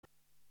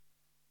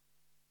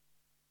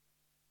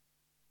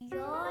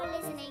You're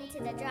listening to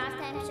the Drive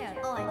Time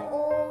Show on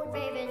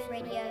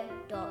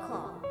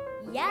allravensradio.com.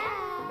 Yeah,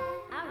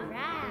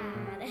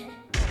 alright.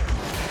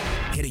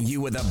 Hitting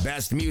you with the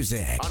best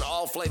music on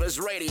All Flavors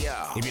Radio.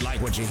 If you like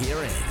what you're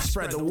hearing,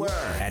 spread the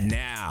word. And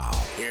now,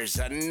 here's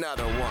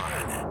another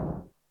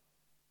one.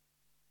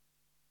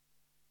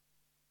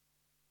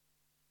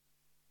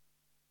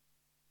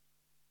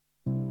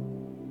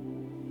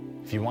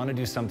 If you want to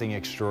do something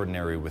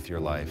extraordinary with your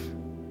life,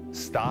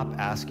 stop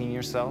asking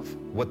yourself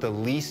what the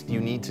least you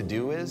need to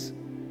do is,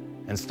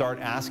 and start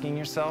asking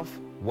yourself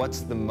what's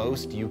the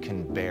most you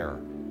can bear.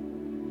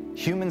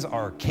 Humans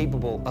are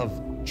capable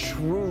of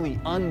truly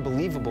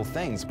unbelievable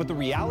things, but the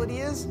reality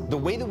is, the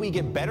way that we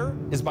get better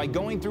is by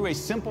going through a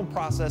simple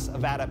process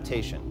of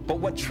adaptation. But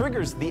what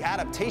triggers the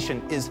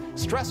adaptation is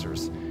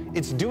stressors.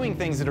 It's doing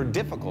things that are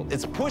difficult.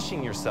 It's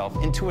pushing yourself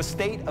into a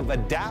state of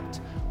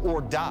adapt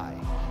or die.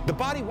 The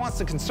body wants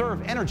to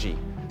conserve energy.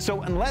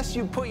 So unless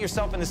you put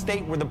yourself in a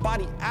state where the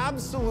body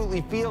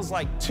absolutely feels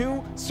like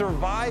to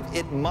survive,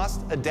 it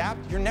must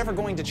adapt, you're never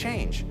going to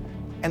change.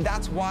 And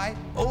that's why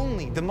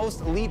only the most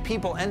elite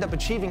people end up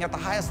achieving at the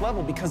highest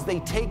level, because they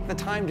take the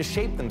time to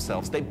shape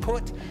themselves. They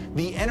put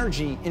the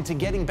energy into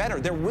getting better.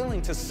 They're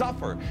willing to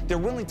suffer. They're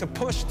willing to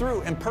push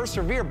through and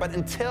persevere. But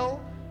until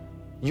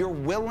you're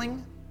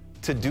willing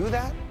to do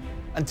that,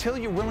 until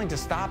you're willing to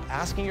stop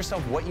asking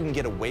yourself what you can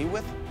get away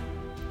with,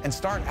 and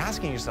start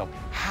asking yourself,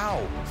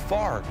 how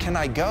far can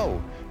I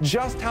go?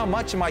 Just how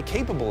much am I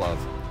capable of?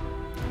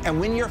 And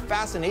when your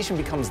fascination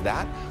becomes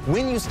that,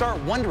 when you start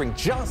wondering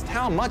just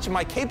how much am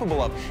I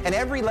capable of, and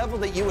every level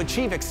that you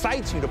achieve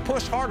excites you to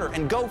push harder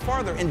and go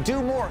farther and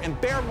do more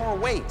and bear more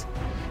weight,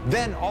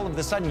 then all of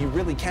a sudden you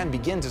really can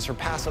begin to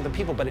surpass other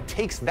people. But it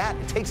takes that,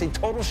 it takes a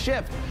total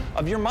shift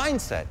of your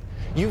mindset.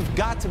 You've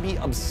got to be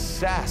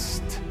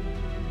obsessed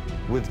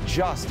with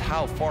just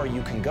how far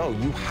you can go.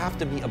 You have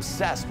to be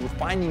obsessed with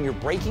finding your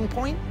breaking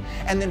point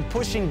and then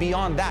pushing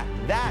beyond that.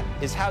 That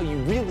is how you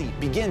really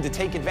begin to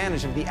take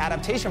advantage of the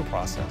adaptation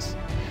process.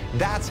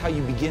 That's how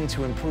you begin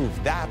to improve.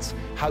 That's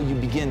how you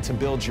begin to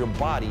build your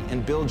body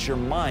and build your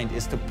mind,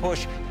 is to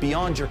push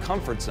beyond your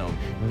comfort zone.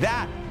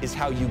 That is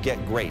how you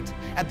get great.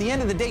 At the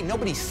end of the day,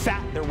 nobody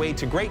sat their way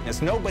to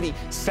greatness. Nobody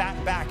sat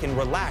back and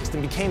relaxed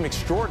and became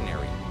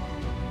extraordinary.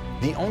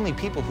 The only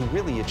people who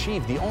really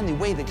achieve, the only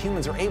way that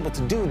humans are able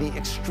to do the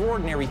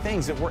extraordinary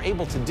things that we're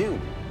able to do,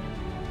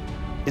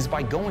 is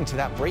by going to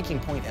that breaking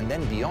point and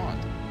then beyond.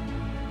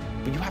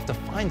 But you have to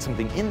find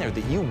something in there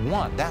that you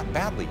want that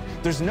badly.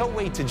 There's no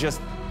way to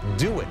just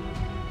do it.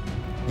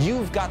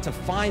 You've got to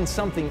find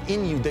something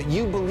in you that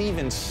you believe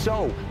in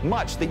so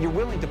much that you're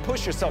willing to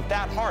push yourself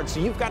that hard.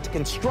 So you've got to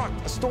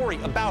construct a story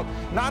about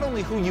not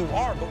only who you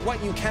are, but what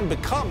you can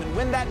become. And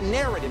when that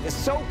narrative is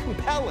so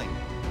compelling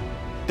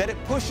that it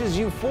pushes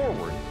you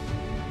forward,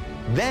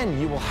 then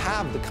you will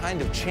have the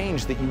kind of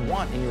change that you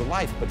want in your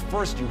life. But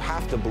first, you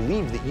have to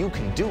believe that you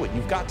can do it.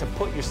 You've got to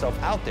put yourself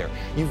out there.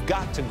 You've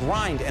got to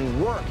grind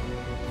and work.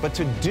 But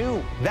to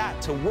do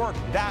that, to work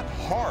that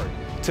hard,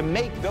 to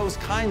make those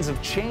kinds of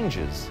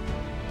changes,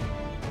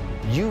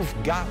 you've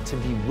got to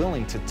be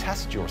willing to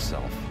test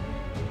yourself.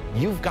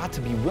 You've got to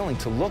be willing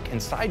to look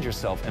inside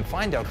yourself and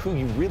find out who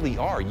you really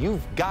are.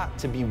 You've got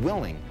to be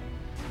willing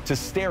to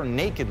stare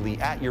nakedly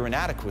at your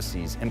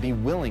inadequacies and be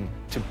willing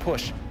to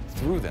push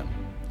through them.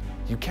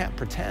 You can't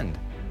pretend.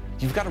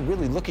 You've got to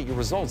really look at your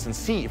results and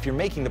see if you're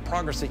making the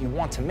progress that you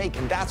want to make.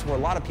 And that's where a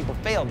lot of people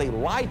fail. They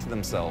lie to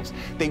themselves.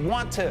 They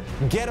want to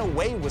get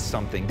away with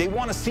something. They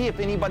want to see if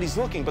anybody's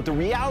looking. But the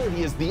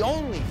reality is, the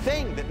only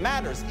thing that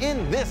matters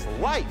in this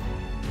life,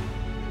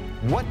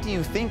 what do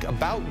you think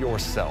about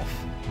yourself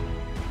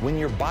when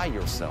you're by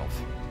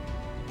yourself?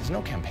 There's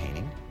no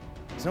campaigning.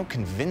 There's no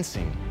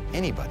convincing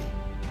anybody.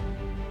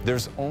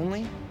 There's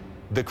only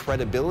the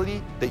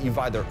credibility that you've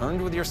either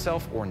earned with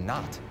yourself or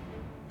not.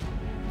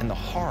 And the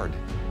hard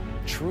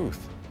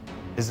truth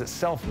is that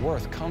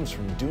self-worth comes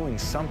from doing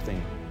something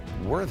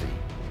worthy.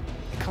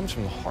 It comes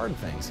from the hard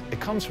things. It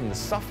comes from the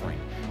suffering.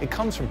 It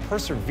comes from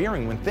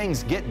persevering when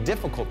things get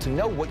difficult, to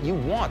know what you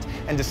want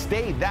and to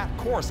stay that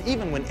course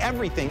even when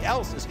everything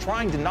else is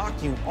trying to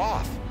knock you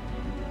off.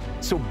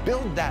 So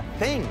build that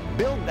thing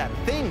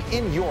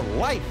in your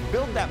life.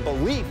 Build that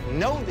belief.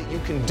 Know that you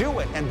can do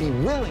it and be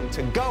willing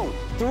to go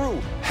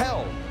through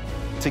hell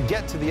to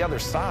get to the other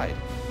side,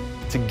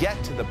 to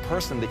get to the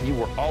person that you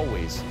were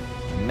always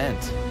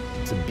meant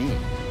to be.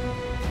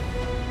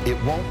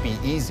 It won't be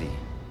easy,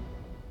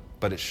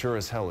 but it sure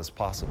as hell is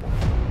possible.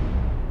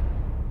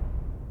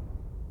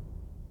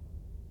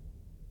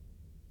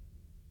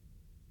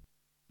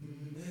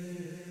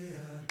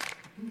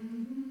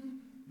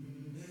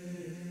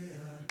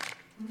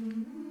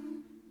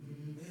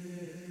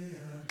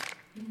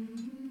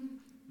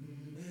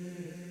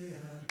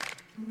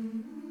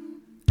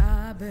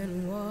 I've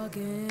been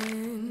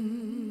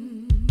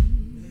walking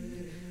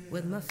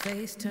with my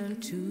face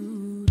turned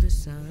to the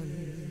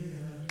sun,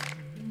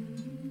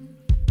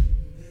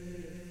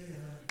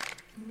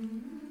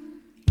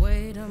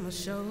 weight on my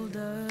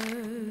shoulders,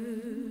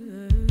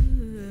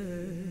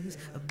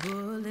 a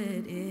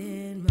bullet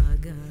in my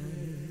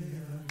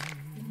gun.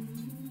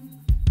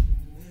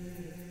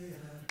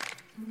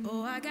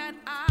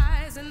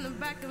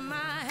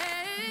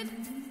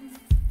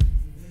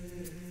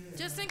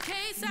 just in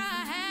case I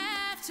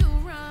have to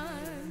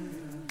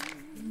run.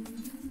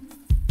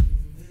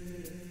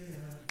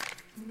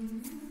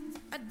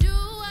 I do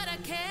what I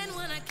can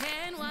when I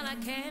can, while I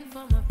can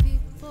for my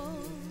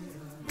people.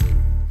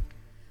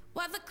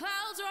 While the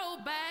clouds roll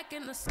back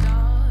and the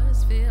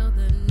stars fill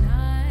the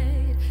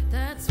night,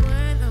 that's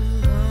when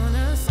I'm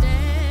gonna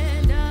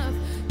stand up,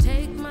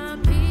 take my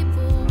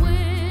people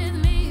with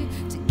me.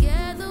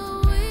 Together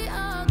we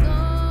are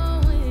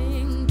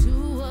going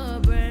to a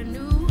brand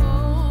new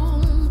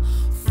home,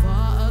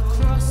 far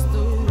across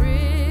the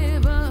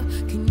river.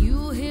 Can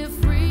you hear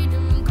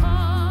freedom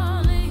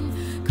calling,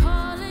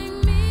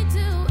 calling me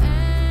to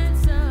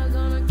answer?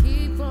 Gonna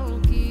keep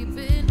on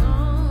keeping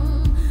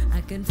on.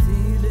 I can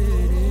feel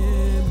it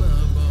in my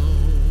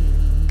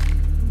bones.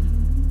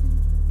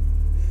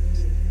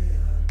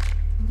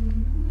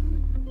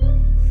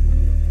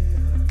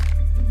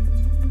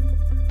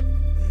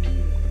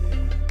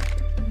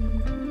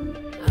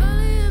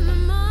 Early in the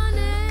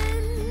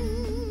morning,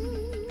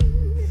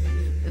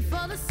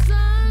 before the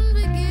sun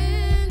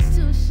begins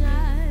to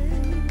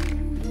shine,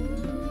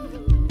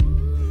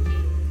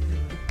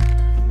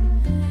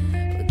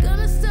 we're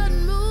gonna start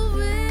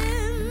moving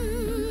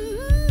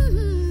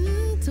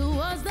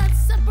towards that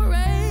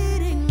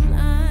separating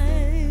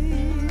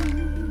line.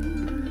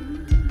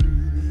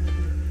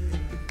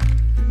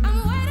 I'm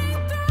wading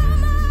through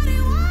muddy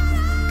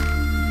waters.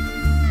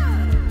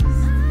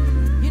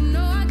 You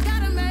know I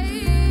got a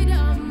made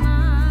up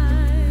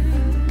mind,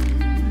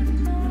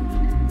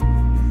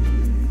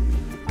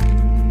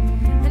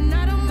 and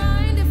I don't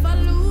mind if I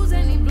lose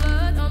any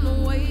blood on the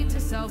way to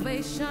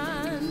salvation.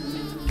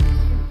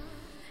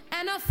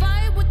 And I'll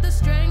fight with the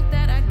strength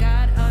that I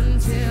got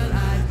until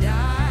I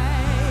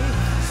die.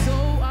 So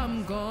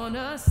I'm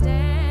gonna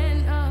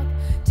stand up,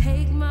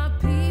 take my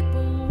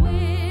people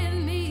with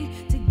me.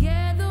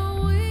 Together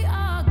we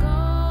are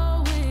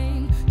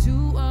going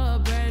to a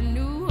brand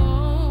new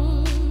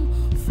home,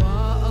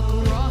 far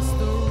across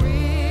the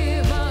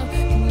river.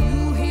 Can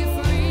you hear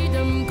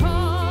freedom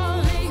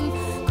calling,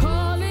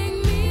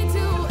 calling me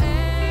to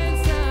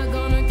answer?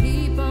 Gonna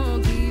keep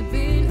on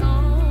keeping on.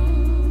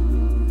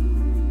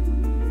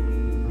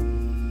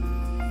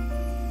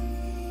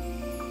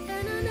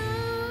 And I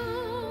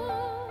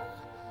know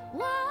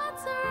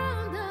what's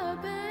around the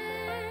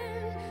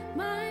bend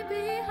might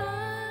be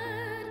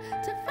hard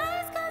to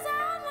face 'cause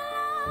I'm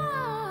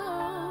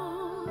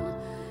alone,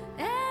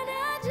 and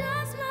I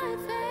just might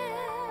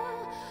fail,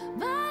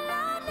 but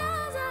Lord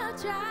knows I'll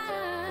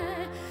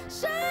try.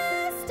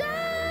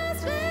 Shasters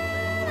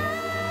fill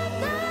up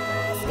the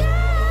sky.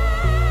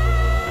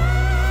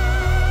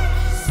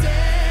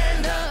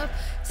 Stand up,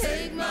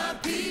 take my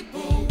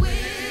people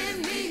with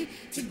me.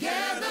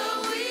 Together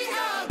we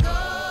are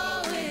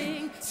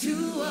going to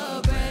a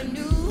brand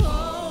new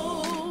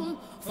home,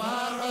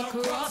 far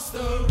across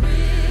the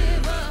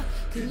river.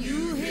 Can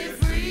you hear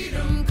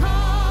freedom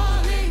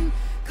calling,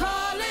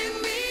 calling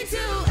me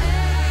to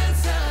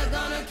answer?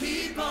 Gonna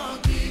keep on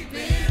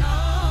keeping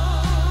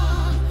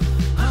on.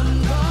 I'm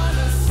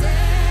gonna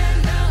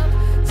stand up,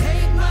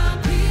 take my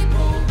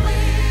people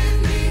with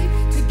me.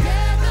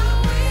 Together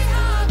we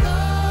are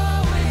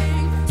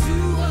going to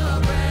a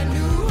brand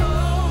new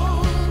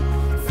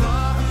home,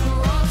 far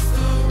across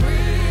the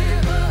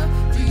river.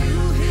 Do you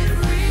hear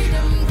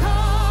freedom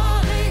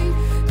calling,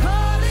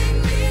 calling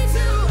me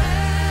to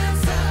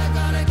answer?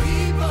 Gonna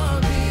keep on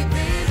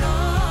keeping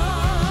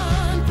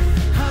on.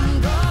 I'm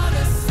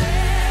gonna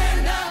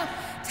stand up,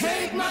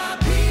 take my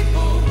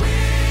people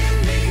with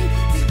me.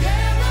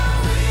 Together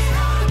we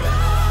are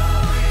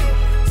going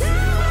to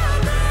a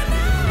brand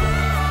new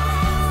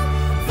home,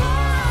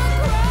 far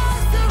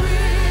across the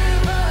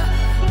river.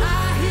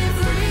 I hear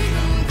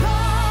freedom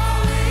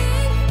calling,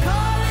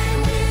 calling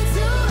me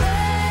to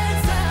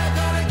answer.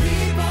 Gotta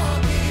keep on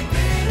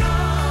keeping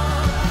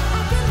on.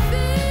 I can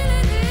feel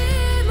it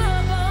in my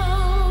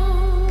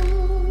bones.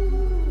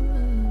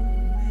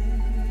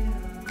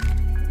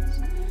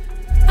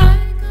 I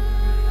go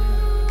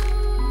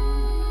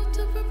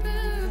to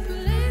prepare a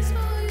place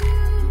for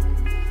you.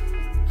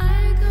 I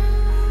go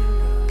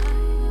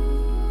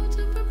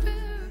to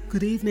prepare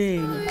Good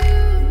evening. for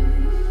you.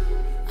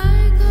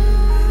 I go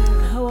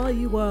How are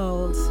you,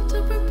 world?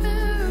 to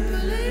prepare a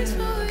place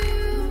for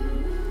you.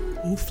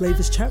 All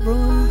Flavors chat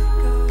room,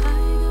 I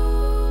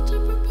go to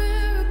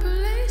prepare a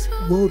place for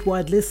you.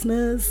 worldwide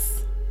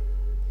listeners,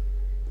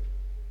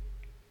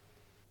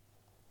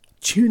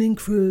 tuning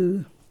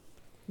crew,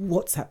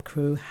 WhatsApp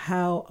crew.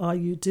 How are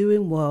you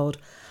doing, world?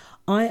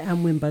 I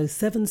am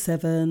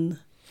Wimbo77.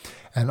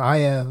 And I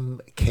am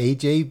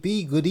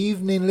KJB. Good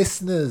evening,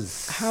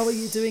 listeners. How are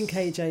you doing,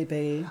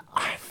 KJB?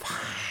 I'm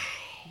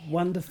fine.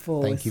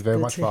 Wonderful. Thank It's you very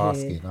good much to for hear.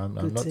 asking. I'm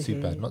Good not to too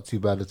hear. bad. Not too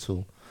bad at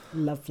all.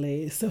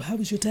 Lovely. So how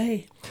was your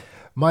day?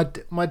 My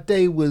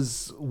day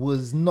was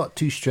not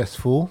too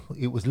stressful.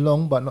 It was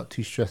long, but not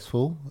too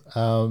stressful.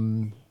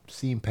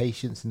 Seeing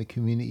patients in the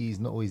community is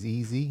not always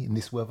easy in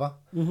this weather.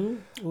 Well,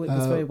 it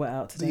was very wet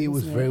out today. It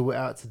was wasn't very wet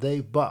out today,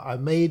 but I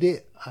made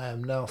it. I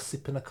am now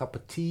sipping a cup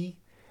of tea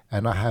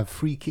and I have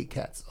 3 Kit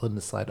Kats on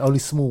the side. Only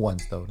small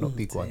ones though, not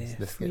big ones.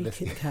 Let's Free get.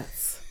 Kit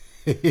Kats.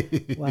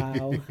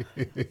 Wow.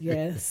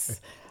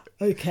 Yes.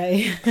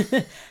 Okay.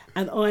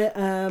 And I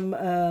am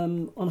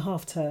on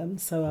half term,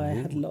 so I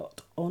had a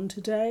lot on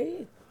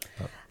today.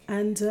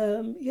 And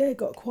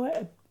got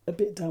quite a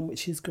bit done,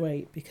 which is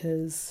great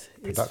because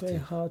it's very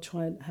Productive.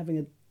 hard having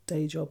a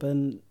day job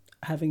and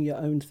having your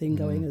own thing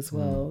going as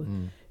well.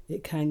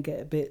 It can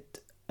get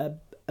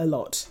a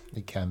lot.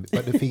 It can be.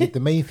 But the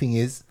main thing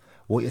is,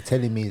 what you're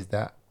telling me is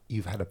that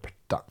you've had a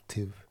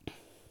productive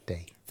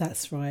day.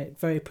 That's right,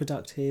 very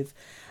productive.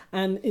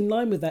 And in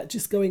line with that,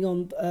 just going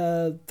on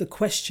the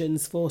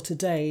questions for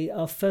today,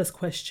 our first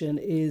question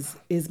is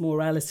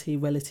morality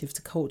relative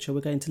to culture?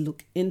 We're going to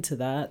look into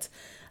that.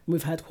 And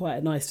we've had quite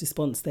a nice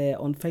response there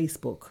on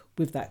Facebook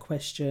with that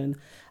question,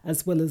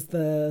 as well as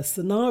the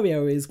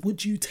scenario is,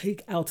 would you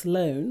take out a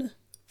loan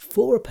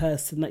for a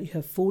person that you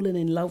have fallen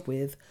in love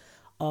with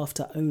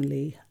after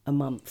only a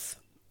month?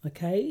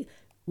 Okay,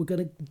 we're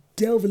going to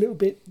delve a little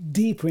bit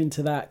deeper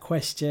into that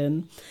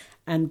question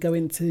and go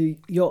into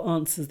your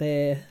answers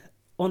there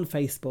on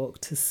Facebook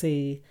to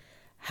see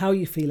how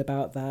you feel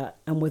about that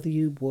and whether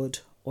you would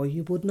or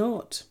you would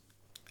not.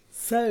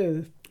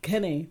 So,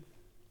 Kenny,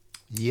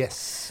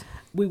 Yes.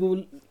 we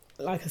will,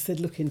 like I said,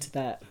 look into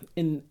that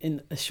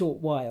in a short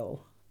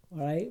while. All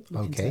right,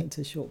 look into Okay. that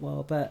into a short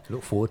while. But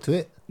Look forward to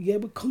it. yeah,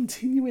 we're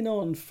continuing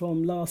on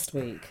from last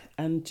week,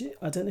 and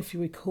I don't know if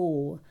you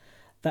recall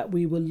that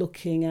we were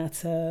looking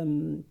at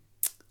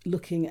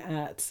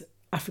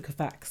Africa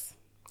Facts.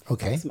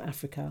 Okay. Facts from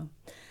Africa,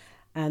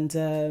 and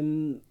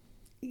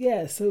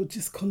so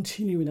just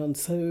continuing on.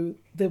 So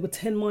there were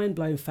 10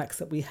 mind-blowing facts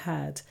that we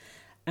had,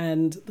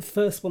 and the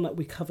first one that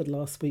we covered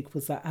last week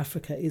was that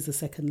Africa is the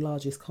second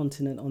largest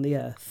continent on the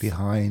earth.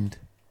 Behind.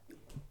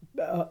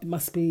 It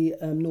must be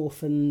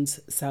North and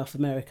South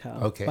America.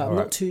 Okay, but I'm all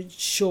not right. too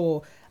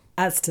sure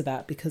as to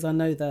that because I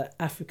know that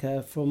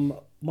Africa, from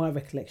my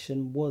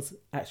recollection, was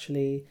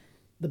actually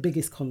the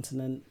biggest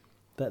continent,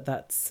 but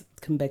that's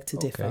can beg to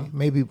differ. Okay.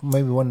 Maybe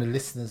one of the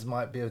listeners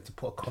might be able to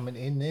put a comment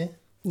in there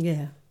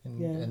Yeah,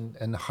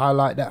 and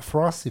highlight that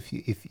for us.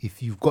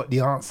 If you've got the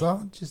answer,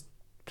 just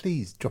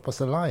please drop us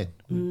a line.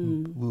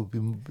 We'll be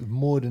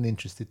more than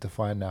interested to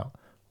find out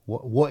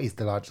what is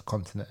the largest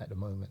continent at the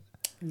moment.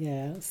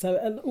 yeah. So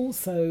and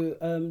also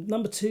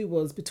number 2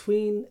 was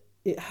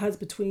it has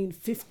between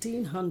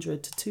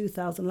 1,500 to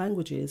 2,000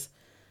 languages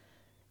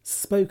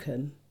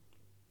spoken.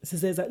 It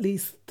says there's at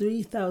least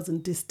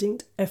 3,000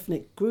 distinct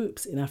ethnic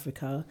groups in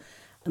Africa,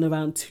 and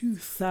around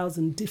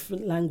 2,000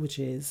 different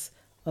languages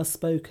are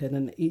spoken,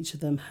 and each of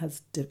them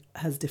has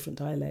different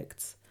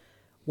dialects.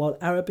 While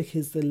Arabic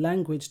is the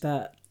language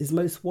that is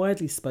most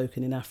widely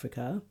spoken in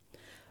Africa,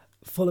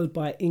 followed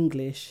by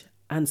English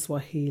and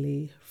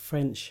Swahili,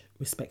 French,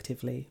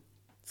 respectively.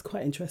 It's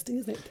quite interesting,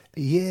 isn't it?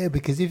 Yeah,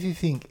 because if you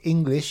think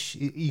English,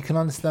 you can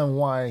understand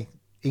why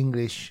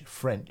English,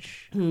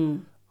 French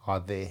are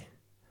there.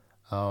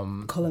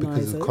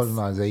 Because of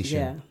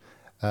colonization.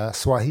 Yeah.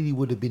 Swahili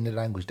would have been the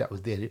language that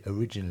was there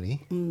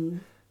originally.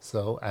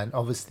 So, and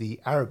obviously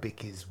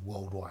Arabic is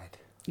worldwide,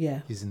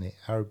 Yeah. isn't it?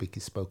 Arabic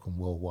is spoken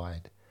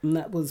worldwide. And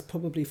that was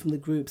probably from the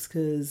groups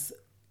because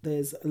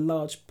there's a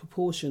large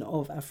proportion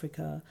of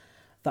Africa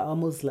that are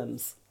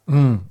Muslims.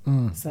 I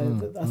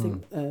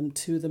think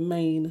 2 of the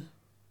main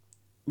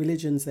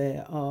religions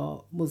there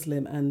are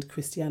Muslim and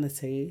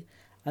Christianity,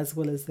 as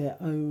well as their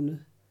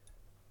own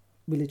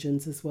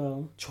religions as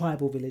well,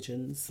 tribal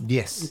religions.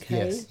 Yes,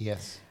 Okay.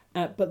 yes.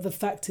 But the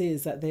fact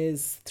is that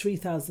there's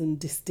 3,000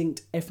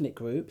 distinct ethnic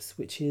groups,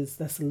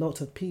 that's a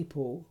lot of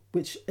people,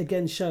 which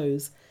again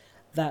shows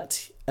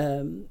that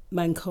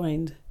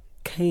mankind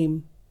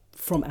came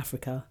from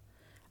Africa,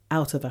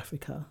 out of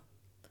Africa.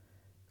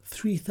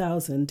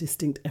 3,000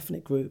 distinct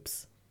ethnic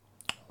groups.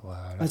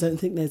 Wow. I don't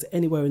think there's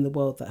anywhere in the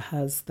world that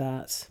has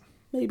that.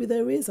 Maybe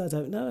there is, I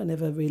don't know. I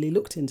never really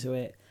looked into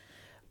it.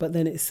 But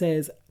then it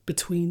says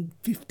between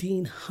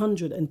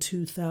 1,500 and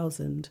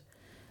 2,000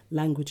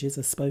 languages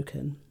are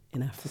spoken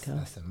in Africa.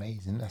 That's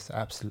amazing. That's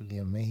absolutely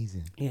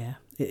amazing. Yeah,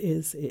 it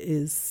is. It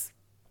is.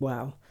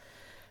 Wow.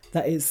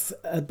 That is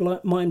a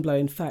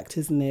mind-blowing fact,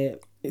 isn't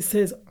it? It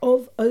says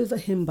of Over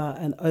Himba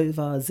and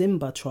Over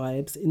Zimba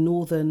tribes in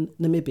northern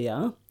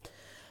Namibia,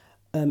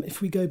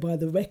 if we go by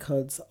the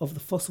records of the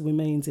fossil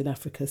remains in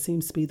Africa,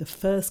 seems to be the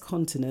first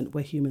continent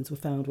where humans were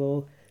found.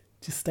 Well,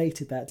 just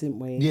stated that, didn't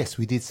we? Yes,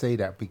 we did say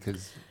that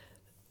because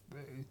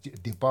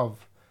the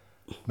above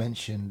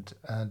mentioned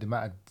the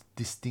amount of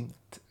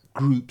distinct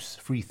groups,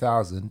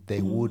 3,000,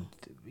 they would,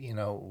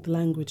 The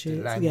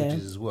languages,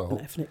 as well.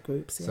 and ethnic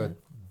groups. Yeah. So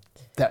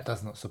that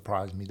does not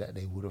surprise me that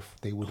they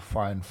would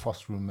find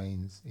fossil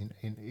remains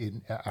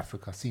in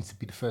Africa. Seems to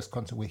be the first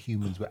continent where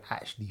humans were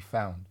actually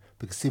found,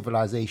 because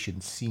civilization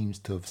seems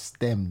to have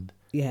stemmed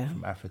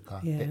from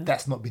Africa. Yeah.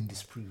 That's not been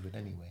disproven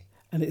anyway.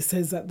 And it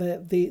says that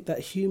that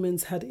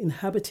humans had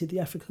inhabited the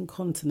African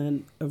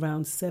continent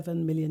around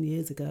 7 million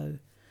years ago.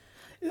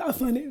 I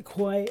find it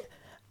quite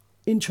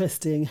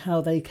interesting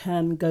how they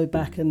can go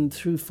back and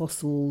through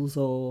fossils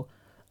or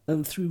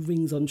through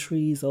rings on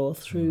trees or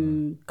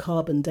through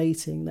carbon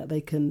dating, that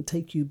they can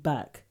take you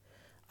back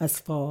as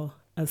far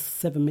as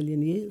 7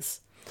 million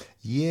years.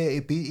 Yeah,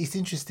 it's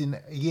interesting.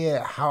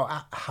 Yeah,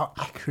 how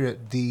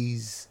accurate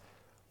these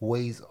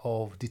ways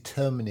of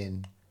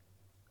determining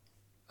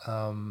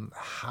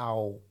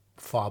how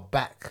far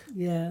back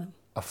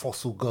a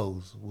fossil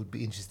goes would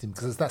be interesting,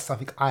 because that's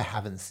something I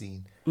haven't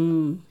seen.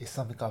 It's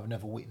something I've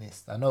never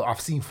witnessed. I know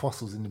I've seen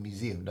fossils in the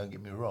museum, don't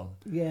get me wrong.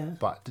 Yeah.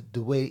 But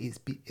the way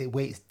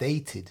it's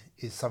dated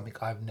is something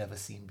I've never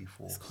seen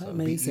before. It's quite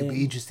It'd amazing.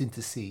 be interesting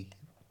to see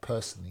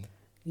personally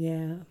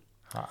Yeah.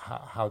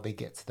 how they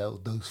get to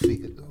those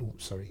figures. Oh,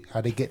 sorry, how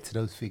they get to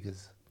those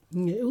figures.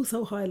 It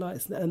also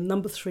highlights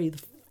number 3,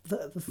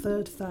 the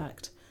third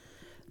fact,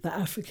 that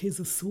Africa is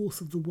the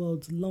source of the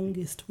world's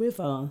longest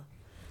river.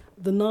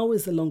 The Nile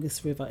is the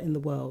longest river in the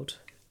world,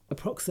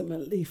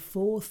 approximately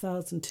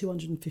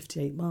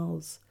 4,258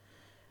 miles.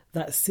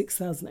 That's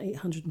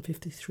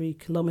 6,853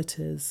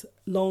 kilometres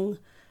long,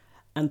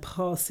 and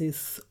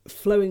passes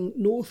flowing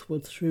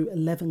northward through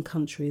 11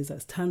 countries.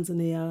 That's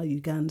Tanzania,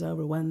 Uganda,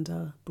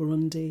 Rwanda,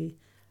 Burundi,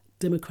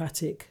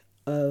 Republic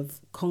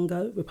of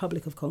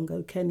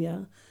Congo,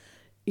 Kenya,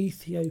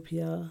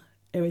 Ethiopia,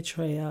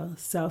 Eritrea,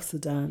 South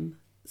Sudan,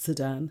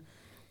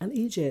 and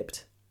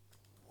Egypt.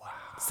 Wow.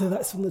 So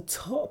that's from the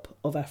top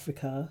of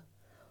Africa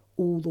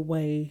all the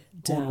way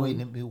down. All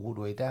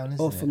the way down, isn't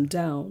or it? from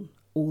down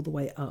all the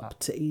way up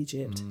to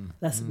Egypt.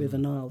 That's the River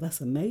Nile. That's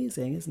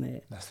amazing, isn't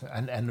it?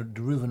 And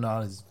the River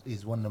Nile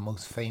is one of the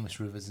most famous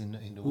rivers in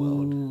the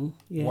world.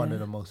 Yeah. One of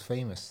the most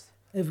famous.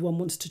 Everyone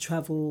wants to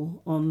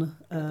travel on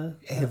a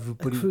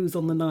cruise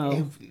on the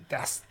Nile.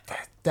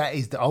 That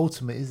is the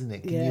ultimate, isn't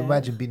it? Can you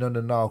imagine being on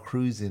the Nile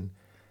cruising,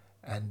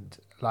 and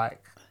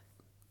like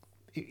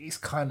it's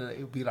kind of, it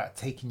would be like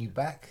taking you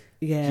back.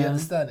 Yeah. Do you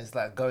understand? It's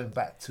like going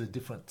back to a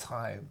different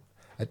time.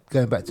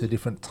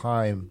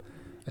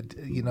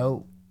 You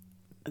know,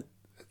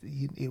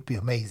 it would be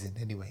amazing.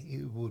 Anyway,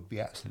 it would be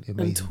absolutely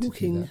amazing.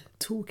 And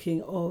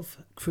talking of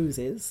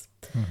cruises,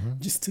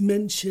 just to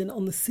mention,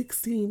 on the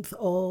 16th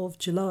of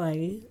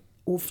July,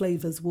 All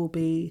Flavours will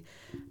be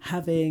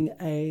having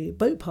a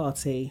boat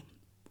party.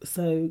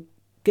 So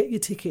get your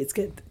tickets,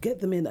 get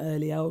them in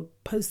early. I'll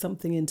post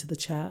something into the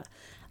chat,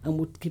 and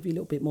we'll give you a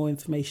little bit more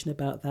information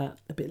about that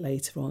a bit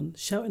later on.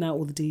 Shouting out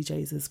all the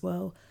DJs as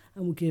well,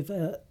 and we'll give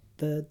the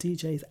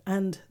DJs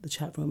and the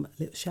chat room a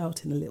little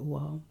shout in a little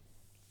while.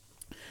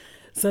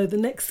 So the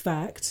next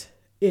fact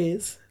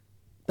is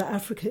that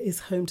Africa is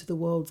home to the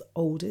world's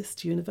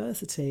oldest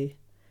university.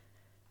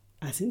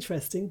 That's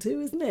interesting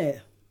too, isn't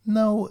it?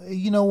 No,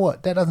 you know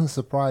what? That doesn't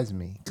surprise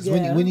me, because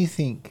when you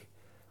think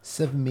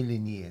 7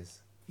 million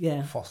years,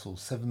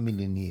 fossils, 7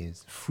 million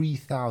years,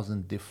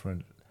 3,000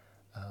 different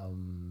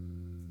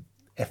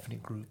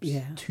ethnic groups,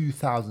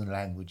 2,000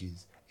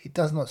 languages, it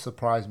does not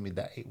surprise me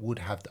that it would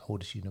have the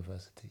oldest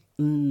university.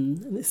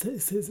 And it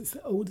says it's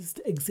the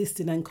oldest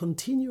existing and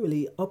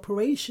continually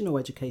operational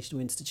educational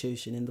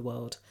institution in the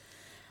world.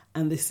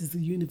 And this is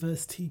the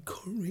University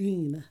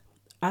Corine,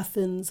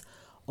 Athens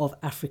of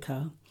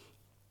Africa,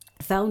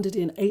 founded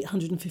in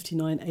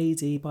 859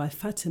 AD by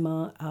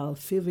Fatima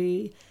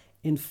al-Fihri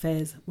in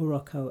Fez,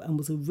 Morocco, and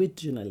was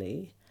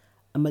originally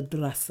a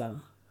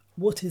madrasa.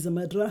 What is a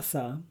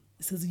madrasa?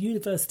 It says the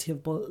University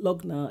of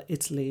Bologna,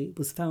 Italy,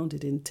 was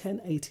founded in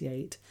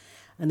 1088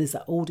 and is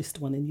the oldest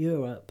one in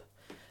Europe.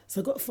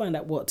 So I've got to find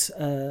out what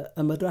a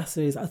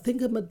madrasa is. I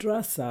think a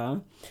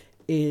madrasa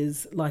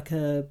is like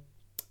a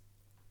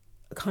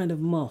kind of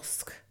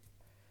mosque.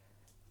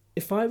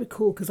 If I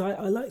recall, because I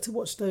like to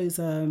watch those.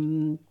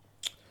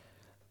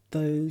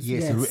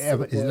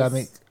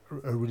 Islamic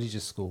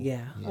religious school.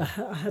 Yeah. I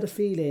had a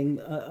feeling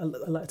I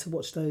like to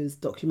watch those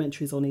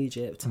documentaries on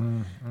Egypt,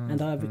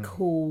 and I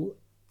recall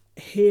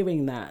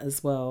hearing that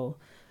as well,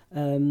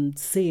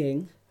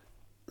 seeing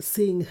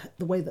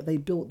the way that they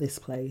built this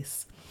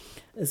place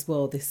as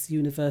well, this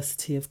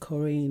University of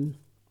Corine.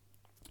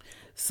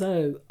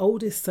 So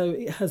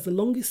it has the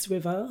longest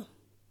river,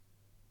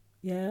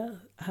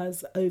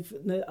 has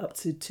up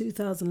to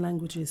 2,000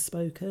 languages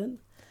spoken.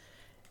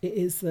 It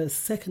is the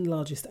second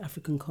largest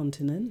African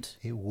continent.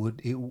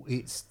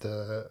 It's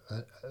the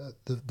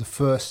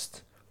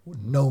first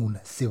known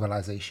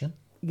civilization.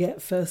 Yeah,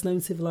 first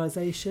known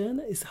civilization.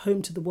 It's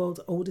home to the world's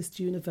oldest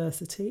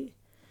university.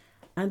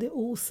 And it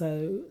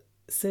also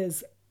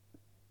says,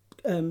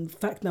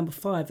 fact number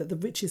 5, that the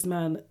richest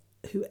man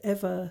who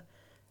ever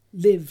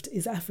lived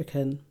is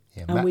African.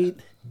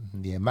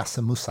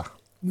 Mansa Musa.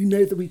 We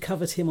know that we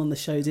covered him on the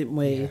show, didn't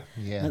we?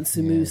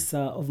 Mansa Musa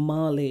of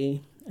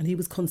Mali. And he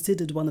was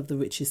considered one of the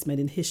richest men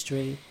in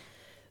history.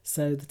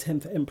 So the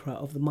 10th emperor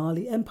of the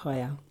Mali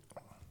Empire.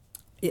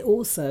 It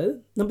also,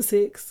 number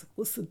 6,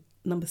 what's the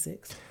number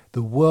 6?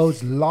 The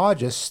world's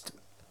largest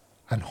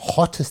and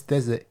hottest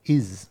desert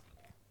is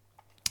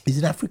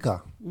in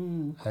Africa.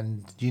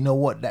 And do you know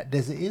what that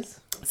desert is?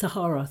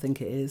 Sahara, I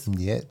think it is.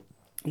 Yeah.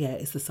 Yeah,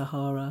 it's the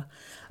Sahara.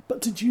 But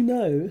did you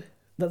know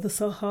that the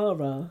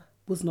Sahara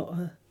was not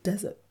a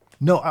desert?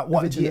 No,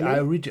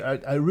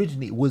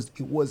 originally it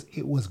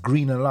was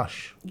green and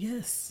lush.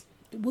 Yes,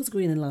 It was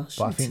green and lush.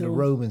 But I think the until-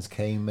 Romans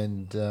came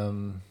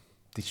and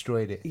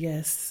destroyed it.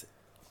 Yes,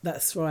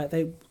 that's right.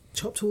 They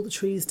chopped all the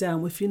trees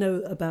down. If you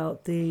know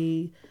about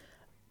the,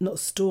 not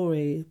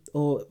story,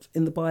 or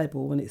in the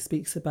Bible, when it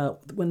speaks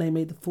about when they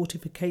made the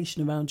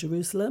fortification around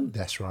Jerusalem,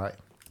 That's right.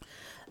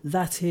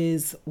 that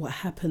is what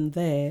happened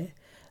there.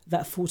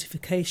 That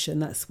fortification,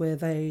 that's where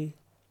they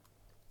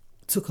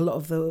took a lot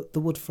of the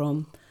wood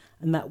from,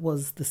 and that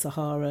was the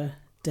Sahara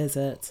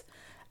Desert.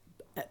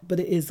 But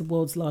it is the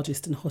world's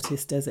largest and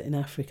hottest desert in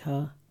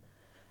Africa.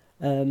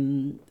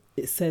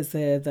 It says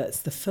there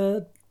that's the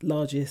third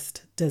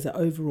largest desert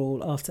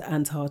overall after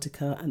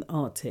Antarctica and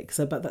Arctic.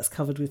 So, but that's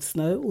covered with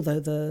snow,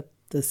 although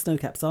the snow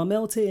caps are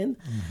melting,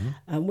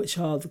 and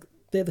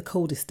they're the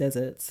coldest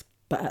deserts.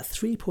 But at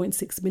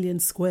 3.6 million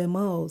square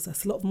miles,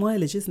 that's a lot of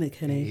mileage, isn't it,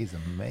 Kenny? It is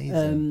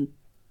amazing.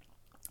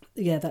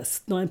 Yeah,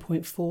 that's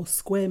 9.4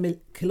 square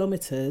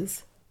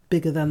kilometres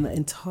bigger than the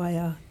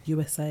entire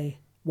USA.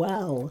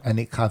 Wow. And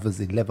it covers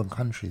 11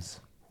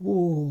 countries.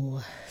 Ooh.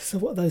 So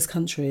what are those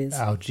countries?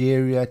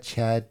 Algeria,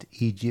 Chad,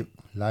 Egypt,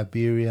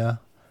 Liberia,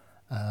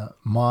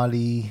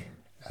 Mali,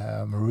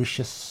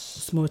 Mauritius,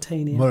 It's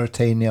Mauritania.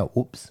 Mauritania.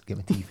 Oops, get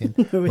my teeth in.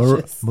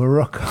 Mauritius.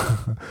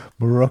 Morocco.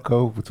 We're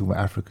talking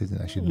about Africa, isn't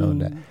it? I should know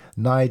that.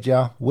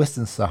 Niger,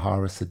 Western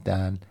Sahara,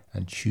 Sudan,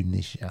 and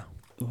Tunisia.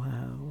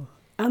 Wow.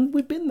 And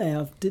we've been there.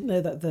 I didn't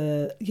know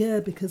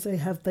that because they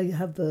have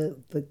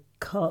the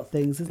cart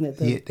things, isn't it?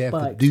 They have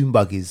bikes. the dune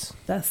buggies.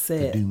 That's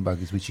The it. dune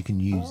buggies, which you can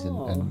use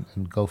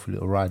and go for a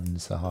little ride in the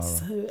Sahara.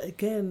 So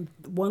again,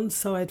 one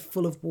side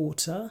full of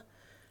water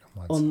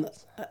One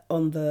side.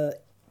 on the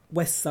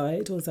west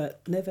side, or is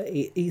that never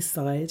east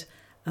side,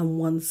 and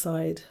one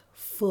side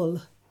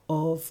full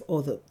of,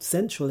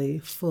 centrally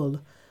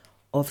full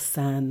of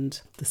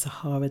sand, the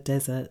Sahara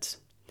Desert.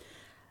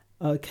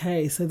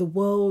 Okay, so the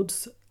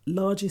world's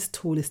largest,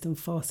 tallest, and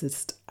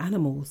fastest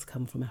animals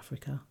come from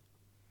Africa.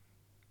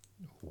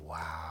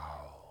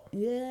 Wow.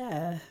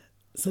 Yeah.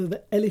 So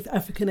the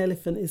African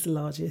elephant is the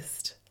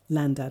largest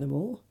land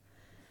animal.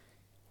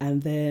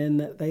 And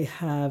then they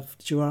have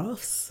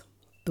giraffes.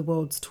 The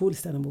world's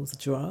tallest animal is a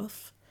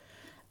giraffe.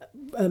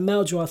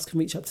 Male giraffes can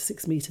reach up to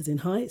 6 metres in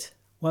height,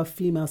 while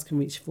females can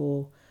reach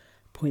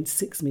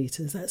 4.6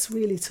 metres. That's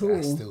really tall.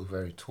 That's still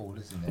very tall,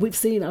 isn't it? We've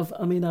seen,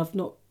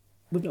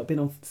 we've not been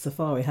on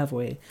safari, have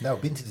we? No,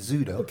 been to the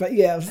zoo though. But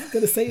yeah, I was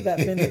going to say that.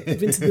 I've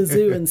been to the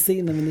zoo and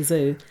seen them in the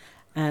zoo.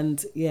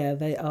 And yeah,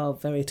 they are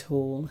very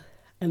tall.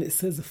 And it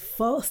says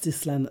what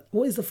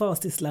is the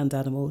fastest land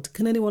animal?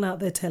 Can anyone out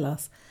there tell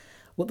us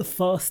what the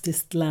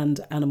fastest land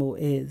animal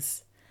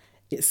is?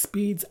 It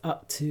speeds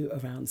up to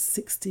around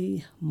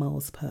 60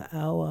 miles per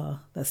hour.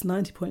 That's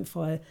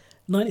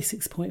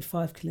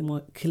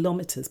 96.5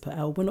 kilometres per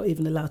hour. We're not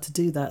even allowed to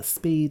do that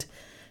speed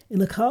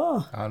in a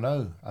car. I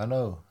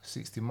know.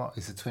 60 miles.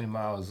 It's a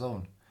 20-mile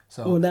zone.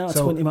 So, Well, now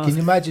 20 miles. Can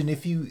you imagine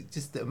if you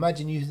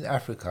imagine using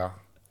Africa,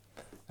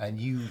 and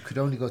you could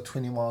only go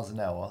 20 miles an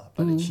hour,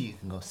 but a cheetah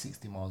can go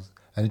 60 miles,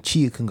 and a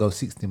cheetah can go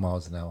 60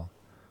 miles an hour.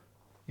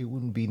 It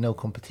wouldn't be no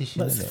competition,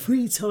 That's is it?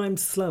 3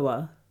 times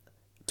slower.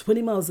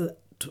 20 miles an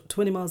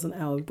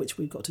hour, which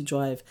we've got to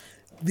drive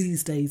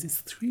these days,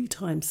 is 3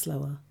 times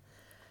slower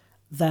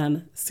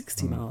than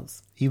 60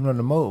 miles. Even on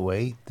the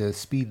motorway, the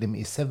speed limit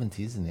is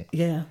 70, isn't it?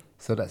 Yeah.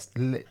 So that's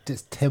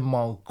just 10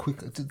 miles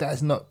quicker.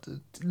 That's not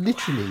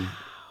literally.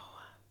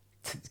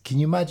 Can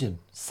you imagine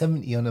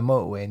 70 on the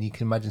motorway, and you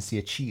can imagine see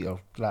a cheetah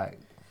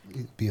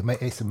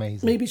it's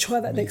amazing. Maybe try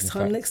that Amazing next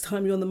time. fact. Next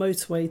time you're on the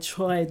motorway,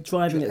 try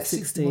driving at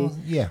 60. miles,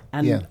 yeah,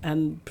 and yeah.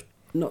 and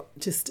not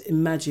just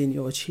imagine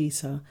you're a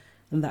cheetah,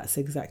 and that's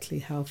exactly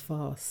how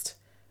fast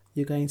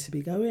you're going to be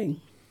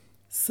going.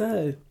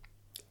 So,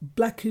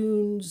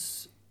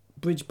 Blackcoon's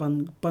Bridge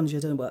Bungee, I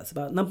don't know what that's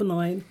about. Number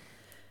 9,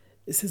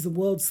 it says the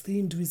world's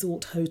themed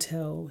resort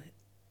hotel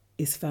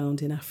is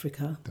found in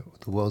Africa.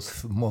 The world's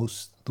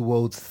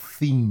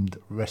themed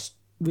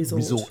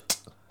resort.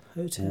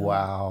 Hotel.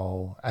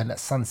 Wow, and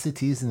that's Sun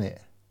City, isn't it?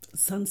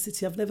 Sun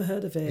City, I've never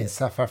heard of it. In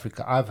South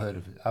Africa, I've heard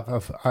of it.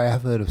 I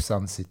have heard of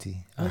Sun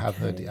City. I have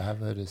heard Okay. it. I have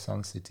heard of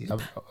Sun City.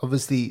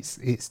 Obviously,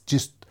 it's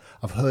just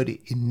I've heard it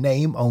in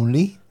name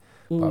only,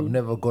 but I've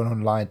never gone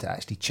online to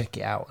actually check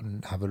it out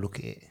and have a look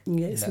at it. Yeah,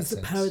 in it that says the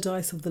sense.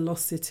 Paradise of the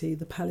Lost City,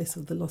 the Palace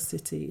of the Lost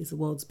City, is the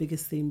world's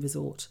biggest themed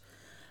resort,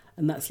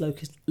 and that's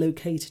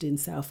located in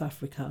South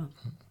Africa.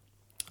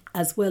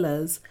 As well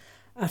as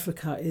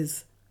Africa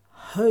is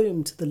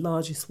home to the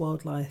largest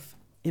wildlife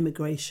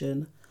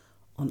immigration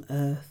on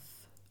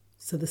Earth.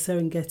 So the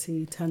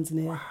Serengeti,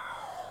 Tanzania,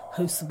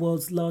 hosts the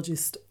world's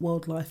largest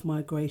wildlife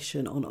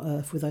migration on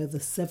Earth, with over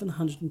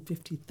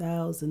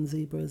 750,000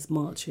 zebras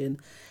marching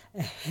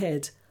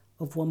ahead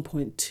of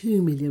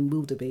 1.2 million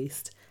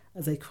wildebeest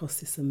as they cross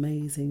this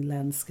amazing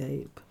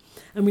landscape.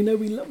 And we know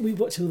we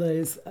watch all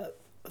those.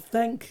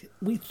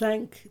 We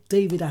thank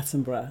David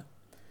Attenborough.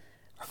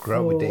 I grew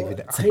up with for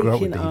David. I grew up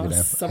with taking David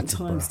us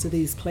sometimes Attenborough. to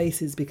these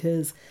places,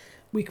 because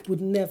we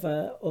would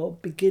never or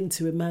begin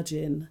to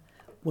imagine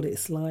what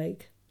it's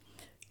like,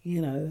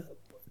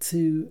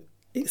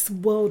 it's a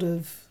world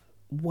of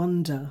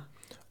wonder.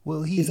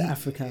 Well, is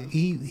Africa.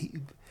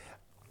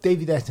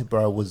 David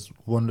Attenborough was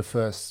one of the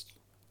first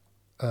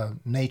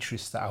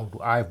naturists that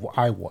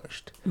I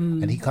watched,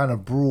 and he kind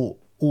of brought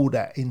all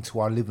that into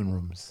our living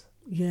rooms.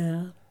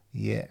 Yeah.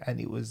 Yeah, and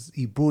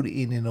he brought it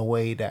in a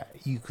way that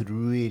you could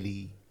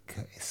really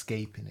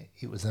escape in it.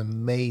 It was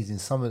amazing.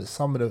 Some of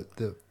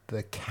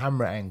the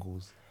camera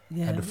angles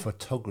and the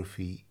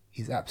photography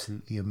is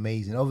absolutely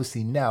amazing.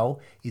 Obviously now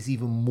it's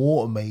even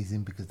more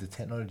amazing because the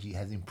technology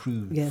has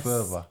improved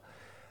further.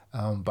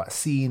 But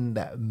seeing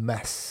that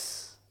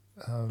mass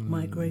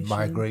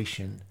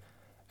migration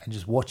and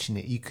just watching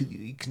it, you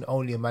can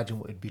only imagine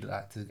what it'd be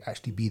like to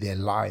actually be there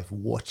live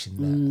watching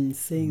that.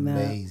 Seeing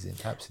that. Amazing,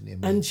 absolutely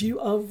amazing. And you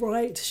are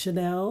right,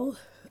 Chanel.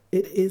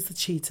 It is the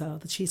cheetah.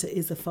 The cheetah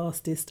is the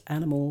fastest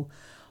animal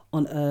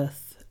on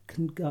Earth.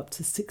 Can go up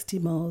to 60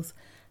 miles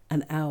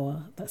an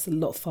hour. That's a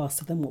lot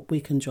faster than what we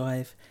can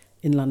drive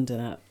in London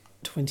at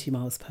 20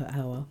 miles per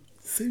hour.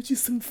 So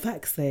just some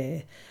facts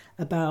there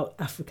about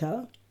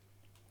Africa.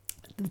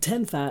 The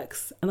 10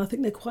 facts, and I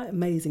think they're quite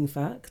amazing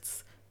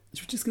facts.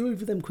 Should we just go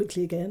over them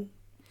quickly again?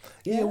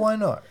 Yeah, why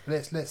not?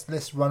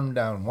 Let's run them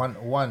down.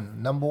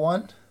 Number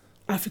one.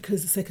 Africa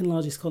is the second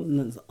largest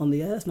continent on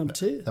the earth. Number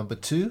two. Number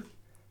two.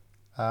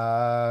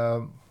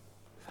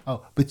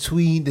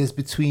 Between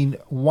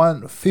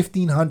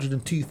 1,500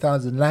 and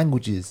 2,000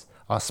 languages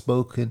are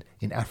spoken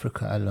in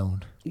Africa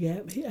alone.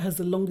 Yeah, it has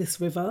the longest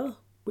river,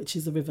 which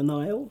is the River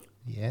Nile.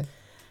 Yeah.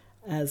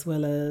 As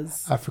well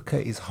as... Africa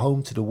is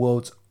home to the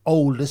world's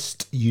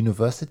oldest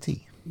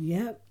university.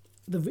 Yeah.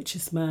 The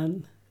richest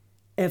man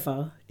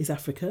ever is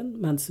African,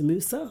 Mansa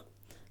Musa.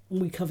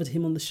 And we covered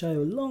him on the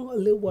show a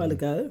little while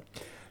ago.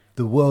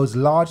 The world's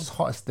largest,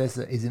 hottest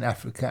desert is in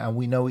Africa, and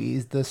we know it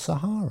is the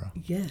Sahara.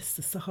 Yes,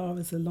 the Sahara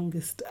is the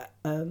longest,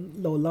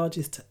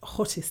 largest,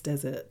 hottest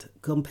desert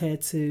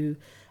compared to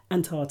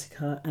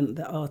Antarctica and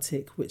the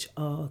Arctic, which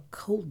are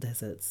cold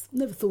deserts.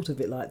 Never thought of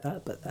it like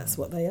that, but that's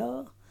what they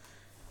are.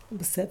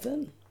 Number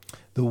 7.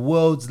 The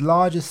world's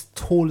largest,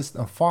 tallest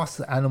and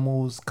fastest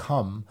animals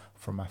come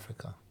from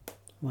Africa.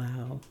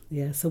 Wow.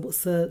 Yeah, so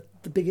what's the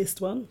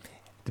biggest one?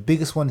 The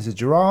biggest one is a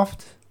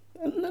giraffe.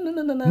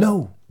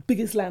 No.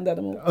 Biggest land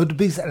animal. Oh, the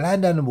biggest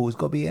land animal has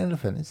got to be an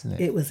elephant, isn't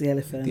it? It was the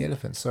elephant. The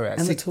elephant, sorry. At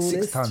And the 6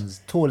 tallest?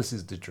 tons. Tallest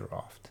is the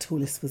giraffe.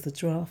 Tallest was the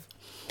giraffe.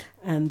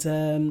 And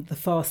the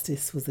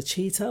fastest was the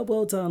cheetah.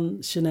 Well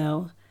done,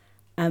 Chanel.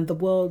 And the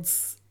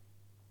world's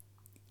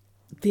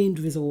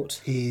themed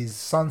resort is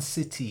Sun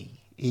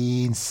City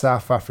in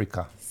South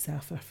Africa.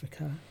 South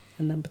Africa.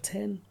 And number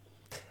 10.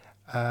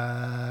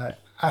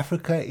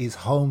 Africa is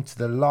home to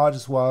the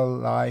largest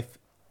wildlife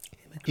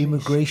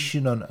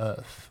immigration on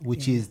Earth,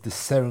 which is the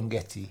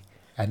Serengeti,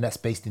 and that's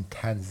based in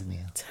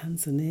Tanzania.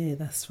 Tanzania,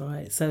 that's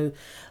right. So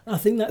I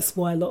think that's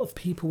why a lot of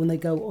people, when they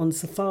go on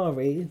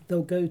safari,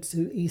 they'll go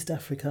to East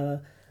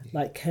Africa,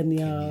 like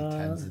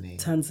Kenya,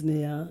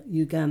 Tanzania,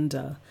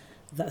 Uganda.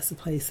 That's the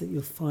place that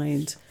you'll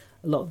find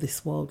a lot of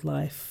this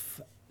wildlife.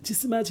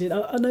 Just imagine,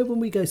 I know when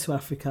we go to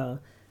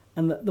Africa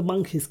and the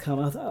monkeys come,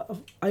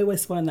 I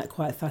always find that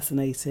quite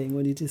fascinating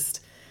when you're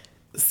just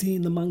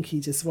seeing the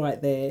monkey just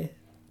right there,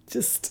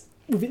 just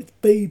with its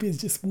babies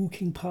just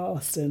walking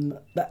past, and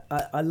that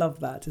I love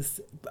that.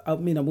 I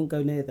won't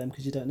go near them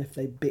because you don't know if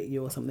they bit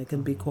you or something. They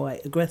can be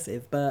quite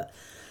aggressive, but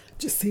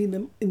just seeing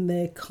them in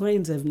their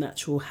kind of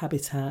natural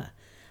habitat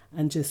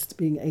and just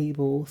being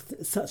able,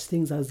 such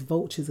things as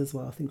vultures as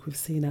well. I think we've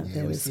seen out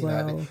there as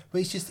well.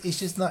 But it's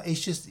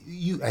just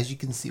you. As you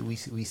can see, we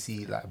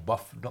see like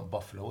not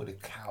buffalo, or the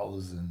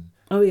cows and.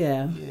 Oh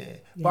yeah.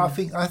 But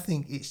I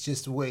think it's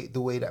just the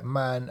way that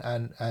man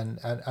and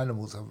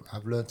animals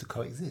have learned to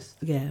coexist.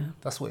 Yeah.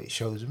 That's what it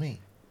shows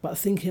me. But I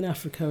think in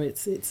Africa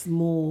it's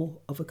more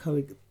of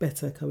a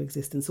better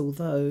coexistence.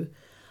 Although,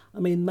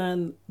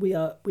 man, we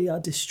are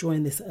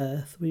destroying this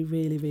earth. We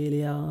really,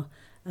 really are,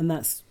 and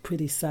that's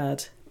pretty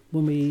sad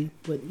when we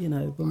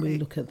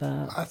look at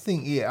that. I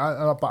think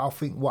but I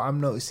think what I'm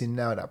noticing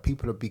now that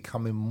people are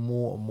becoming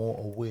more and more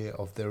aware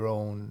of their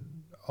own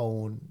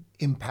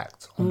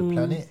impact on the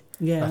planet.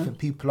 Yeah. I think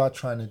people are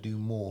trying to do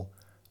more,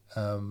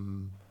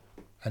 and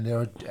there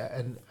are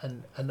and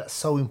that's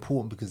so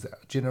important because the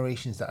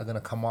generations that are going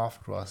to come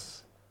after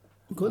us,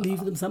 We've got to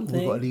leave them something.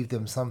 We've got to leave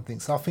them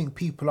something. So I think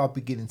people are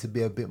beginning to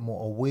be a bit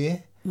more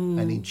aware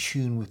and in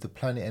tune with the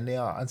planet,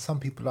 and some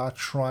people are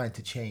trying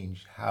to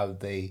change how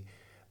they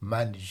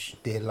manage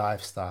their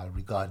lifestyle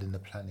regarding the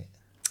planet.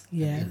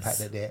 Yes. The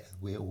impact that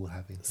we're all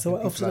having. So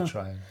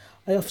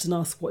I often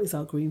ask, what is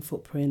our green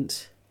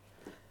footprint?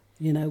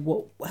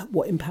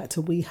 What impact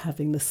are we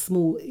having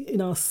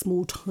in our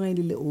small,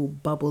 tiny little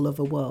bubble of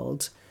a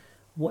world?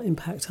 What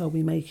impact are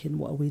we making?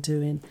 What are we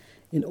doing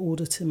in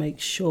order to make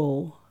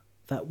sure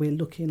that we're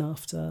looking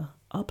after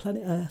our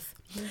planet Earth?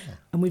 Yeah.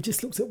 And we've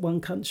just looked at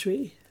one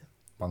country.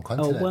 One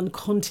continent. One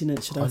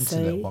continent, should I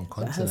say. One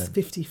continent. That has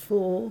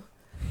 54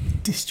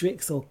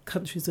 districts or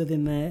countries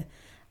within there.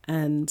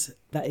 And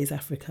that is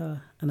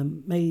Africa, an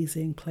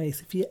amazing place.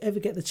 If you ever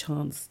get the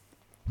chance,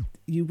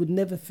 you would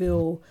never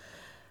feel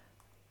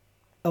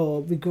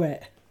or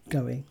regret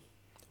going.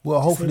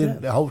 Well,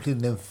 hopefully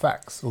them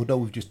facts, although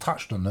we've just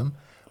touched on them,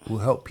 will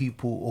help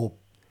people or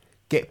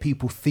get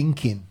people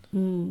thinking,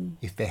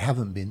 if they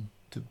haven't been,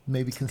 to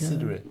maybe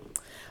consider it.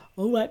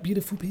 All right,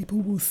 beautiful people.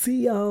 We'll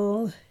see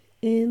y'all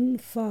in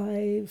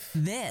 5.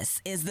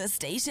 This is the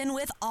station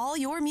with all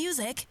your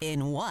music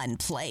in one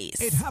place.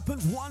 It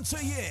happens once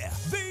a year.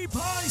 The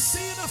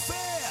Piscean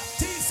Affair.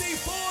 TC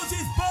Ford's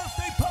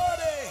birthday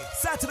party.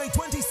 Saturday,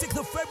 26th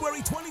of February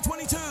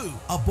 2022.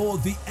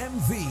 Aboard the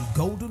MV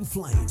Golden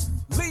Flame.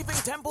 Leaving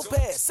Temple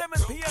Pier,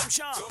 7 p.m.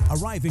 sharp.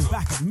 Arriving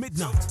back at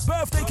midnight.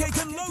 Birthday cake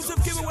and loads of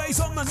giveaways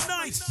on the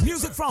night.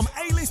 Music from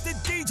A-listed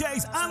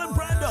DJs Alan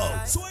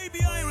Brando,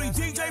 Swaby Irie,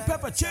 DJ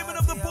Pepper, Chairman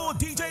of the Board,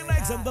 DJ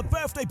Legs, and the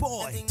Birthday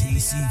Boy,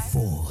 TC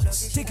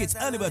Ford's. Tickets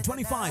early bird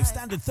 25,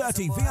 standard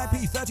 30,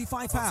 VIP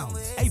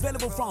 £35.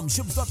 Available from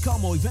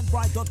shubs.com or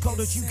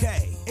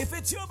eventbrite.co.uk. If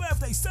it's your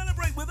birthday,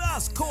 celebrate with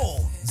us.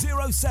 Call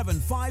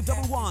 07511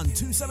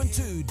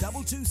 272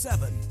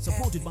 227.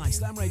 Supported by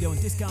Slam Radio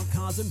and Discount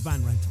Cars and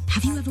Van Rental.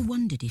 Have you ever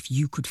wondered if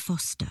you could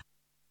foster?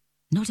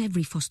 Not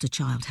every foster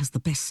child has the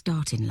best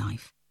start in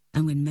life.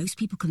 And when most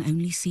people can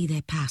only see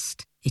their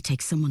past, it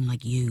takes someone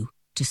like you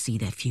to see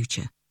their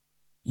future.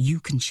 You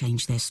can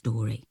change their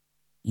story.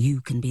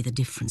 You can be the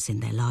difference in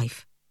their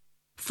life.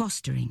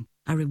 Fostering,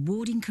 a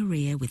rewarding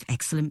career with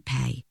excellent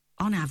pay.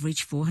 On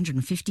average,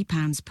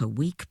 £450 per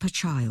week per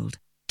child.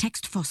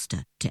 Text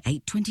foster to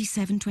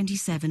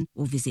 82727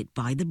 or visit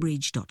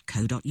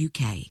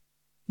bythebridge.co.uk.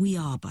 We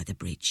are By the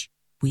Bridge.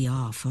 We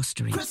are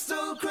fostering.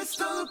 Crystal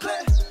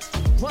clear,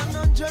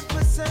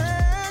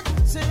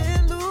 100%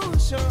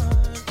 solution.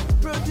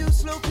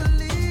 Produced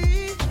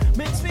locally,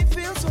 makes me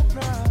feel so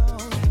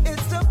proud.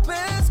 It's the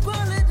best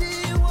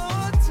quality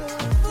water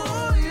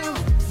for you.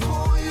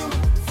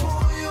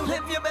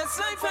 Live your best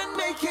life and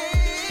make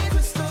it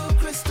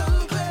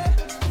crystal clear,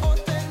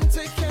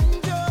 authentic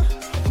and pure.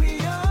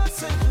 We are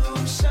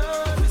solution.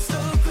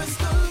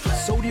 Crystal clear.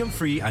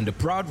 Sodium-free and the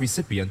proud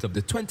recipient of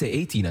the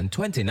 2018 and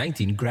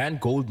 2019 Grand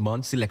Gold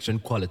Mond Selection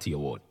Quality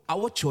Award.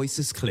 Our choice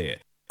is clear.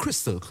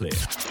 Crystal clear.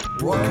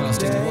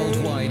 Broadcasting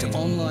worldwide,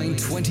 online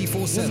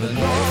 24/7.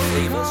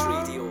 Flavors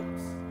Radio.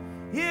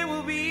 It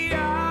will be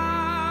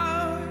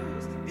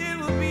ours. It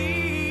will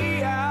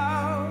be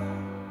ours.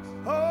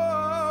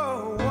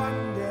 Oh,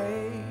 one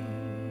day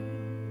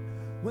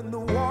when the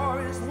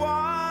war is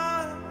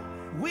won,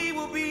 we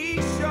will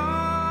be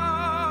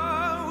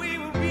sure. We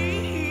will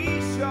be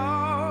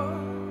sure.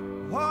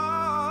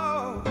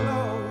 Oh,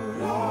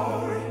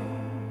 glory,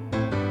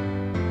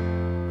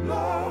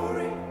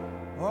 glory.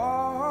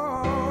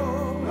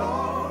 Oh,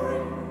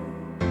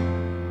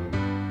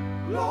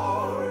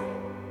 glory.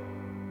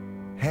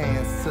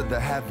 Hands to the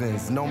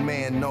heavens, no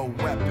man, no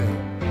weapon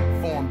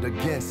formed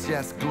against,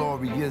 yes,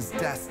 glory is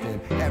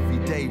destined.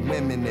 Everyday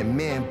women and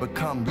men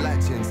become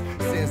legends.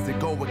 Sins that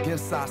go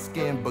against our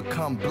skin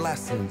become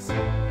blessings.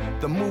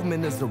 The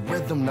movement is a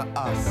rhythm to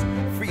us.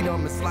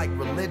 Freedom is like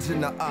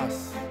religion to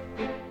us.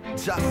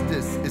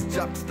 Justice is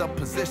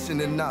juxtaposition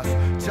in us.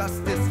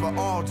 Justice for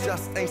all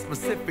just ain't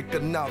specific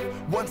enough.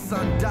 One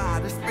son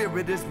died, the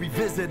spirit is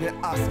revisiting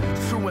us.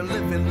 True and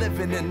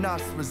living in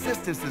us.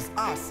 Resistance is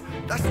us.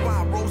 That's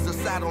why Rosa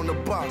sat on the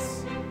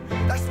bus.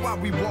 That's why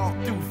we walk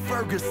through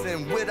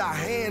Ferguson with our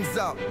hands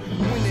up.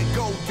 When it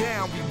go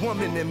down, we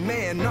woman and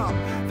man up.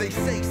 They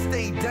say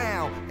stay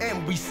down,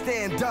 and we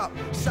stand up.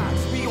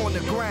 Shots be on the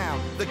ground,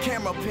 the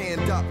camera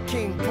panned up.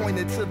 King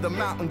pointed to the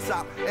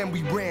mountaintop, and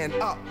we ran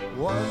up.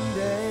 One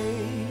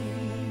day,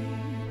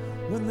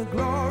 when the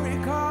glory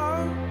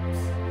comes,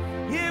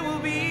 it will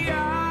be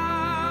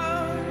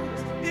ours.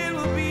 It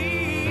will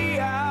be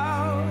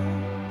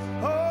ours.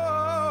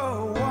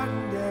 Oh,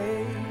 one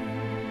day.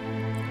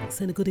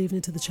 Saying a good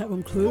evening to the chat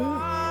room crew.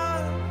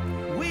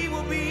 We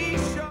will be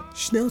sure.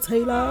 Schnell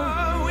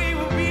Taylor. We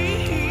will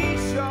be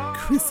sure.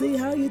 Chrissy,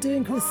 how you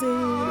doing, Chrissy?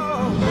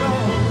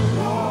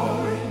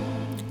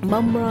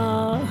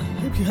 Mumra,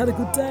 hope you had a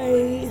good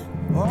day.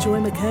 Joy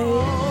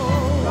McKay.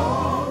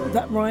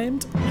 That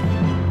rhymed.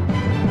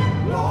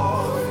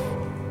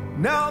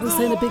 I was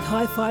saying a big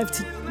high five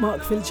to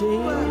Mark Filgy.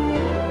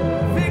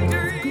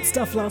 Good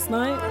stuff last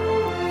night.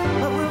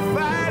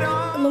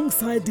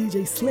 Alongside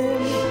DJ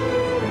Slim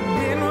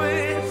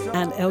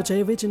and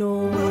LJ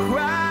Original.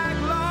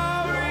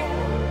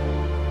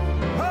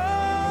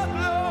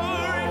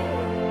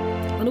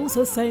 And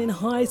also saying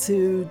hi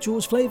to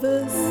George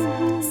Flavors,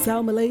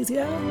 Sal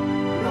Malaysia,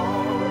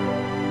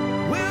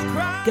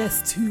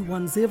 Guest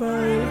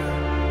 210,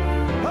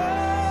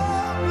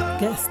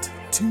 Guest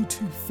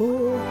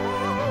 224,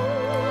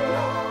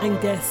 and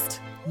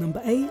Guest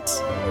number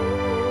 8.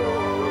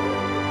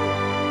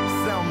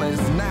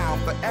 Is now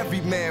for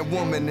every man,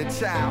 woman, and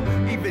child.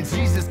 Even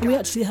Jesus. And we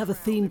actually have a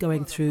theme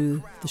going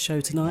through the show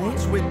tonight.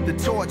 With the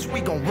torch,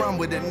 we gon' run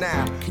with it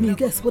now. Can you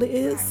guess what it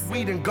is?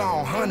 We done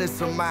gone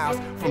hundreds of miles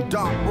from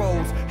dark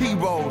roads,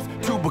 heroes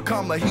to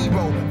become a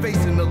hero.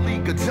 Facing the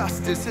League of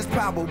Justice, his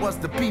power was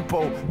the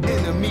people.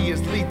 Enemy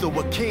is lethal,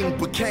 a king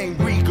became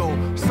regal.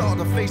 Saw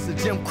the face of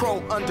Jim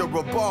Crow under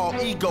a bald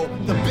ego.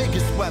 The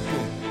biggest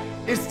weapon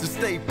It's to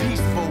stay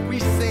peaceful, we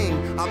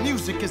sing. Our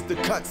music is the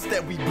cuts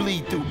that we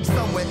bleed through.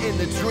 Somewhere in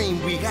the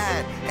dream we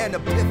had an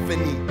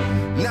epiphany.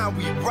 Now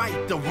we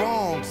right the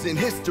wrongs in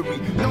history.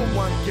 No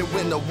one can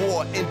win a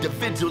war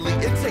individually.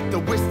 It take the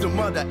wisdom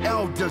of the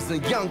elders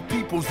and young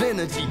people's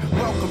energy.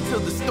 Welcome to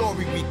the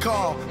story we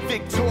call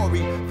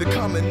victory. The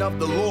coming of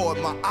the Lord,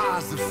 my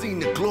eyes have seen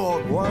the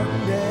glory.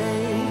 One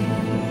day,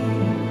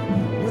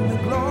 when the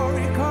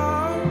glory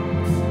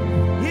comes,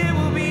 it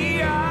will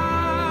be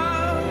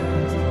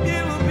ours,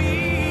 it will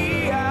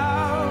be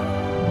ours.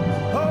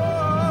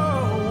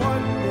 Oh,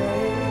 one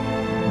day,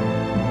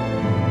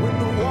 when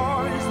the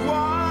war is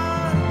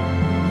won,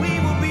 we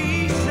will be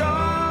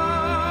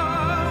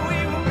sure, we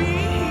will be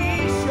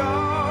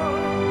sure.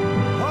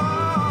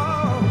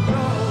 Oh,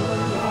 glory,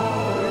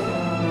 glory,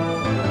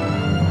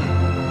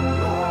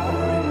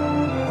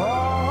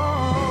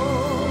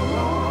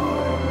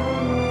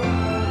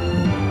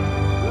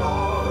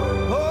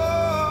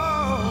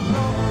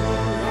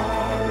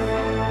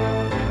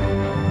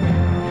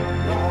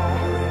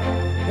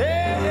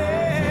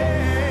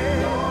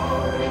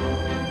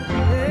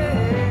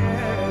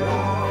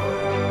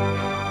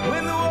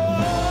 when the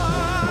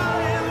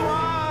war is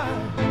won,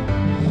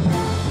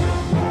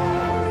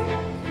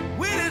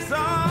 when it's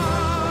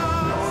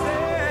all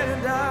said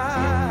and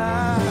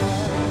done,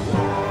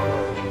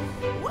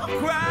 we'll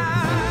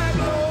cry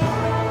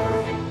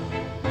glory,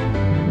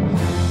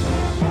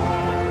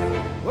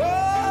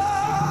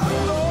 oh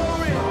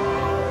glory,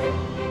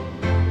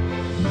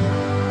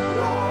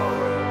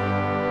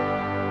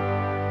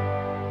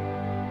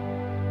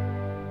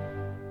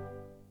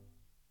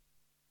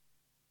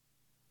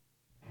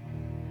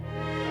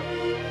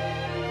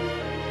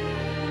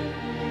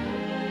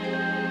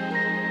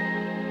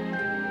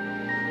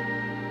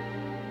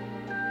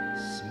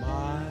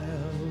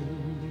 Smile,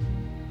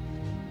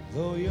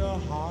 though your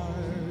heart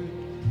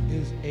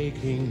is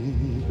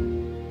aching.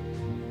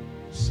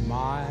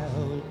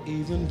 Smile,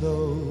 even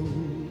though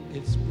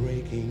it's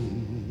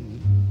breaking.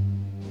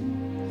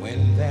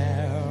 When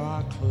there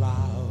are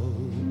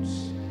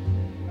clouds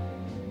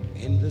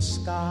in the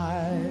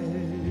sky,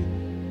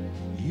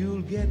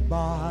 you'll get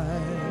by.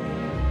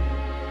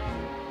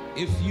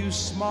 If you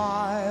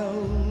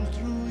smile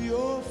through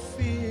your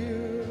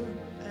fear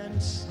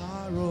and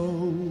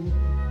sorrow,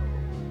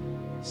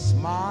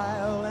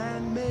 smile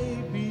and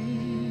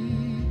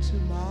maybe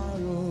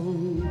tomorrow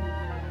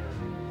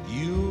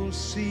you'll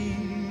see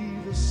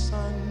the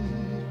sun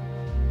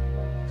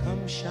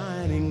come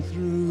shining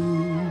through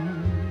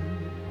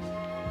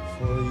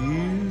for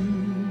you.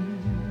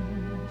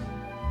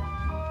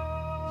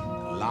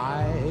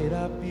 Light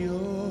up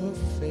your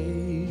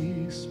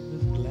face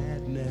with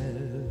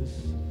gladness.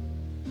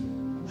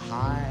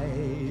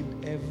 Hide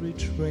every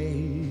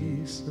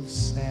trace of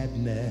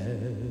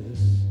sadness.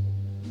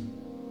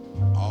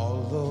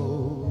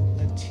 Although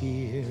a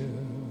tear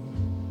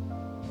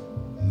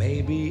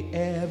may be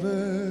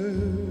ever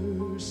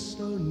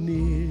so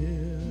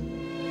near,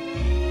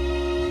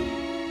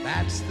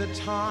 that's the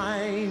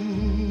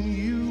time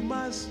you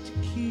must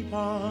keep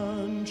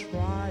on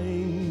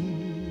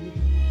trying.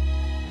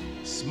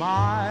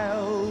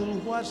 Smile,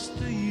 what's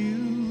the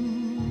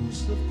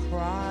use of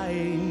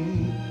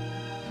crying?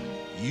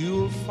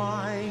 You'll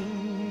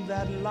find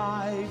that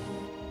life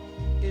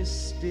is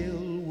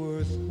still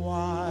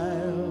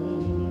worthwhile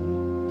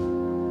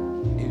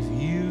if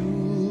you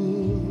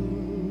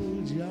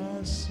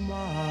just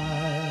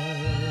smile.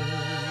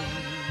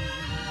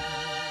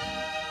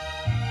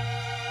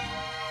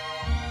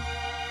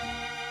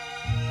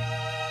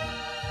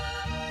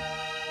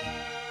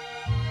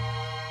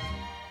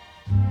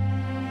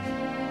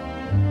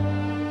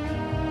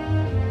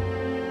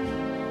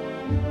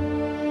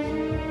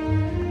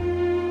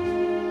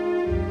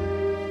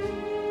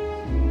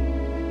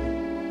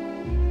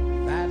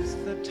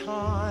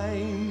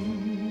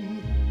 Time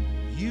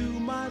you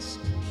must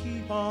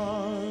keep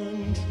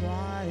on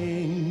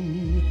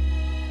trying.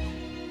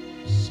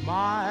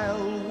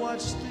 Smile,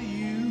 what's the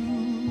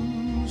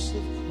use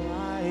of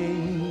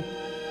crying?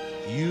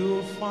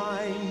 You'll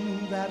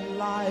find that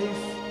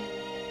life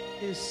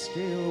is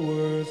still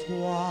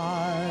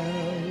worthwhile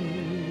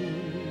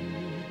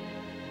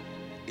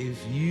if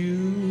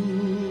you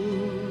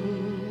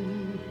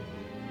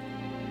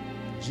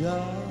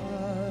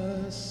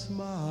just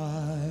smile.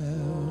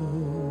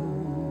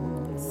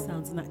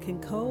 Sounds Nat King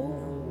Cole.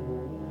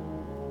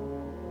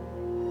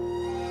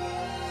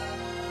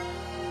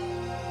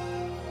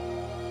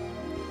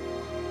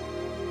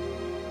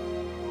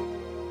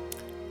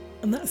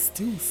 And that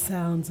still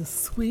sounds as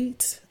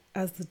sweet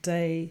as the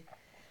day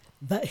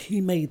that he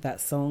made that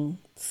song.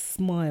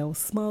 Smile,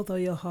 smile though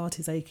your heart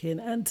is aching.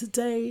 And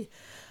today,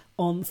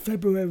 on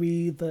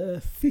February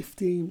the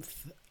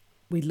 15th,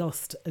 we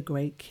lost a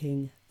great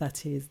king.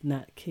 That is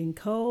Nat King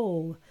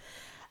Cole.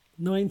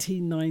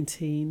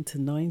 1919 to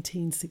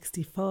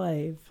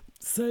 1965.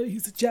 So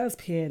he's a jazz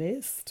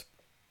pianist.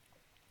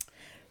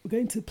 We're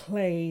going to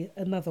play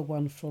another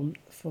one from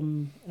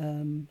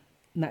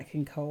Nat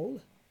King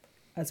Cole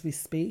as we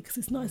speak, because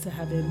it's nice to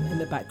have him in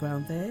the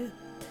background there.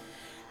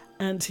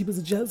 And he was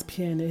a jazz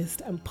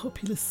pianist and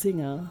popular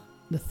singer,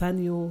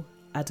 Nathaniel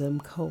Adam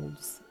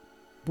Coles,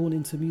 born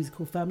into a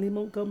musical family in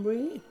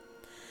Montgomery,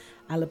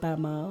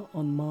 Alabama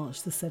on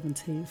March the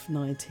 17th,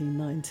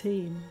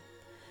 1919.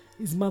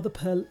 His mother,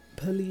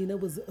 Paulina,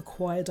 was a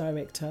choir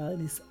director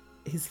in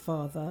his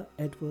father,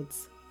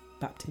 Edward's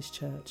Baptist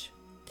Church.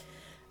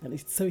 And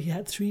so he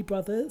had three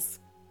brothers,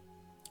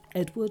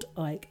 Edward,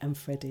 Ike and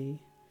Freddie,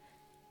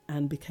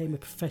 and became a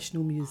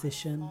professional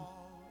musician.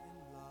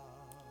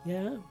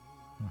 Yeah.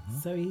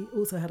 So he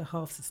also had a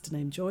half-sister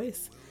named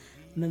Joyce.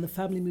 And then the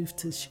family moved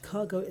to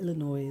Chicago,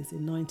 Illinois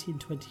in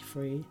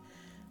 1923,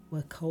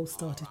 where Cole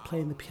started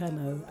playing the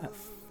piano. At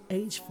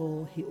age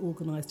 4, he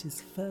organised his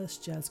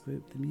first jazz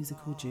group, the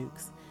Musical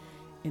Jukes,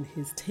 in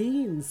his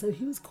teens. So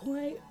he was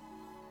quite,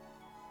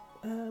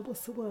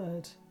 what's the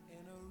word?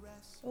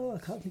 Oh, I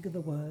can't think of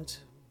the word.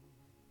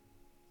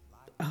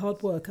 A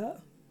hard worker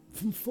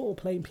from 4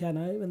 playing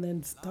piano and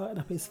then starting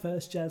up his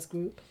first jazz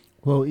group.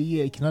 Well,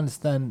 yeah, you can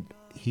understand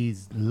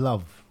his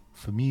love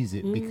for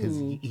music because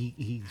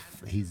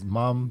his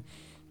mum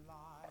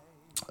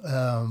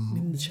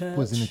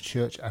was in a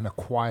church and a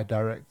choir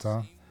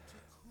director.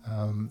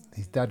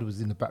 His dad was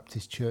in the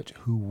Baptist church,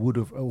 who would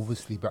have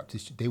obviously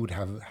they would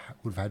have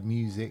had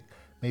music.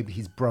 Maybe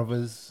his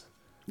brothers,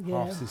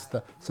 half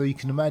sister. So you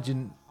can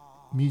imagine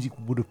music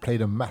would have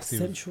played a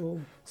massive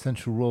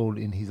central role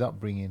in his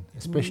upbringing,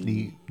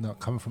 especially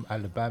coming from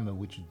Alabama,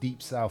 which was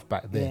deep south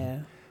back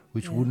then,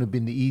 which wouldn't have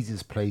been the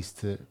easiest place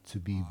to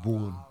be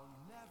born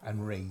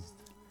and raised.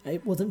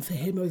 It wasn't for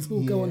him, as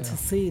we'll go on to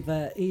see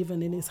that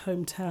even in his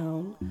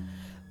hometown,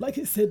 like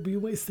it said, we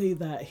always say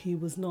that he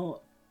was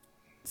not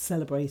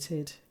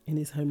celebrated in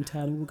his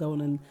hometown. We'll go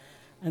on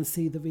and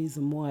see the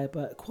reason why,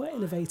 but quite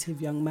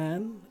innovative young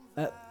man,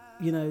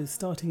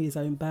 starting his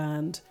own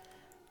band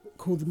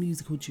called the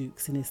Musical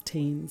Jukes in his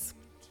teens.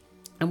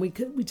 And we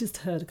just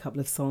heard a couple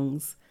of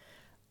songs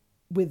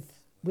with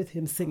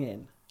him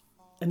singing,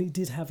 and he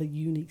did have a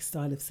unique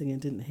style of singing,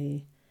 didn't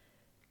he?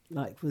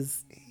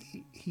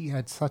 He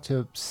had such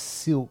a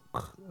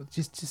silk,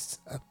 just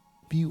a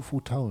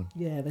beautiful tone.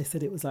 Yeah, they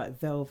said it was like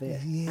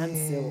velvet and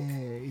silk.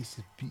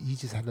 He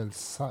just had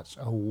such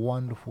a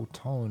wonderful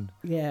tone.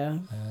 Yeah.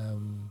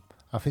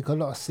 I think a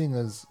lot of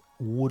singers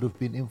would have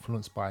been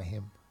influenced by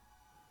him.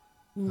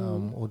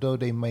 Although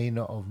he may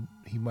not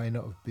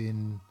have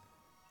been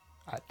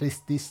at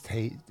this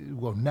stage.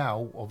 Well,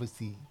 now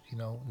obviously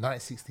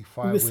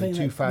 1965. We were saying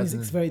 2000.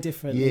 Music's very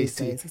different. Yeah, these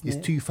days, isn't it's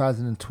it?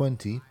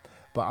 2020.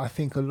 But I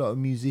think a lot of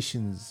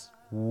musicians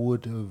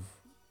would have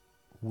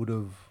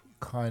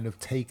kind of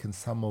taken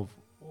some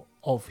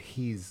of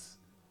his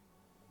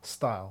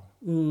style.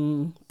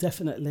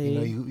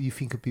 Definitely. You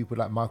think of people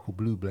like Michael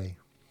Bublé.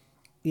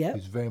 Yeah.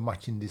 Who's very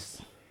much in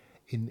this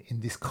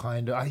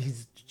kind of.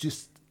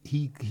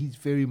 He's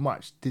very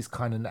much this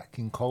kind of Nat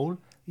King Cole,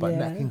 but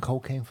Nat King Cole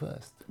came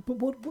first. But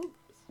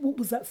what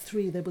was that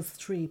 3? There was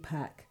 3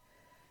 pack.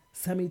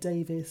 Sammy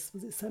Davis,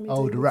 was it Sammy Davis?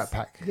 Oh, the Rat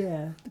Pack.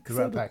 Yeah, the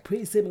Rat Pack.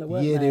 Pretty similar,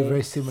 weren't they? they? Yeah, they're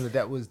very similar.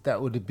 That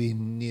would have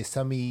been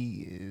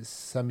Sammy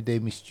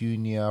Davis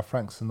Jr.,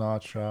 Frank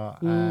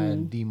Sinatra,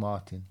 and Dean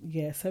Martin.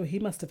 Yeah, so he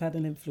must have had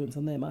an influence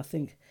on them. I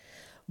think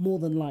more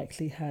than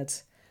likely had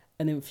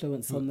an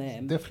influence on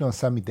them. Definitely on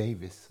Sammy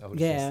Davis. I would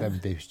say Sammy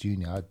Davis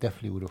Jr. I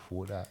definitely would have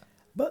thought that.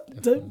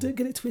 But don't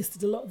get it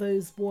twisted. A lot of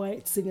those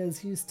white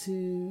singers used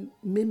to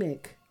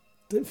mimic.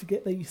 Don't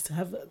forget they'd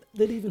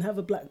even have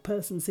a black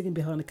person singing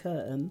behind a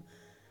curtain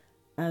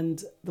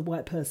and the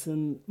white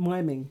person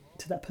miming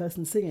to that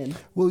person singing.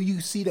 Well,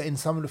 you see that in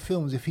some of the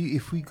films. If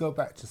we go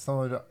back to some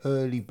of the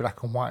early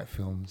black and white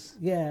films,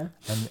 and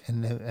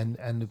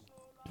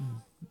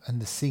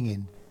the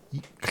singing,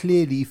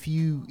 clearly if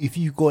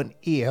you got an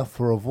ear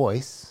for a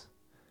voice,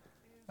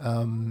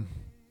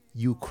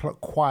 you could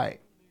quite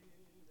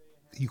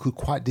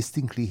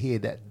distinctly hear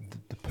that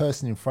the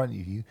person in front of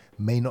you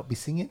may not be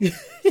singing.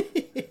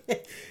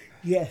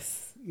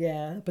 Yes,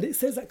 yeah. But it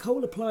says that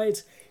Cole applied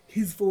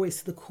his voice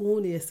to the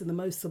corniest and the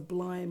most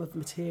sublime of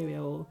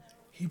material.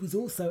 He was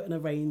also an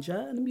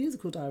arranger and a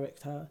musical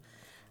director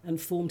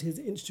and formed his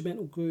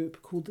instrumental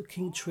group called the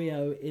King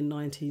Trio in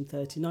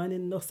 1939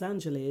 in Los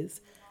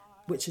Angeles,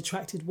 which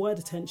attracted wide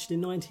attention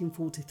in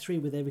 1943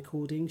 with their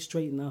recording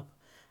Straighten Up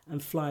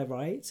and Fly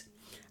Right.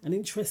 And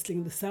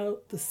interestingly,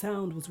 the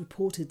sound was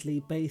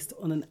reportedly based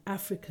on an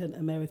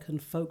African-American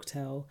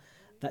folktale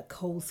that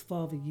Cole's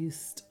father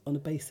used on the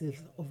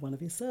basis of one of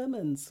his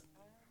sermons.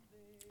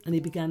 And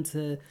he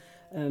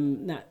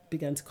Nat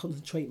began to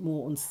concentrate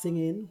more on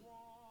singing,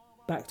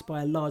 backed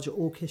by a larger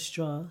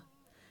orchestra.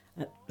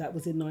 That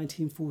was in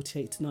 1948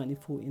 to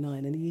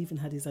 1949, and he even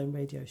had his own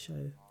radio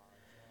show.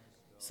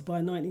 So by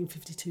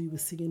 1952, he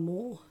was singing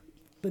more,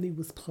 but he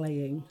was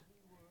playing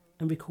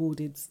and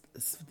recorded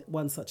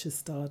ones such as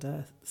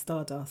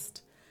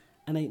Stardust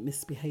and Ain't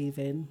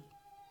Misbehaving.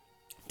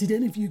 Did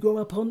any of you grow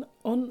up on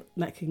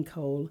Nat King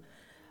Cole?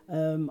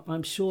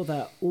 I'm sure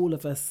that all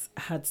of us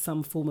had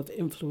some form of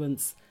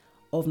influence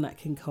of Nat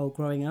King Cole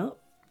growing up.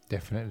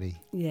 Definitely.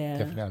 Yeah.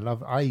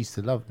 Definitely. I used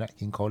to love Nat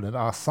King Cole, and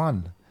our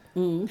son.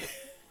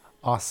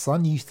 Our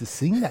son used to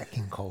sing that,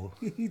 King Cole.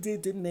 He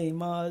did, didn't he,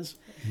 Marge?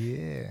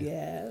 Yeah.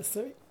 Yeah,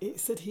 so it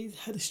said he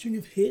had a string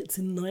of hits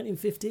in the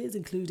 1950s,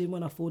 including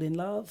When I Fall in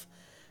Love,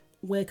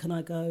 Where Can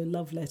I Go,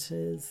 Love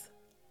Letters,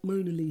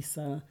 Mona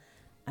Lisa,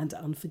 and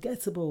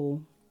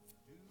Unforgettable.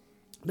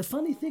 The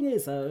funny thing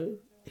is, though,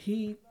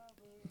 he,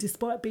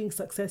 despite being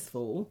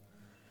successful,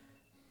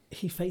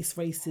 he faced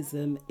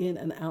racism in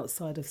and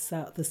outside of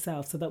the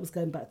South. So that was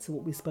going back to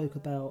what we spoke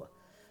about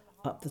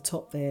up the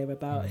top there,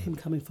 about him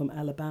coming from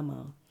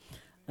Alabama.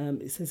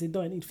 It says in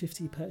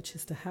 1950 he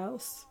purchased a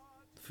house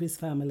for his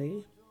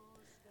family,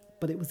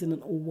 but it was in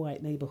an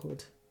all-white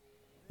neighbourhood.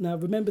 Now,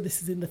 remember,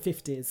 this is in the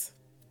 50s.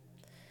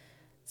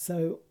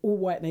 So,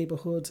 all-white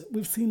neighbourhood.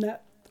 We've seen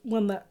that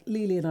one that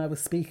Lily and I were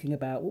speaking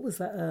about. What was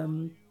that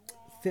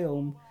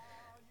film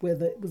where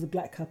it was a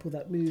black couple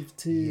that moved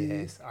to...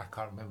 Yes, I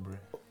can't remember it.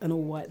 An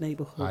all-white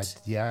neighbourhood.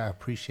 I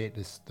appreciate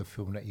the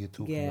film that you're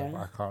talking about.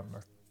 I can't,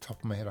 top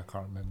of my head, I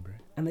can't remember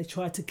it. And they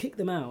tried to kick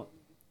them out.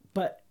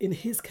 But in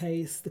his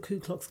case, the Ku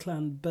Klux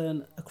Klan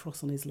burned a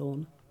cross on his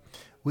lawn.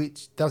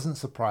 Which doesn't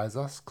surprise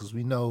us, because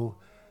we know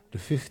the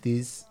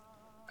 50s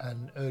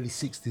and early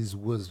 60s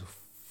was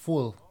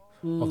full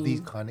of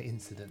these kind of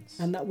incidents.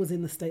 And that was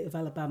in the state of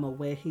Alabama,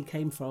 where he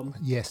came from.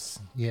 Yes.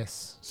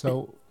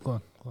 So,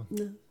 go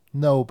on.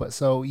 No, but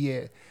so,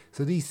 yeah.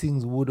 So these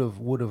things would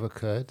have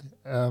occurred.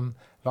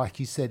 Like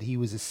you said, he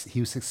was a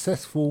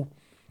successful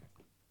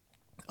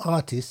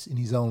artist in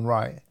his own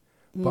right,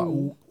 but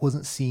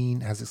wasn't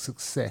seen as a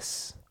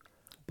success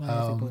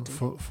by everybody.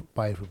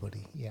 By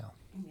everybody, yeah.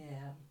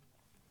 Yeah.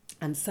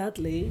 And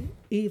sadly,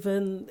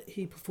 even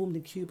he performed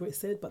in Cuba, it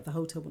said, but the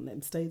hotel wouldn't let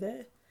him stay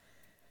there.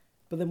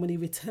 But then when he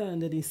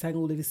returned and he sang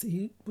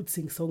he would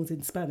sing songs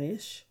in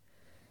Spanish.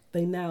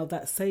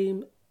 That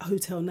same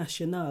Hotel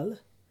Nacional,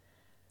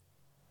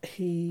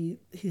 he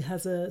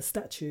has a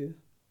statue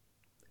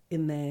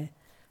in there.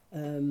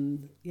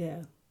 He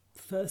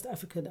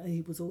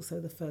was also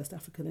the first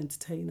African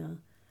entertainer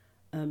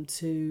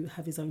to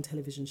have his own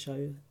television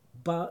show.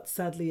 But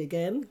sadly,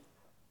 again...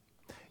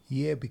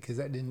 Yeah, because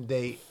at the end of the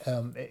day,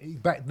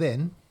 back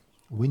then,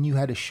 when you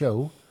had a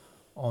show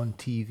on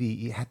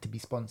TV, it had to be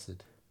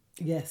sponsored.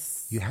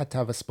 Yes. You had to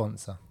have a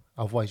sponsor.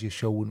 Otherwise, your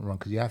show wouldn't run,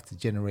 because you have to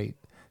generate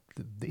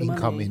the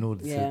income money in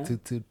order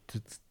to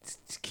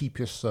keep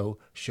your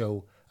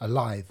show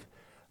alive.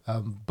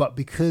 But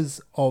because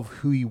of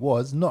who he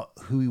was, not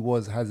who he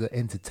was as an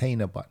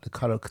entertainer, but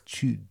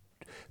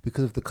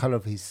because of the colour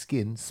of his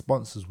skin,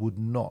 sponsors would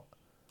not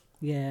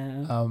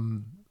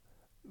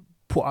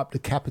put up the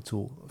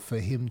capital for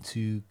him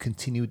to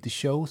continue with the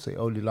show. So it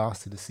only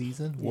lasted a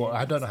season. Well,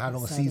 I don't know how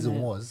long a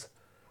season was,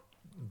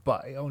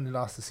 but it only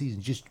lasted a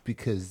season just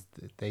because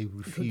they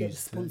refused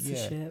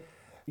sponsorship.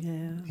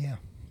 Yeah.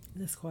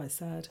 That's quite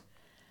sad.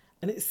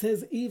 And it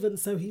says even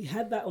so, he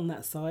had that on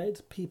that side,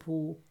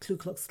 people, Ku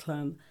Klux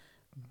Klan,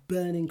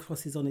 burning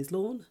crosses on his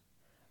lawn.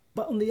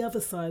 But on the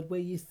other side, where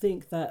you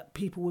think that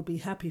people would be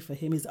happy for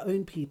him, his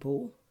own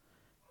people,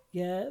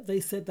 they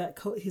said that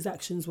his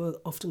actions were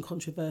often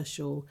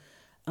controversial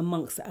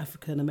amongst the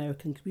African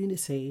American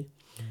community.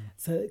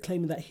 So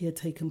claiming that he had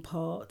taken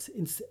part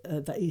in,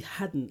 that he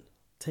hadn't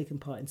taken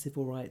part in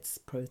civil rights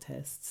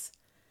protests.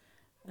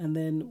 And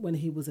then when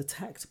he was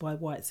attacked by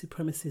white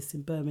supremacists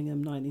in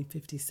Birmingham,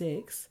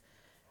 1956,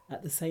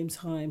 at the same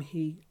time,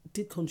 he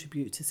did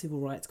contribute to civil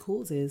rights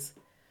causes.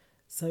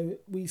 So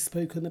we've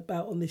spoken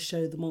about on this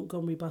show the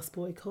Montgomery bus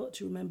boycott.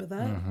 Do you remember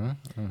that?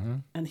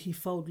 And he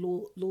filed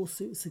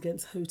lawsuits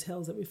against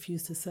hotels that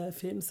refused to serve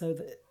him. So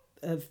the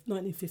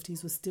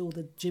 1950s was still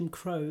the Jim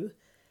Crow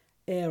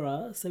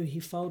era. So he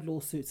filed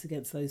lawsuits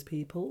against those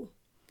people.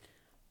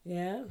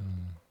 Yeah.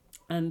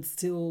 And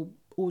still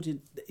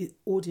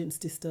audience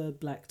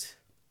disturbed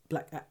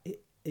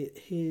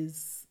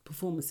his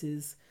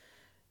performances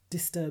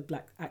disturbed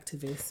black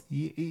activists.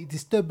 It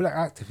disturbed black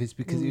activists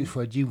because it was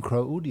for a Jim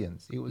Crow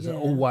audience. It was an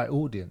all-white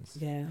audience.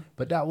 Yeah.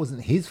 But that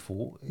wasn't his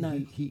fault. No.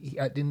 He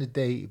at the end of the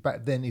day,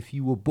 back then, if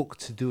you were booked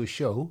to do a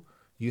show,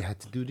 you had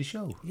to do the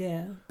show.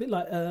 Yeah. A bit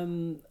like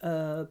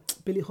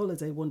Billie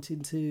Holiday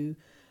wanting to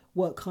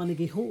work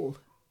Carnegie Hall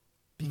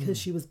because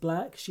she was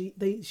black. She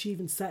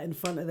even sat in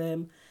front of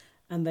them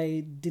and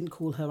they didn't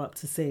call her up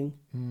to sing.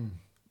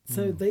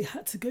 So they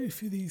had to go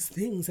through these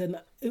things. And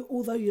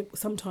although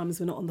sometimes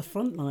we're not on the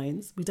front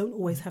lines, we don't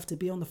always have to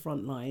be on the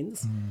front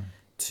lines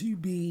to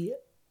be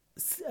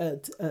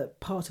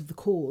part of the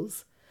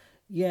cause.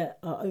 Yet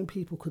our own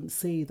people couldn't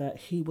see that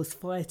he was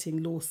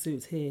fighting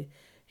lawsuits here.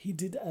 He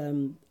did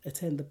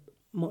attend the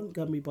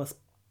Montgomery bus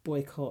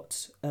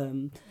boycott.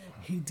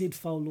 He did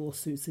file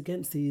lawsuits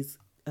against these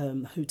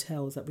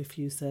hotels that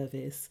refused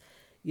service.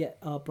 Yet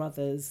our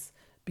brothers,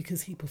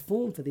 because he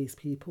performed for these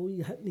people,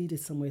 you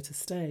needed somewhere to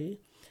stay.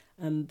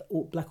 And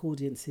black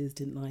audiences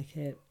didn't like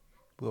it.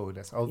 Well,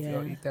 that's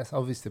obvious. That's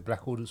obvious. The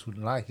black audience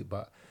wouldn't like it,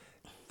 but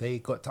they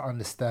got to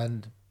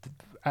understand.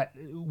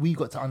 We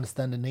got to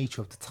understand the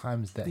nature of the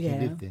times that he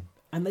lived in.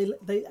 And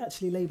they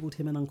actually labelled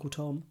him an Uncle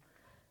Tom,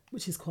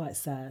 which is quite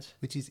sad.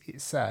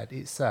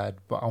 It's sad.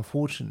 But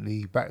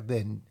unfortunately, back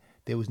then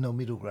there was no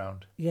middle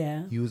ground.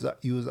 Yeah. You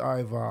was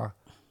either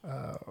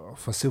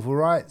for civil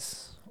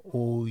rights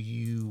or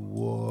you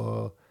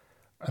were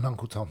an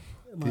Uncle Tom.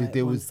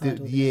 There was there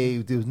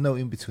was no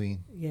in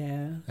between.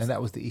 Yeah. And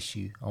that was the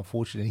issue.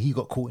 Unfortunately, he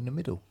got caught in the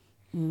middle.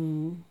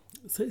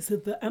 So it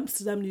said the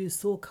Amsterdam News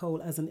saw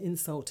Cole as an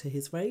insult to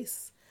his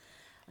race,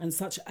 and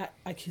such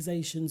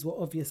accusations were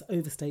obvious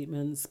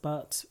overstatements,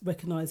 but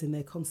recognising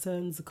their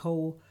concerns,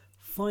 Cole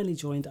finally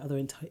joined other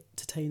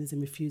entertainers in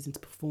refusing to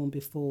perform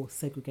before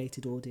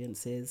segregated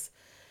audiences.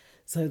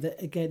 So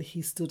that, again,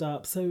 he stood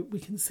up. So we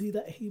can see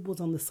that he was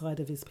on the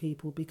side of his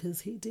people,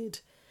 because he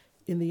did,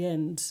 in the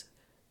end,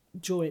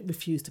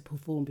 refuse to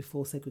perform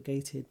before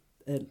segregated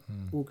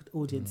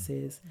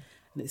audiences.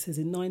 And it says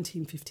in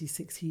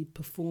 1956 he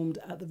performed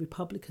at the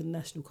Republican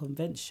National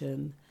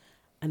Convention,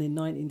 and in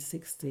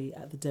 1960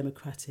 at the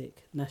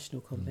Democratic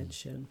National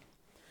Convention.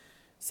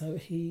 So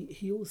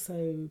he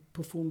also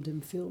performed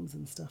in films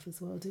and stuff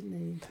as well, didn't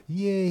he?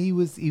 Yeah, he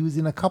was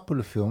in a couple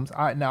of films.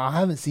 I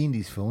haven't seen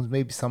these films.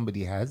 Maybe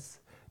somebody has.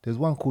 There's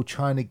one called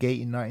China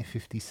Gate in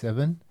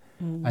 1957,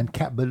 and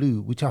Cat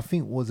Ballou, which I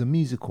think was a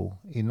musical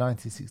in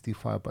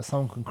 1965. But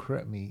someone can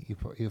correct me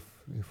if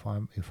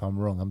I'm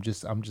wrong.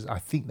 I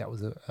think that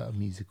was a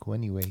musical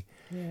anyway.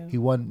 Yeah. He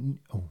won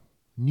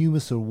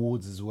numerous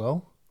awards as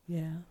well.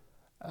 Yeah.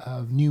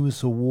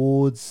 Numerous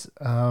awards.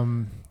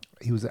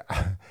 He was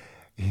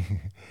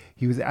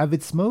he was an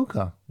avid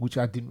smoker, which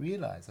I didn't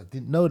realize. I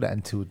didn't know that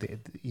until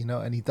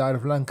and he died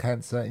of lung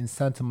cancer in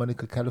Santa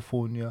Monica,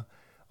 California,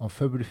 on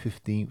February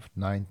 15th,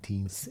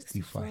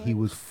 1965. He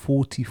was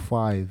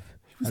 45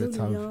 at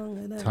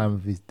the time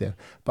of his death.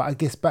 But I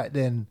guess back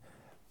then,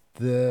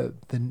 the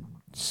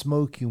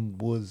smoking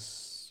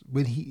was,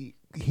 when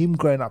him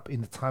growing up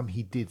in the time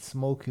he did,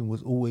 smoking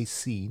was always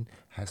seen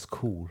as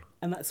cool.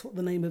 And that's what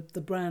the name of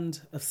the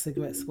brand of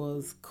cigarettes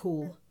was,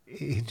 Cool.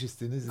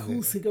 Interesting, isn't it?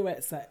 Cool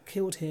cigarettes that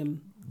killed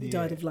him. He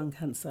died of lung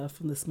cancer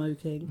from the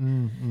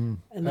smoking.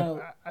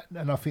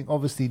 And I think,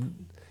 obviously,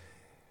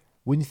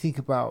 when you think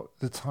about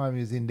the time he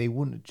was in, they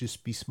wouldn't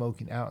just be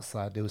smoking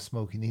outside; they were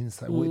smoking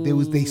inside.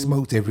 They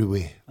smoked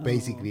everywhere,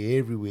 basically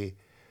everywhere.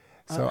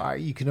 So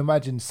you can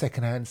imagine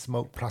secondhand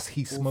smoke plus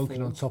heat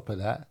smoking on top of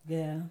that.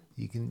 Yeah,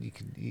 you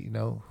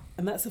can.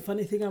 And that's a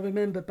funny thing. I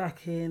remember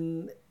back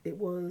in, it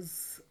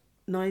was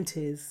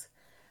 90s,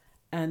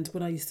 and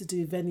when I used to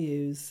do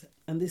venues,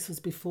 and this was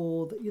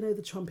before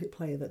the trumpet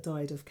player that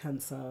died of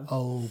cancer.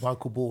 Oh,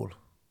 Michael Ball.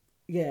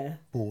 Yeah,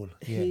 Ball.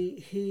 Yeah.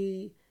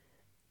 He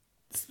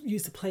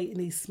used to play in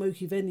these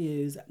smoky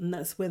venues, and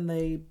that's when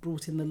they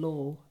brought in the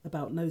law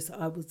about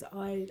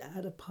I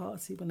had a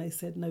party when they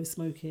said no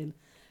smoking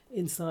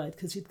inside,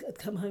 because you'd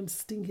come home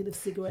stinking of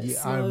cigarette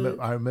smoke.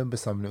 I remember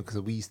some because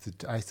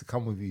I used to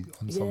come with you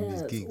on some of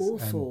these gigs,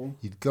 awful. And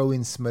you'd go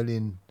in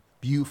smelling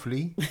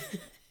beautifully.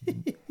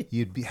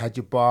 Had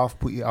your bath,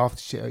 put your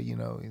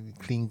aftershave,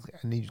 clean,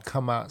 and then you'd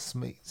come out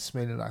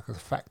smelling like a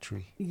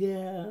factory.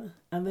 Yeah,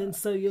 and then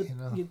so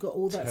you've got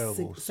all that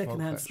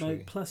secondhand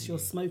smoke plus you're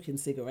smoking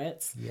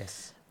cigarettes.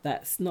 Yes,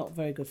 that's not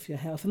very good for your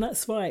health, and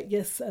that's right.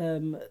 Yes,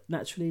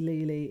 Naturally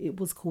Lily, it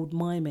was called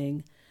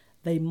miming.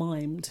 They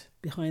mimed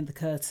behind the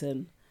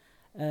curtain.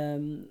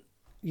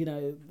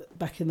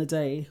 Back in the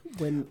day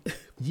when...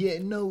 Yeah,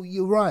 no,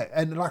 you're right.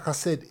 And like I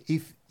said,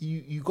 if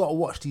you got to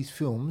watch these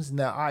films.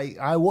 Now,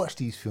 I watch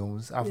these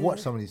films. I've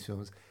watched some of these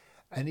films.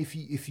 And if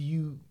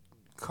you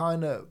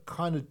kind of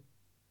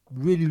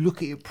really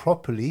look at it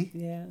properly,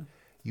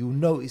 you'll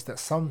notice that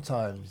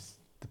sometimes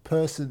the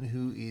person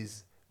who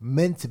is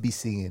meant to be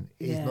singing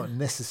is not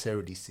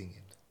necessarily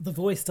singing. The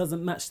voice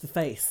doesn't match the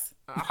face.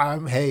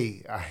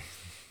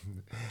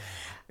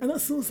 And I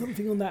saw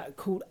something on that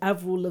called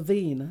Avril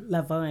Lavigne,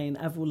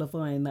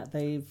 that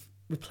they've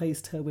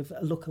replaced her with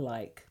a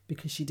lookalike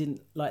because she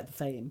didn't like the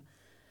fame.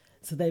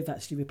 So they've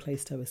actually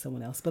replaced her with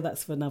someone else. But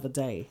that's for another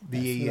day.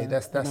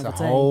 That's a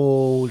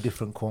whole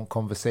different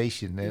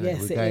conversation.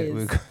 Yes, it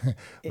is.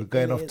 We're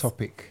going off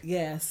topic.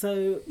 Yeah,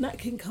 so Nat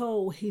King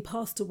Cole, he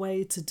passed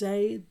away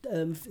today.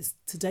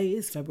 Today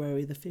is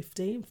February the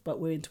 15th, but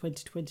we're in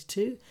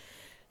 2022.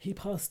 He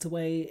passed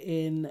away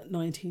in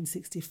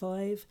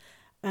 1965.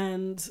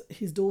 And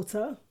his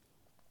daughter,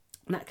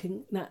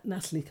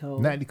 Natalie Cole.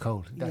 Natalie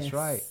Cole, that's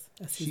right.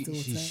 That's his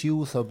daughter. She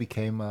also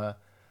became a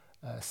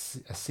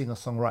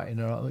singer-songwriter in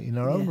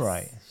her own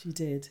right. She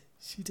did.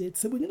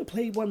 So we're going to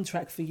play one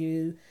track for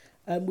you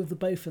with the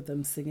both of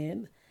them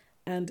singing.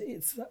 And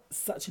it's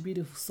such a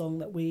beautiful song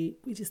that we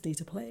just need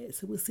to play it.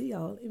 So we'll see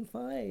y'all in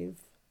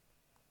 5.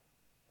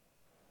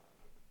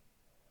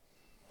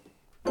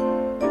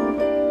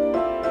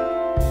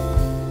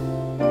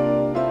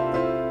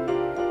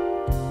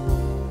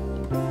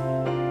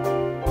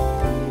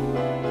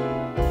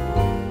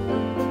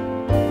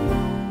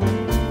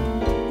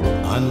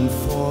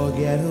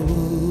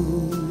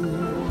 Unforgettable,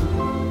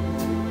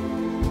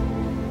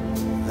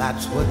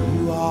 that's what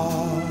you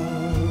are.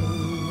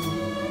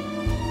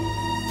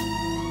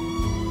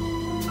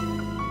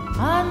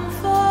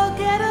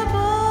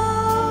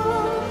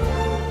 Unforgettable,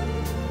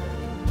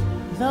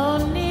 though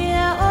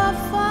near or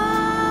far.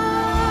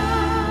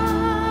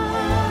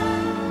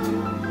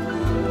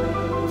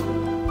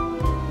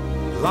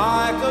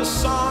 a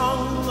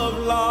song of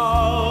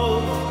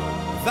love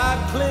that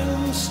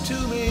clings to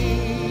me.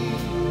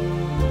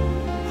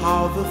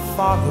 How the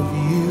thought of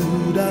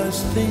you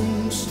does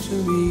things to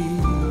me.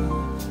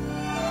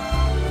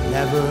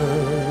 Never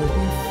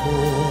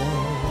before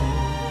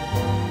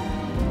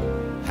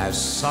has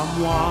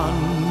someone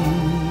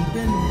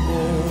been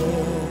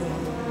more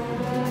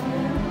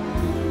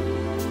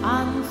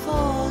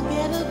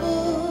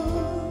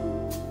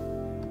unforgettable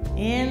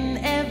in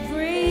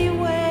every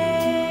way,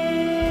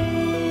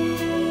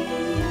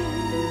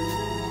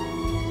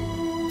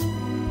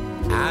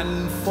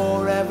 and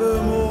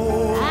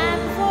forevermore.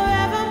 and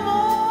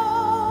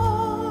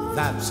forevermore.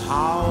 That's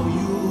how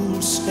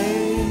you'll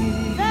stay.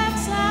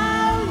 That's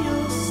how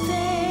you'll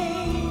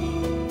stay.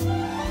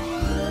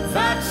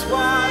 That's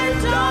why,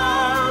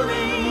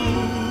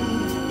 darling,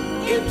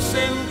 it's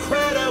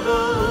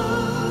incredible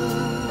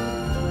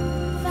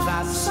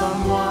That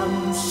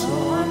someone so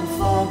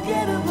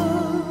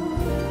unforgettable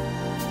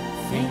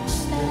thinks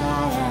that I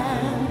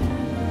am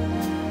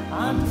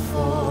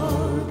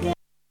unforgettable.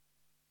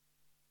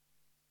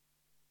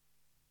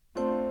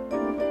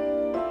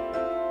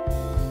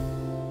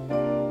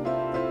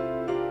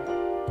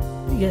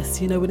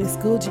 Yes, you know when it's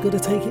good, you got to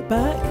take it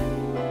back.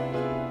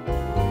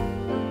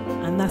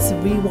 And that's a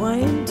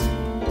rewind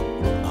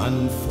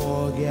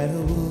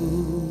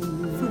Unforgettable.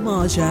 for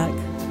Marjack.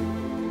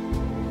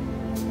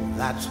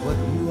 That's what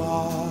you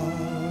are.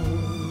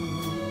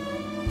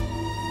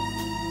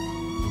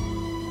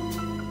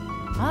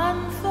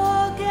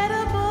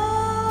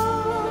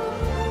 Unforgettable,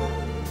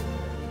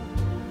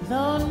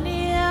 though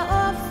near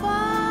or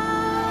far.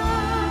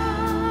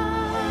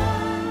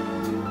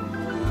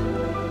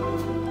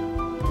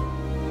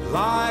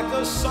 like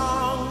a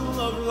song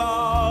of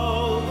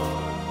love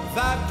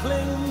that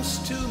clings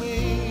to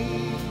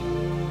me.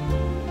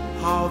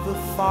 How the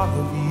thought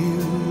of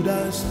you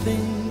does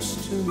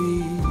things to me.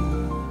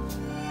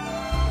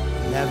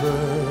 Never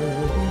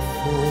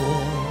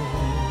before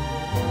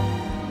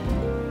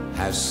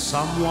has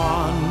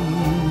someone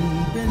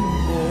been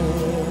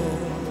more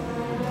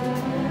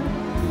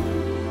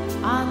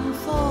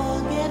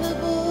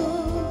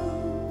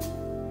Unforgettable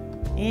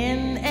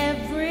in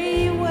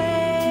every way,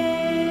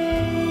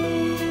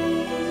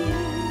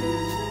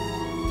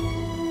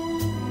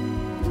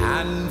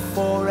 and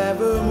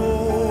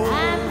forevermore.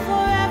 and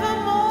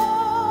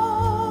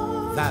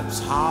forevermore. That's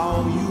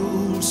how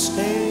you'll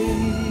stay.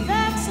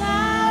 That's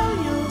how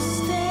you'll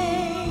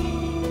stay.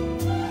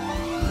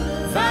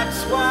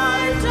 That's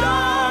why,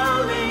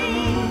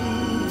 darling,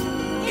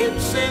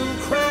 it's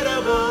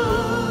incredible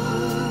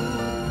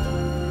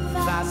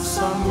That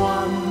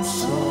someone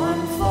so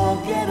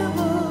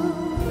unforgettable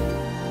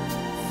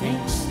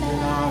thinks that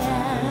I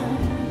am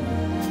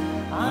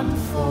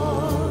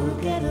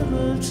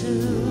unforgettable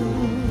too.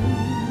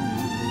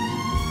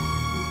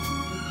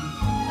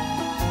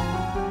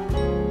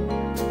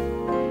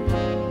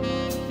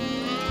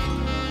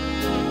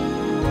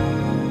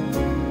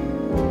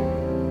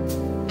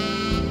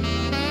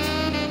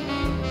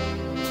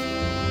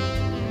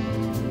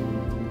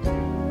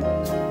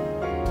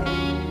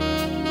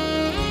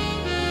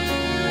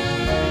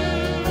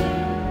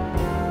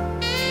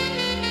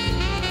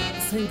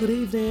 Saying good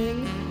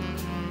evening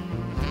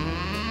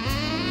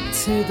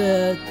to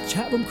the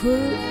chat room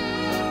crew.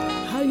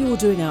 How are you all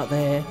doing out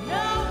there?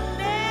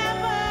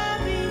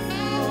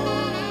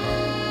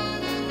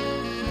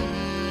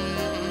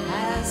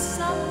 Has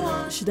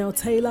someone Chanel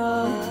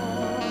Taylor,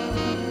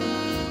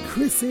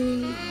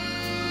 Chrissy,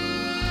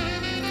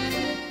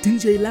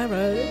 DJ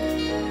Laro.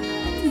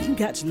 You can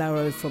catch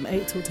Laro from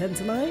 8 till 10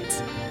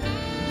 tonight.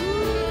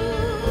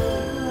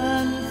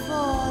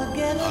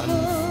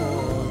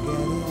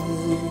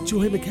 unforgettable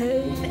Joy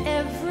McKay, in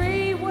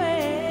every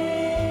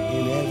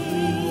way,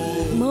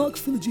 Mark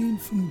Philogene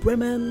from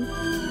Bremen.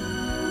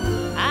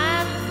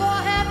 and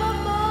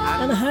forevermore.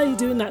 And how are you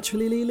doing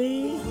naturally,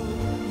 Lily?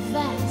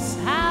 That's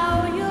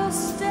how you'll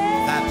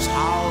stay. That's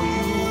how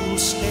you'll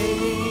stay.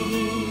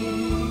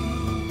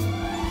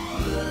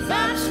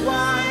 That's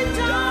why,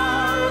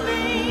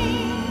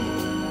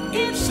 darling,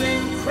 it's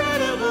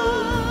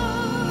incredible.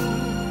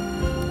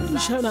 I'm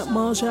shouting out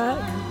Marjack,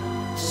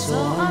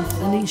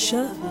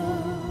 Anisha,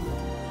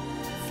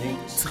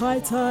 Tai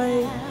Tai,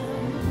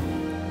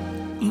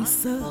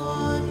 Issa,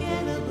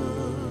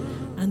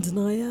 and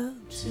Anaya.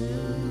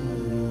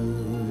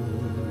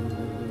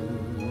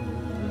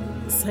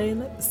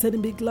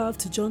 Sending big love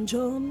to John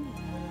John.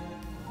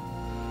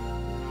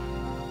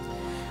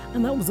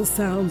 And that was the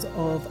sounds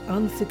of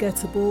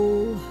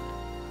Unforgettable,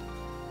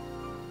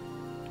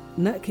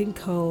 Nat King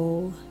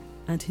Cole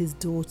and his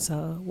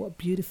daughter. What a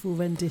beautiful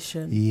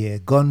rendition. Yeah,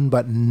 gone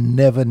but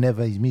never,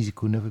 never. His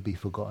music will never be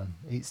forgotten.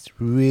 It's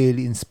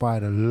really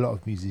inspired a lot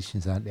of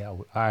musicians out there.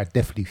 I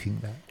definitely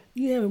think that.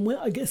 Yeah, and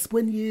I guess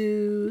when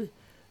you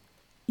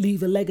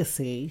leave a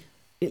legacy,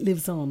 it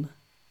lives on.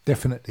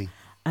 Definitely.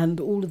 And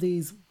all of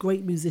these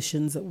great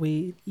musicians that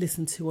we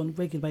listen to on a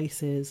regular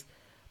basis,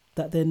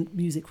 that their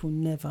music will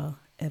never,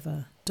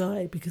 ever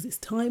die because it's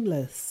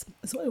timeless.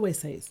 That's what I always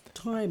say. It's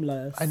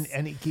timeless. And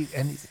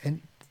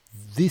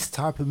this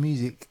type of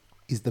music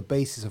is the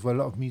basis of a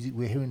lot of music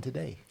we're hearing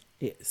today.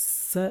 It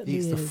certainly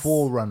is. It's the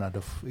forerunner.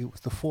 It was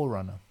the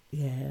forerunner.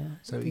 Yeah.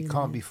 So it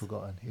can't be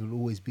forgotten. It will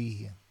always be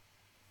here.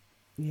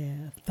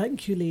 Yeah.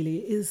 Thank you, Lily.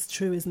 It is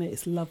true, isn't it?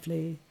 It's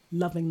lovely.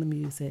 Loving the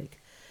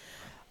music.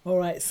 All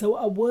right. So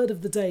our word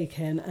of the day,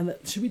 Ken. And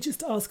should we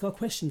just ask our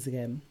questions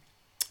again?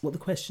 What the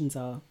questions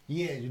are?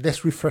 Yeah.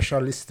 Let's refresh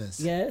our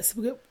listeners. Yeah.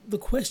 So we've got the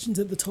questions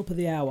at the top of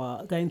the hour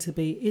are going to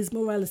be, is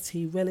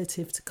morality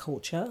relative to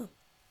culture?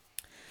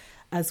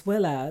 As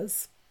well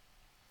as,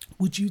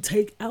 would you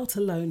take out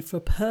a loan for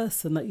a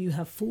person that you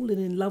have fallen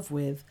in love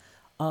with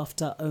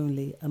after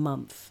only a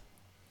month?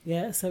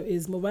 Yeah, so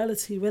is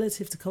morality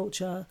relative to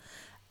culture?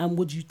 And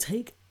would you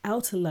take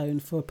out a loan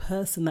for a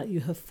person that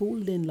you have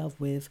fallen in love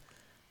with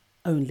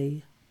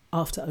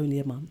after only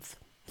a month?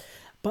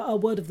 But our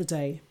word of the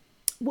day.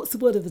 What's the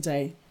word of the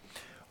day?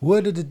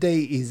 Word of the day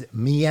is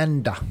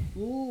meander.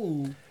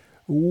 Ooh.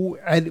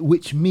 And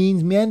which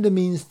means, meander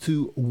means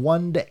to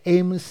wander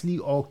aimlessly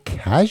or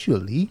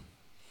casually,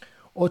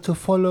 or to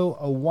follow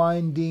a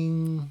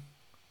winding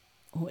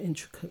or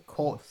intricate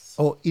course.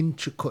 Or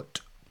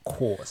intricate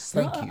course.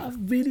 Thank you. I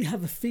really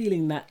have a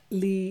feeling that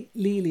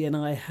Lily and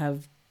I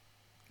have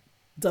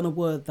done a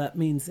word that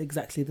means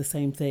exactly the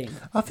same thing.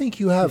 I think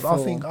you have. Before.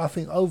 I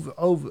think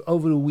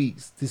over the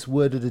weeks, this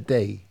word of the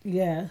day.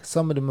 Yeah.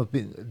 Some of them have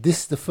been.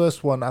 This the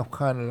first one. I'm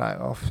kind of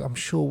like. I'm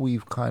sure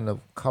we've kind of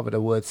covered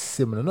a word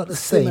similar, not the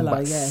same,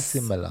 but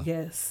similar.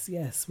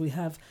 Yes, we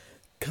have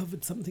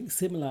covered something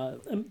similar.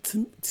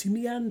 To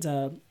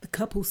meander, the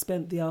couple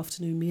spent the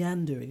afternoon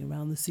meandering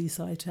around the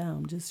seaside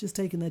town, just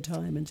taking their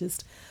time and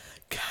just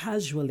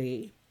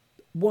casually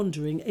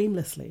wandering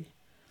aimlessly.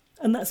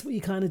 And that's what you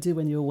kind of do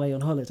when you're away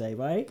on holiday,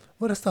 right?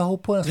 Well, that's the whole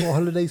point. That's what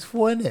holiday's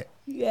for, isn't it?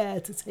 Yeah,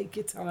 to take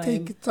your time.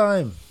 Take your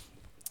time.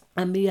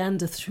 And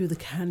meander through the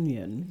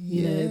canyon,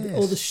 you know,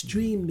 or the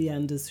stream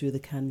meanders through the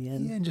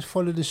canyon. Yeah, and just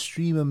follow the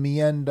stream and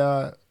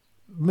meander,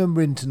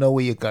 remembering to know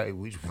where you're going,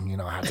 which you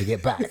know how to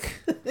get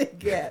back.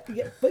 yeah.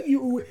 But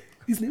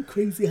isn't it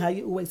crazy how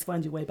you always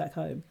find your way back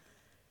home?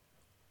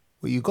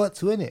 Well, you got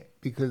to, innit?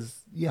 Because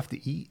you have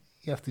to eat.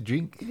 You have to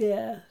drink.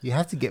 Yeah. You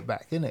have to get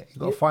back, innit? You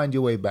got to find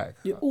your way back.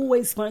 You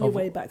always find your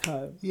way back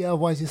home. Yeah,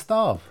 otherwise you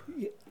starve.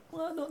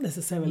 Well, not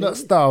necessarily. Not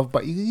starve,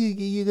 but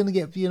you're going to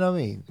get, you know what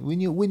I mean?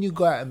 When you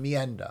go out and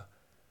meander,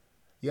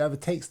 you either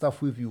take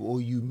stuff with you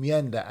or you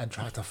meander and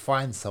try to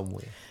find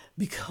somewhere.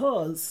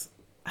 Because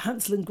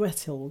Hansel and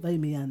Gretel, they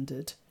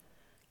meandered.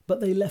 But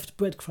they left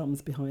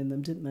breadcrumbs behind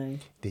them, didn't they?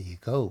 There you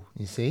go,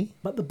 you see?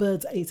 But the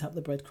birds ate up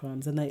the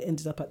breadcrumbs and they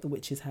ended up at the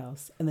witch's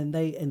house. And then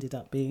they ended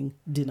up being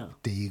dinner.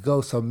 There you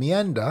go. So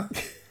meander,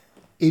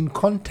 in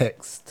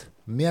context,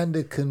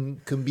 meander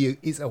can be,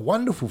 it's a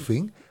wonderful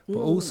thing. But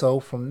also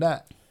from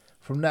that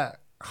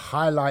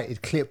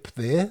highlighted clip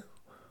there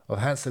of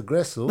Hansel and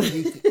Gretel,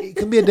 it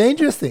can be a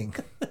dangerous thing.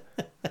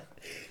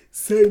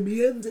 So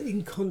meander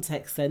in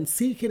context then,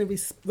 seeking a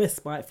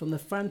respite from the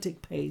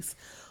frantic pace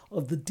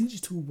of the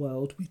digital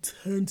world, we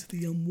turn to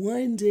the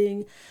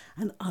unwinding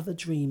and other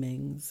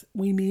dreamings.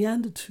 We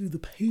meander through the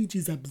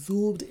pages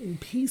absorbed in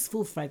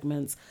peaceful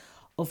fragments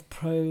of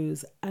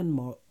prose and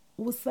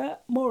what's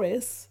that?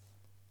 Morris?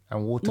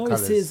 And watercolours.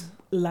 Morris's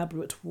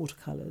elaborate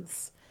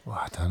watercolours. Well,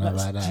 I don't know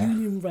about that.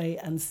 Julian Ray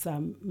and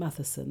Sam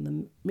Matheson,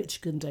 the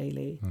Michigan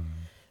Daily.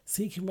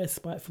 Seeking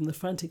respite from the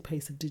frantic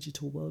pace of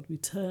digital world, we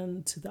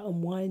turn to the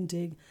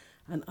unwinding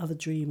and other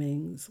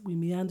dreamings. We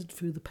meandered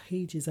through the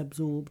pages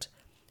absorbed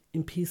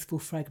in peaceful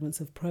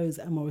fragments of prose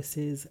and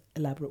Morris's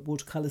elaborate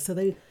watercolours. So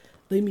they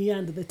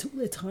meandered. They took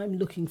their time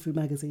looking through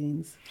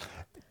magazines.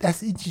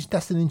 That's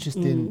an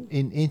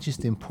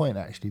interesting point,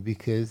 actually,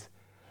 because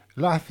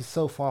life is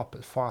so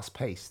fast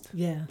paced.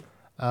 Yeah.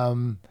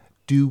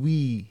 Do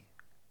we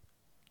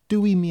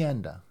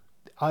meander?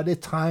 Are there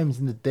times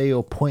in the day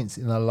or points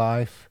in our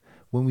life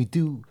when we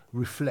do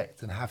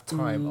reflect and have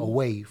time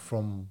away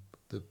from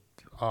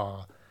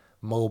our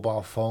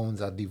mobile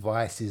phones, our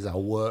devices, our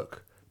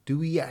work? Do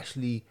we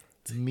actually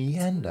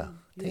meander?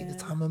 Take the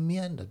time and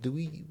meander. Do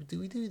we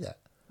do that?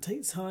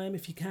 Take time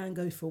if you can.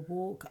 Go for a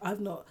walk.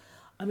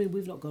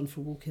 We've not gone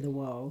for a walk in a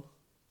while.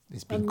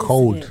 It's been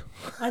cold.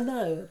 I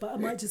know, but I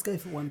might just go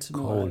for one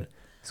tomorrow. Cold.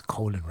 It's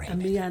cold and rainy.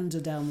 And meander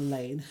down the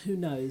lane. Who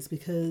knows?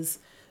 Because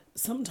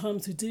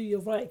sometimes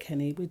you're right,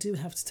 Kenny, we do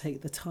have to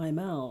take the time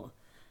out.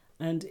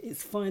 And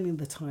it's finding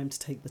the time to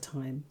take the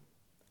time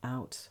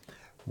out.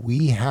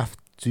 We have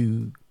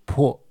to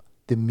put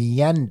the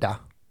meander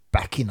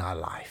back in our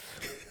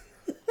life.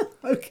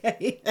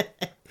 Okay.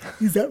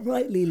 Is that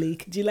right, Lily?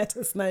 Could you let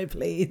us know,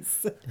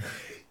 please?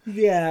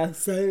 Yeah,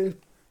 so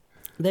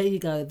there you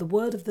go. The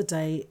word of the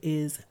day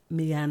is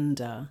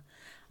meander.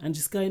 And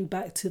just going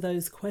back to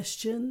those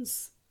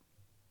questions,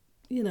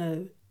 you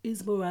know,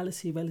 is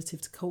morality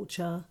relative to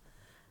culture?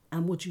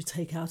 And would you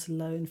take out a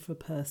loan for a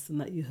person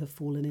that you have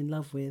fallen in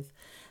love with?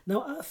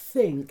 Now, I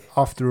think...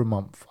 After only a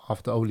month.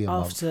 After only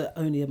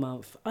a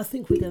month. I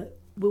think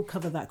we'll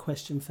cover that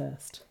question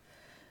first.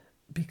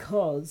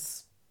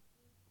 Because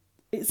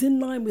it's in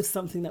line with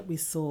something that we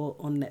saw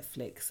on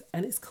Netflix.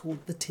 And it's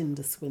called The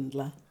Tinder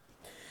Swindler.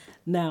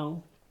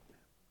 Now,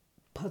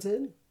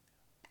 pardon?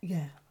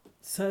 Yeah.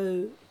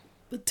 So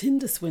the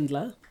Tinder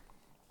swindler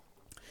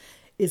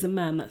is a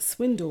man that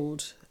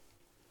swindled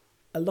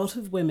a lot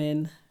of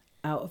women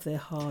out of their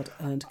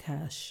hard-earned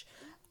cash.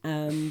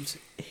 And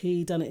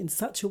he done it in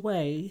such a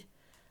way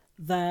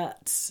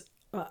that...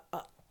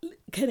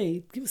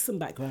 Kenny, give us some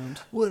background.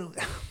 Well,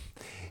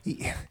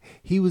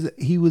 he was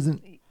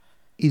an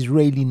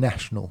Israeli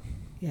national.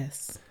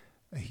 Yes.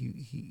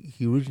 He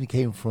originally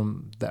came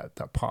from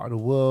that part of the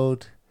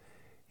world.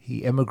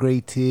 He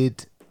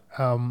emigrated.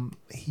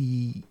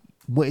 He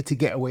wanted to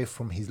get away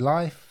from his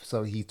life,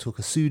 so he took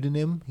a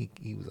pseudonym.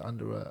 He was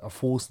under a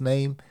false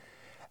name.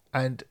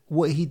 And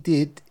what he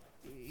did,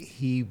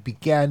 he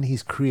began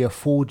his career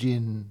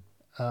forging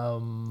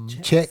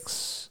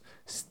checks,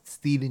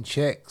 stealing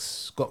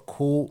checks, got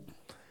caught,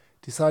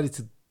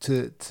 decided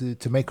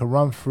to make a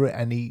run for it,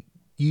 and he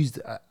used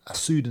a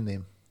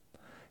pseudonym.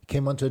 He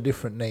came onto a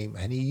different name,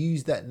 and he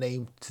used that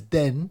name to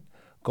then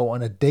go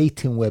on a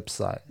dating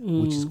website,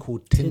 which is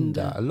called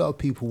Tinder. A lot of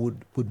people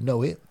would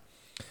know it.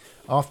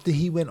 After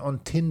he went on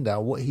Tinder,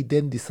 what he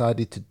then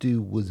decided to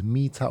do was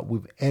meet up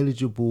with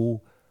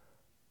eligible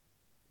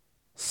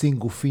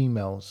single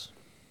females.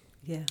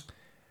 Yeah.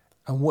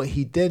 And what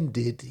he then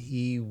did,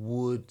 he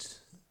would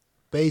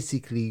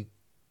basically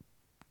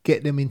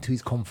get them into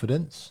his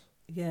confidence.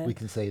 Yeah. We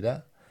can say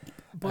that.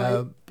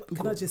 Can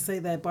I just say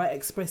there, by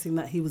expressing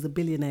that he was a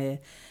billionaire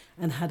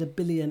and had a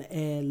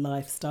billionaire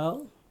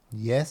lifestyle.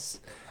 Yes.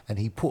 And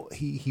he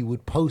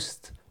would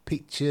post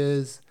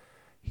pictures.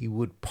 He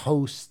would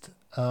post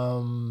he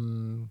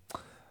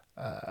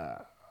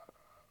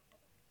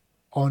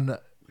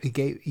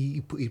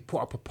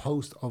put up a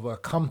post of a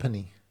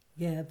company.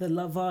 Yeah, the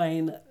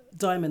Levine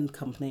Diamond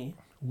Company.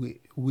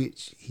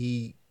 Which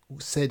he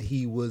said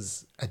he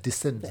was a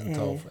descendant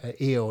of, an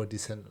heir or a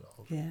descendant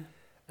of. Yeah.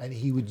 And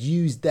he would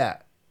use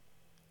that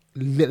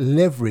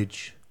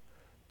leverage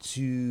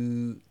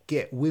to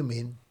get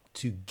women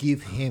to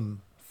give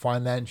him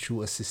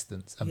financial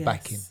assistance and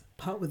backing.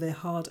 Part with their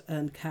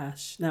hard-earned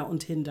cash, now on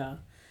Tinder.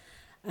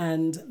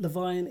 And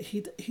Levine,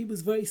 he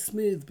was very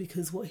smooth,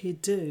 because what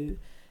he'd do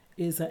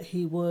is that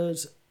he would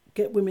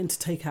get women to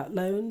take out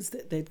loans,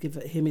 that they'd give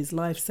him his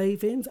life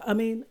savings. I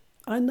mean,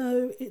 I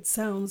know it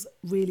sounds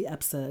really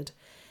absurd.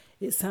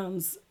 It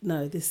sounds,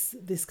 no,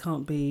 this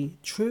can't be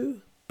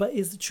true, but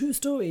it's a true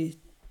story.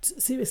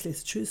 Seriously,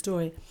 it's a true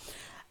story.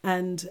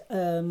 And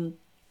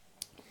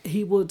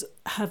he would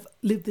have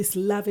lived this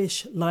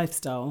lavish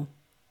lifestyle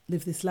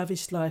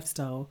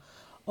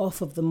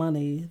off of the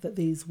money that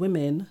these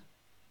women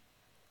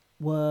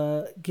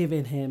were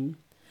giving him.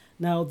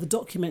 Now, it's a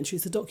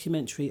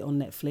documentary on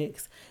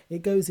Netflix.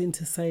 It goes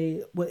into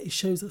it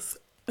shows us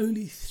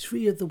only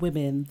 3 of the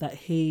women that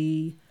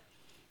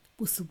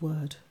what's the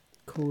word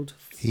called?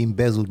 He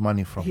embezzled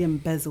money from.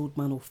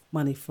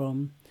 Money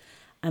from.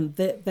 And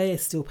they're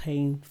still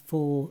paying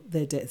for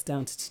their debts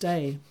down to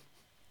today.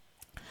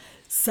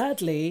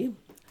 Sadly,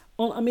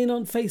 on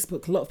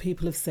Facebook, a lot of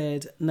people have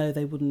said, no,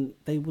 they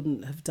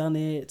wouldn't have done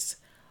it.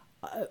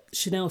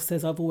 Chanel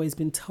says, I've always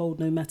been told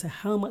no matter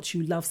how much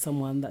you love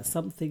someone, that's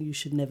something you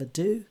should never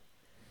do.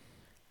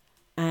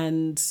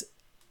 And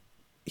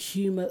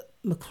Hugh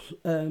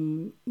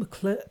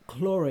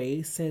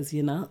McClory says,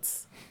 you're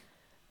nuts.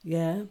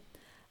 Yeah.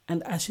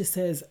 And Asha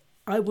says,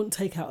 I wouldn't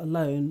take out a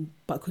loan,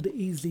 but could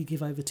easily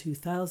give over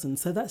 2,000.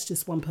 So that's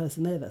just one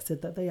person there that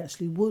said that they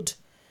actually would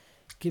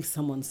give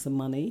someone some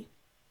money.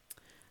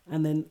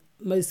 And then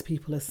most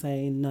people are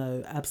saying,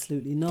 no,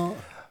 absolutely not.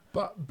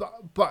 But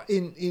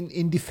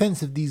in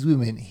defense of these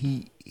women,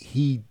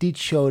 he did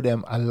show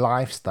them a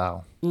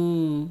lifestyle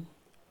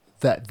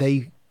that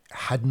they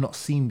had not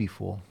seen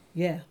before.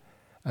 Yeah.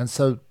 And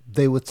so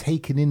they were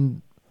taken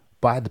in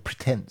by the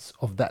pretense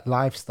of that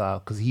lifestyle,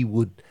 because he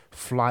would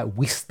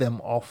whisk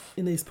them off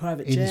in his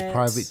private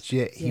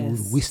jet. He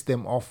would whisk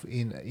them off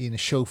in a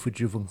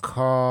chauffeur-driven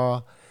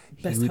car.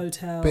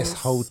 Best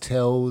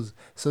hotels.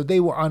 So they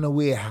were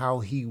unaware how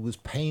he was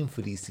paying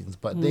for these things,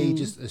 but they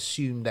just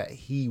assumed that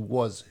he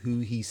was who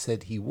he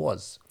said he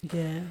was.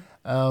 Yeah.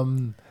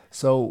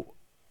 So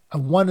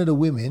one of the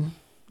women,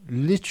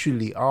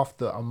 literally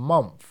after a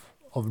month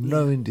of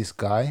knowing this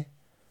guy,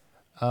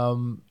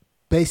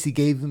 basically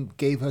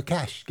gave him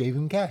cash.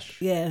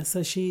 Yeah.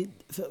 So she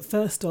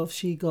first off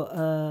she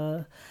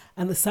got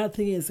and the sad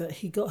thing is that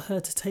he got her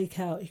to take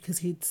out, because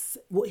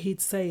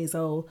he'd say is,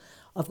 oh,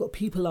 I've got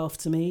people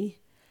after me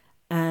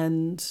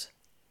and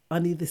I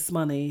need this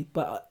money,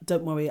 but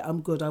don't worry,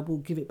 I'm good. I will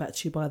give it back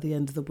to you by the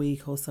end of the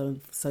week, or so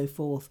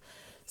forth.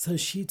 So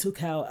she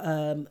took out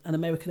an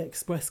American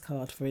Express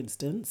card, for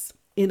instance,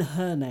 in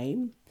her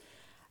name,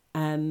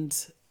 and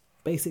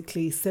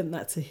basically sent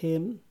that to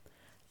him,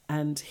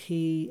 and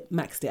he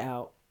maxed it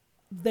out.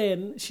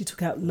 Then she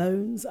took out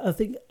loans. I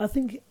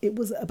think it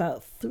was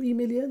about 3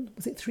 million.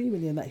 Was it 3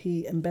 million that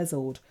he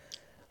embezzled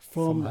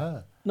from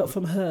her? Not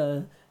from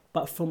her,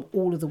 but from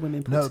all of the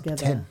women put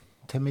together.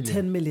 10 million.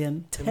 10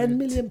 million. 10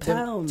 million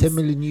pounds. 10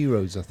 million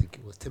euros, I think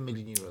it was. 10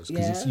 million euros.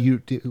 Because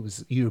it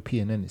was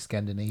European and it's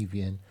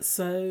Scandinavian.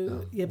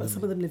 So, but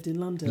some of them lived in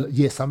London.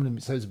 Yeah, some of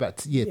them. So it was about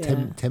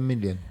 10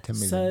 million. 10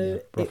 million.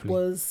 So yeah, it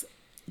was,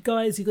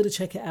 guys, you got to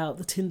check it out.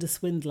 The Tinder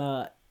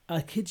Swindler.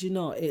 I kid you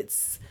not.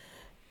 It's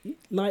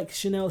like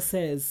Chanel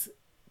says,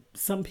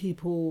 some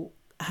people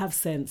have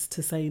sense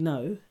to say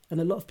no. And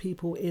a lot of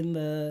people in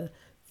the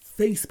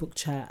Facebook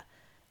chat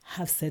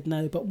have said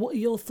no. But what are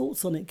your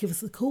thoughts on it? Give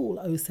us a call,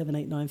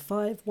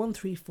 07895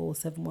 134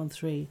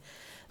 713.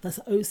 That's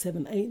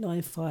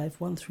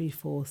 07895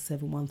 134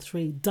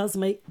 713.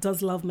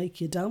 Does love make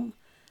you dumb?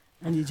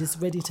 And you're just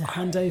ready to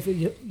hand over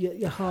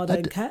your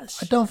hard-earned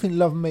cash? I don't think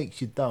love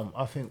makes you dumb.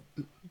 I think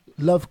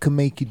love can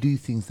make you do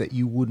things that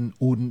you wouldn't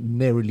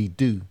ordinarily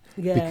do.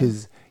 Yeah.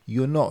 Because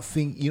you're not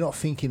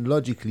thinking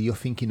logically, you're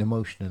thinking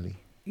emotionally.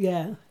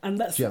 Yeah, and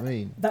that's, do you know what I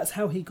mean? That's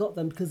how he got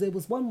them, because there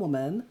was one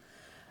woman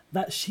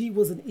that she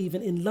wasn't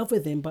even in love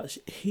with him, but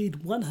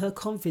he'd won her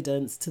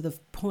confidence to the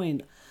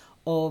point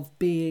of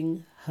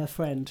being her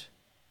friend.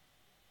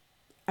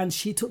 And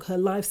she took her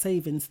life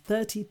savings,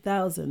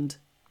 30,000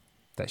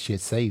 that she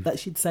had saved. That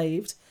she'd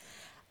saved,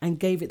 and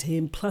gave it to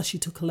him. Plus, she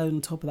took a loan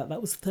on top of that.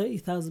 That was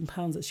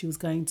 £30,000 that she was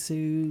going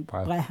to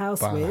buy a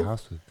house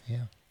with.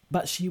 Yeah.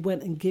 But she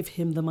went and give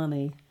him the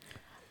money.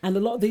 And a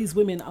lot of these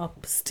women are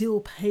still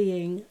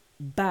paying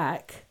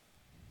back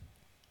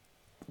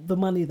the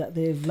money that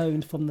they've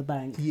loaned from the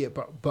bank. Yeah,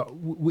 but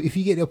if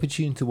you get the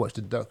opportunity to watch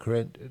the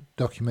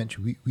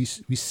documentary, we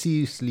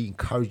seriously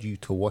encourage you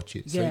to watch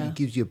it. So it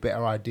gives you a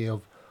better idea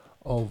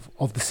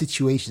of the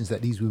situations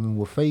that these women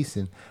were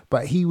facing.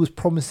 But he was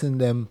promising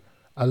them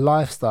a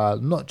lifestyle,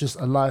 not just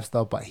a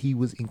lifestyle, but he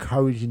was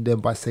encouraging them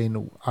by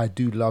saying, I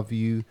do love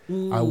you.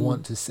 I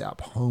want to set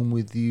up home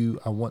with you.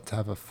 I want to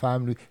have a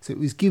family. So it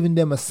was giving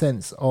them a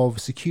sense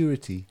of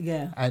security.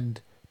 Yeah.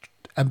 And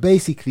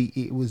basically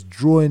it was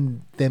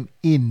drawing them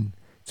in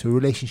to a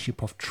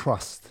relationship of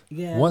trust.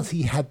 Yeah. Once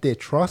he had their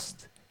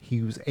trust,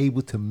 he was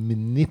able to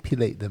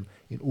manipulate them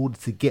in order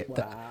to get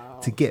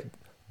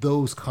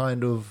those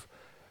kind of...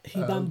 He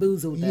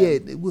bamboozled them. Yeah,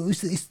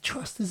 it's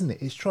trust, isn't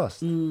it? It's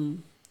trust.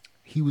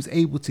 He was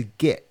able to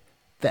get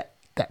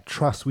that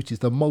trust, which is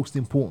the most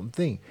important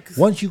thing.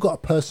 Once you got a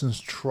person's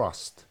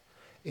trust,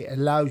 it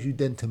allows you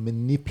then to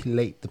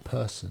manipulate the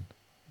person.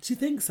 Do you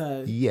think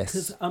so? Yes.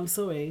 Because I'm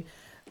sorry,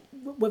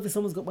 whether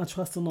someone's got my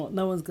trust or not,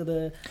 no one's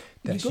gonna.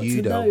 That's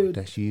you though. Know,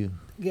 that's you.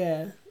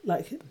 Yeah,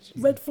 like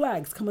red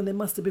flags. Come on, there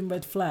must have been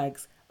red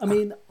flags. I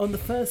mean, on the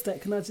first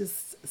date, can I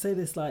just say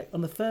this? Like on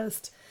the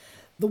first,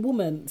 the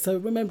woman. So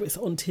remember, it's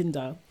on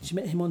Tinder. She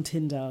met him on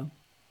Tinder.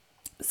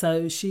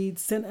 So she'd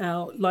sent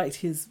out, liked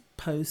his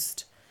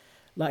post,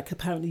 like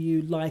apparently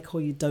you like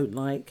or you don't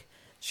like.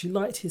 She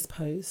liked his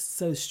post,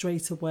 so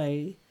straight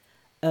away,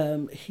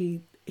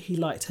 he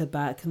liked her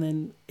back, and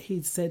then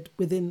he said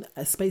within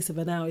a space of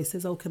an hour, he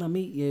says, "Oh, can I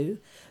meet you?"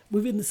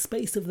 Within the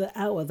space of the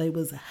hour, they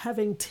was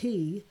having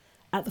tea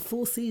at the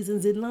Four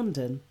Seasons in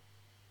London,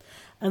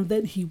 and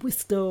then he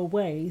whisked her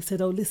away. He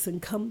said, "Oh, listen,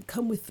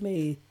 come with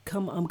me.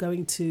 Come, I'm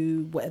going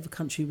to whatever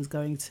country he was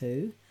going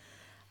to."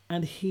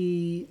 And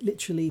he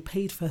literally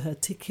paid for her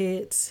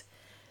ticket.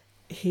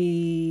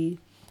 He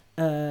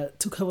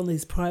took her on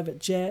his private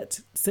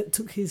jet,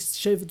 took his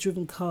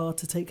chauffeur-driven car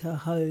to take her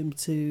home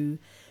to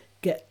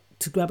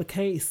grab a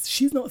case.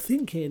 She's not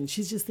thinking.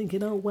 She's just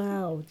thinking, oh,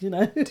 wow, you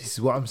know. This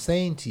is what I'm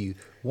saying to you.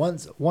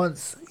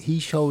 Once he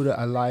showed her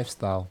a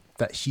lifestyle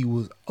that she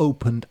was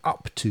opened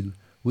up to,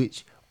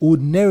 which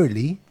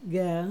ordinarily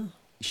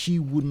she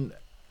wouldn't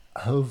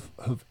have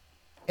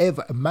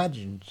ever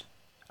imagined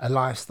a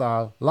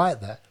lifestyle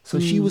like that. So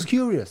she was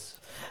curious.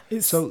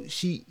 So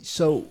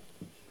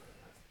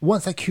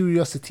once that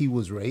curiosity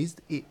was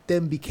raised, it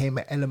then became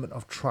an element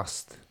of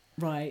trust.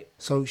 Right.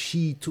 So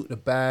she took the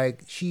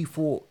bag. She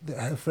thought that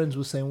her friends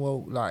were saying,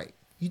 well, like,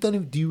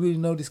 do you really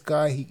know this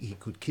guy? He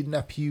could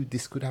kidnap you.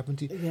 This could happen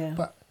to you. Yeah.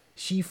 But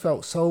she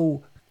felt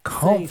so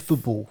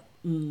comfortable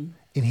in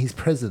his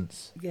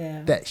presence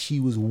that she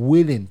was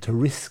willing to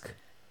risk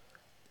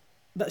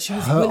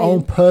her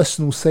own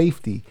personal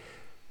safety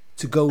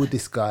to go with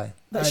this guy.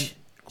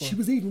 She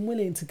was even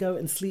willing to go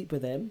and sleep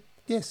with him.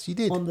 Yes, she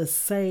did. On the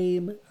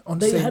same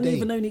day. They hadn't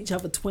even known each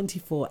other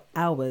 24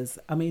 hours.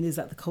 I mean, is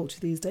that the culture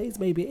these days?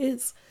 Maybe it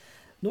is.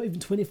 Not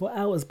even 24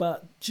 hours,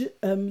 but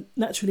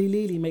naturally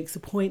Lily makes a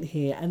point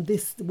here, and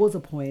this was a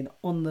point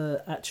on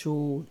the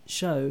actual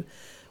show.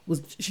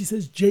 She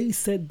says, Jay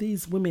said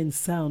these women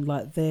sound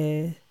like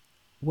they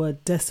were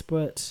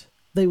desperate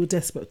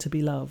to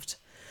be loved.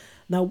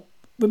 Now,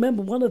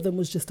 remember, one of them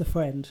was just a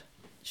friend.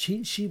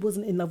 She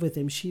wasn't in love with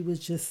him. She was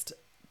just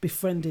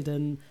befriended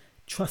and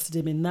trusted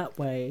him in that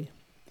way,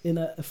 in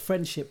a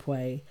friendship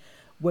way.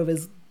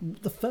 Whereas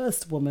the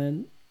first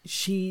woman,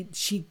 she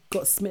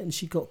got smitten.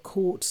 She got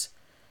caught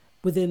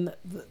within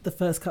the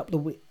first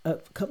couple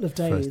of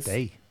days. First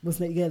day,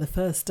 wasn't it? Yeah, the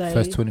first day.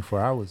 First 24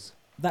 hours.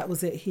 That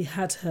was it. He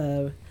had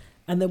her,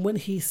 and then when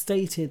he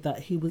stated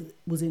that he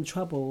was in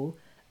trouble,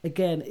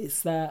 again,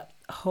 it's that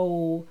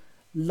whole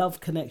love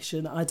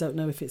connection. I don't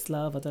know if it's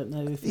love. I don't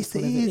know if it's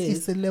whatever it is.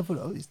 It's the level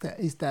of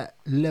it's that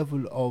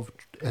level of,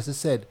 as I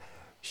said,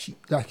 she,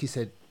 like you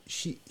said,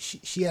 she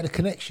had a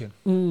connection.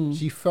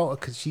 She felt,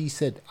 because she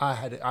said,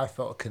 I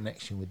felt a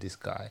connection with this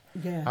guy.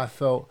 Yeah. I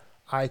felt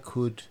I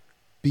could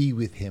be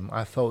with him.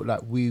 I felt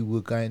like we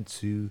were going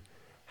to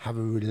have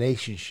a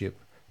relationship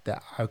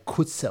that I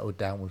could settle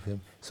down with him.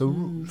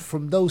 So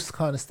from those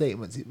kind of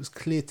statements, it was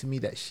clear to me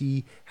that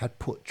she had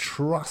put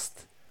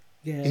trust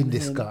in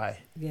this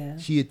guy. Yeah.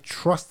 She had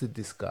trusted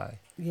this guy.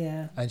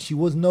 Yeah. And she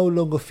was no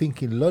longer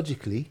thinking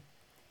logically.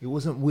 It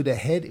wasn't with her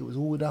head, it was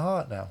all with her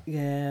heart now.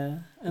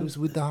 Yeah. It was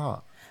with the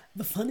heart.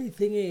 The funny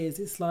thing is,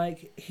 it's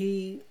like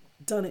he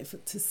done it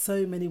to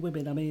so many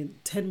women. I mean,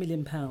 £10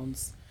 million.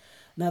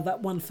 Now,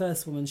 that one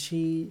first woman,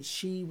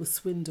 she was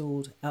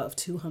swindled out of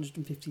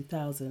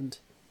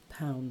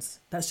 £250,000.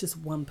 That's just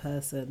one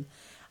person.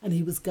 And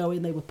he was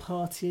going, they were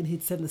partying.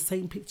 He'd send the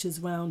same pictures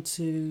round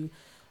to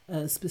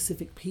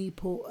specific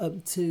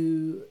people,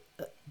 to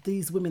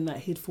these women that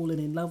he'd fallen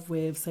in love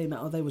with, saying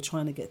that, they were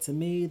trying to get to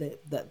me,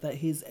 that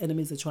his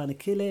enemies are trying to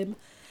kill him.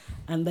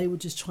 And they were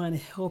just trying to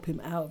help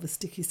him out of a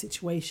sticky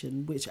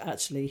situation, which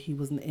actually he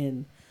wasn't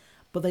in.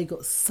 But they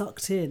got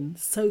sucked in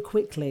so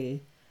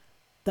quickly.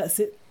 That's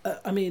it.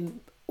 I mean,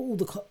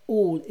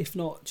 all, if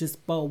not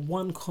just bar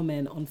one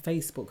comment on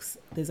Facebook,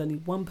 there's only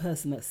one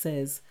person that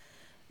says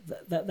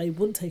that they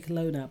wouldn't take a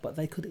loan out, but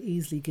they could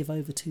easily give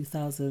over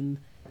 2,000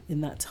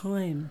 in that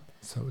time.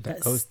 So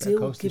that's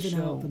still giving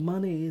out the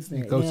money, isn't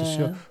it? It goes to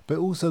show, but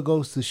it also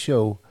goes to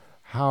show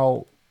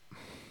how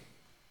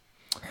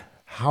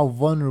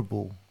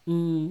vulnerable.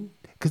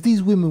 Because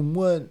these women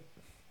were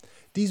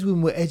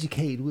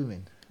educated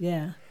women.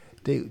 Yeah.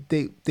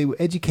 They were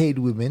educated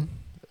women.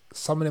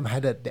 Some of them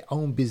had their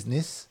own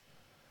business.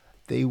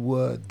 They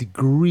had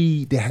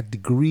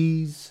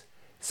degrees.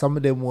 Some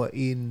of them were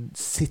in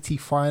city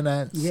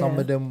finance. Yeah. Some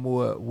of them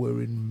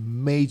were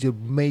in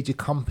major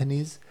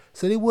companies.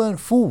 So they weren't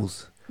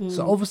fools.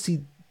 So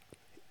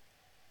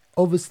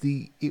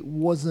obviously it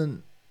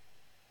wasn't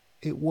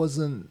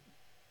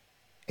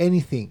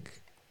anything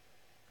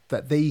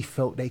that they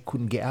felt they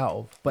couldn't get out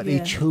of, but they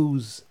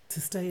chose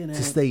to stay in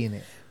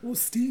it. Well,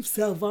 Steve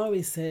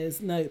Salvari says,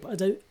 nope, I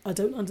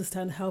don't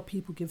understand how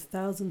people give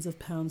thousands of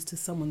pounds to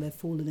someone they've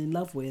fallen in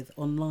love with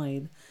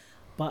online,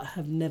 but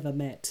have never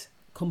met.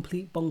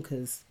 Complete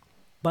bonkers.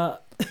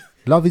 But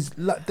but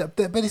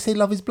they say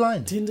love is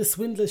blind. Tinder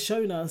swindler's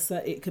shown us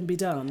that it can be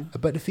done.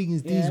 But the thing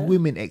is, these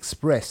women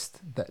expressed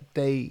that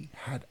they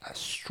had a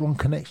strong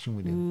connection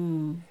with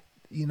him.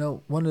 You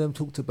know, one of them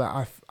talked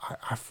about,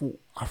 I thought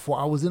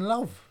I was in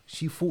love.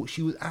 She thought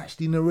she was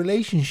actually in a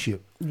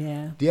relationship.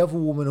 Yeah. The other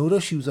woman, although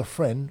she was a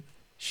friend,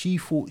 she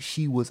thought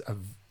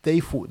they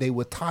thought they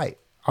were tight.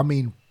 I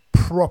mean,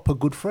 proper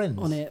good friends.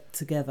 On it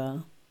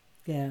together.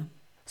 Yeah.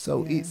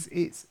 So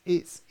it's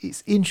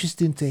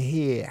interesting to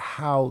hear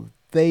how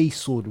they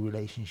saw the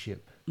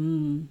relationship.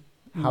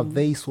 How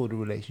they saw the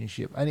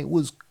relationship. And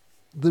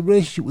the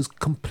relationship was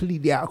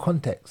completely out of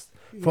context.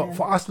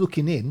 For us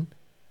looking in,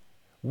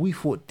 we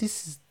thought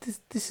this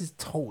is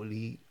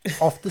totally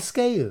off the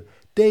scale.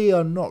 They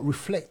are not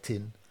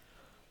reflecting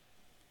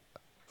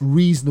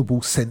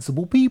reasonable,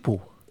 sensible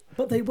people.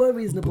 But they were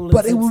reasonable.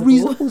 But they were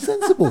reasonable,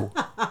 sensible.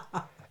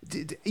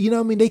 You know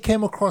what I mean? They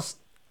came across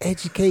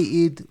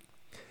educated.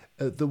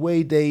 The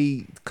way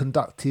they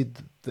conducted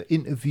the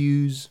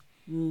interviews,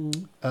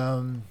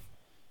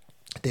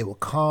 they were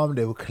calm.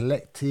 They were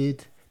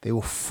collected. They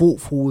were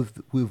thoughtful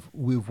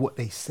with what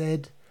they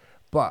said,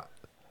 but.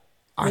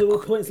 There were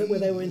points where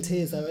they were in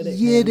tears, though, innit?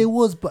 Yeah, there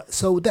was, but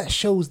so that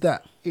shows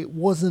that it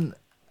wasn't.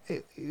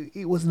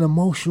 It was an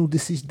emotional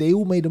decision. They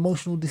all made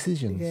emotional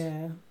decisions.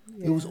 Yeah.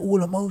 It was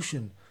all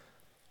emotion.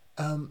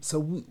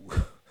 So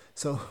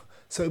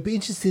it'd be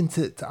interesting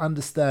to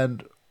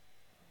understand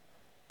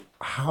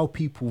how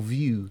people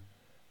view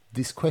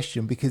this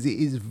question, because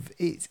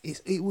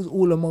it was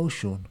all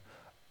emotion.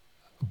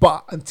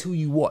 But until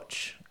you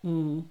watch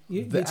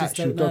the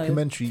actual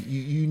documentary,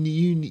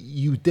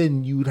 you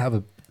would have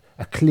a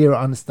clearer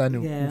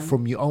understanding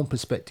from your own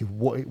perspective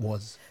what it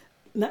was.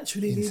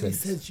 Naturally, Lily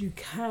says you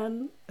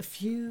can a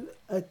few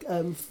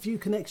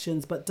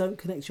connections, but don't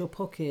connect your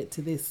pocket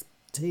to his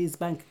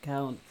bank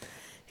account.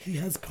 He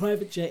has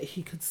private jet.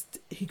 He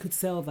could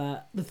sell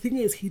that. The thing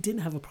is, he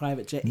didn't have a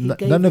private jet. He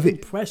gave the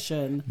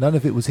impression. None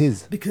of it was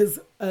his. Because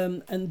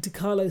and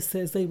DiCarlo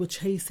says they were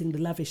chasing the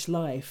lavish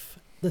life.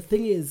 The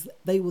thing is,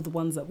 they were the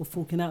ones that were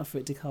forking out for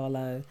it,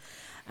 DiCarlo,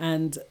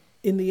 and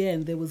in the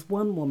end, there was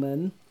one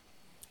woman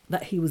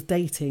that he was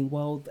dating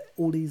while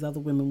all these other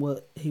women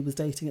he was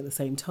dating at the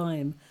same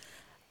time.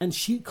 And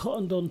she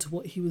cottoned on to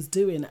what he was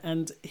doing,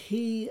 and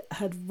he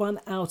had run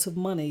out of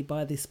money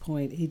by this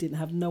point. He didn't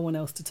have no one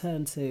else to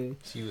turn to.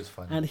 She was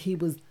funny. And it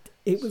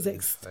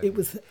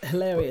was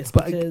hilarious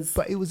but because...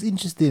 But it was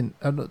interesting.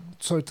 I'm not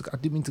sorry, I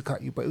didn't mean to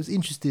cut you, but it was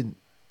interesting.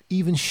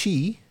 Even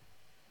she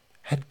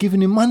had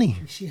given him money.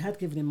 She had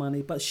given him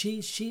money, but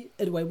she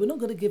anyway. We're not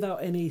going to give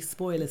out any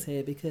spoilers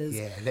here because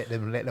let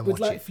them we'd watch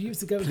like it. for you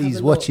to go. And Please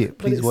have a watch look, it.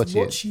 Please but watch it's it.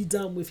 What she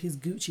done with his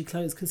Gucci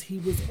clothes, because he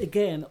was,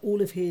 again,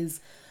 all of his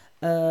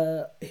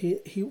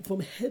he from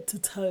head to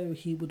toe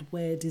he would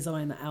wear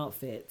designer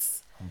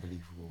outfits.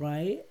 Unbelievable,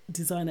 right?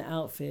 Designer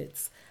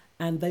outfits,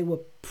 and they were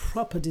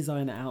proper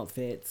designer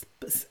outfits.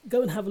 But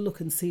go and have a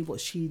look and see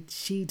what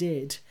she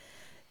did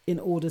in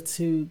order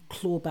to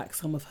claw back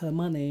some of her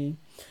money.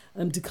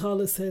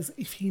 DiCarlo says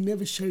if he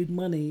never showed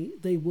money,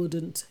 they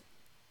wouldn't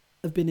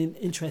have been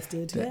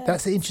interested.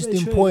 That's an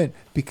interesting point,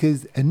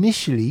 because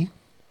initially,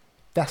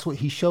 that's what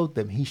he showed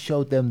them. He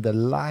showed them the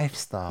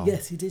lifestyle.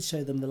 Yes, he did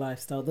show them the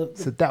lifestyle.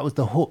 So that was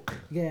the hook.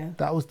 Yeah.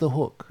 That was the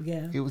hook.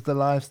 Yeah. It was the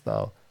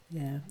lifestyle.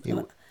 Yeah.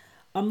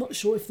 I'm not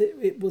sure if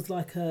it was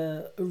like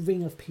a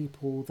ring of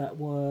people that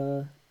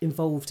were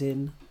involved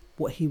in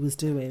what he was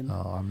doing.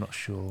 Oh, I'm not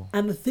sure.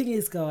 And the thing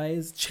is,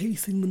 guys,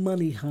 chasing the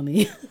money,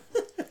 honey.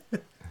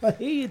 I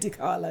hear you,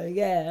 DiCarlo,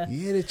 yeah.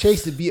 Yeah, they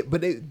chased it,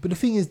 but the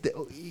thing is,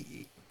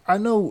 I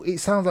know it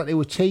sounds like they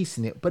were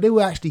chasing it, but they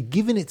were actually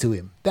giving it to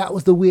him. That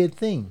was the weird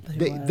thing.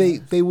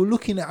 They were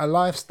looking at a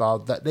lifestyle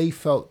that they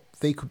felt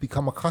they could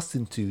become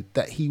accustomed to,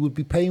 that he would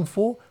be paying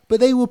for, but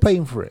they were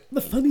paying for it.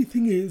 The funny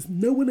thing is,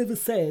 no one ever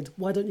said,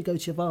 why don't you go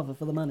to your father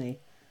for the money?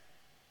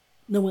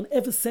 No one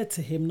ever said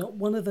to him, not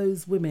one of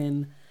those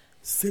women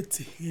said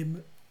to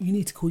him, you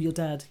need to call your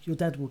dad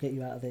will get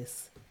you out of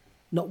this.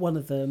 Not one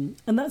of them.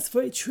 And that's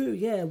very true,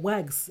 yeah.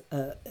 Wags,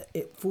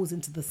 it falls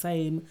into the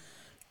same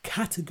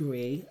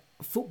category,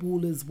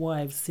 footballers'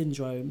 wives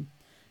syndrome.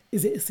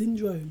 Is it a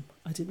syndrome?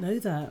 I didn't know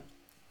that.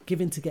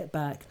 Giving to get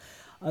back.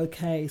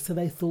 Okay, so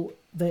they thought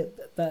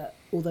that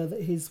although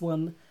that he's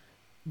won,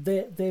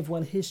 they've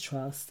won his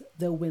trust,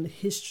 they'll win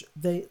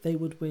they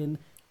would win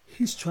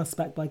his trust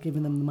back by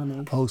giving them the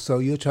money. Oh, so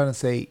you're trying to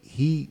say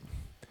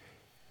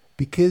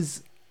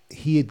because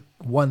he had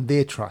won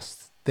their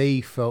trust,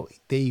 they felt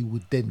they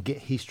would then get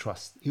his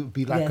trust. It would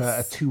be like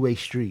a two-way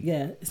street.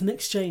 Yeah, it's an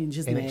exchange,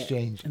 isn't it? An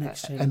exchange.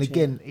 And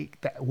again,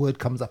 that word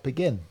comes up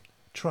again.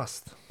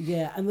 Trust.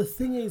 Yeah, and the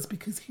thing is,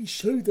 because he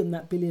showed them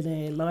that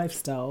billionaire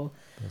lifestyle,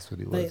 that's what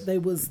it was.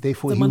 They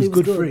thought he was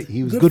good for it.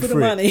 He was good for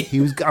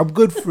it. I'm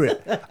good for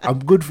it. I'm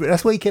good for it.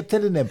 That's what he kept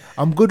telling them.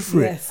 I'm good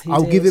for it.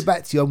 I'll give it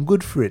back to you. I'm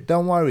good for it.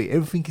 Don't worry.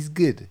 Everything is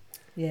good.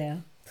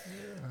 Yeah.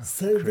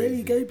 So there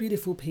you go,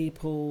 beautiful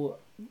people.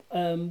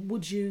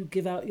 Would you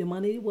give out your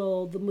money?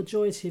 Well, the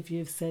majority of you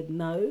have said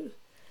no,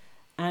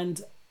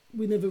 and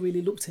we never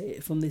really looked at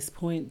it from this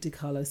point,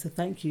 DiCarlo. So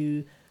thank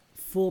you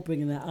for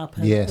bringing that up,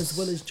 and as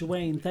well as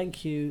Joanne,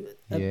 thank you.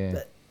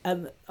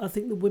 And I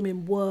think the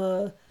women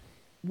were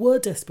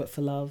desperate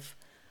for love.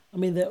 I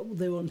mean,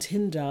 they were on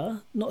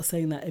Tinder. Not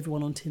saying that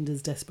everyone on Tinder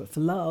is desperate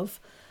for love,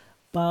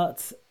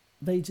 but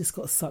they just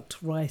got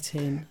sucked right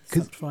in.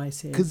 Because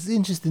it's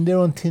interesting, they're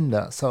on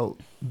Tinder, so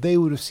they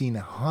would have seen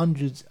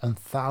hundreds and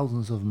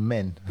thousands of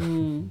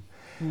men.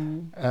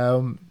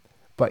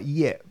 But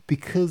yet,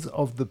 because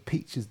of the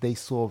pictures they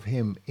saw of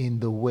him in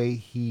the way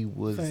he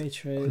was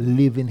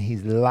living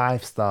his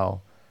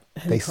lifestyle,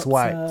 they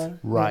swiped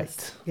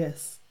right.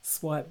 Yes,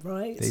 swipe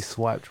right. They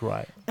swiped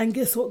right. And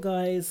guess what,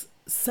 guys?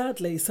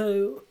 Sadly,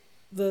 so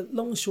the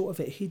long and short of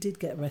it, he did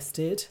get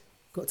arrested,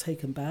 got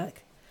taken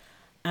back.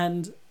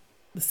 And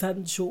the sad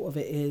and short of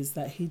it is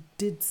that he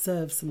did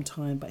serve some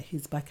time, but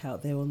he's back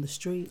out there on the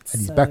streets.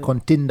 And he's back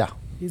on Tinder.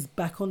 He's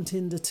back on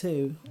Tinder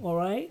too, all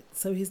right?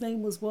 So his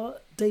name was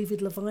what?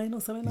 David Levine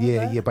or something like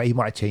that? Yeah, but he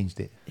might have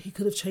changed it. He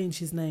could have changed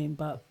his name,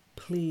 but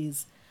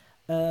please,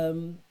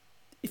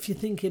 if you're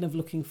thinking of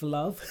looking for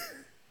love...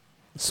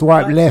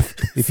 Swipe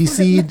left. If you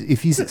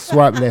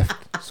swipe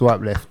left.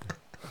 Swipe left.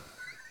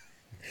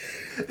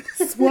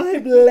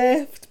 Swipe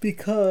left,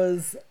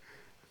 because,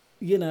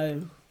 you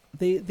know,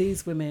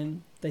 these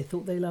women... They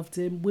thought they loved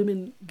him.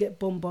 Women get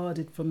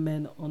bombarded from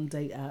men on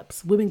date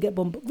apps. Women get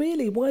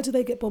really? Why do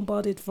they get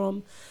bombarded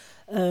from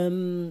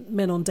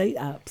men on date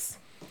apps?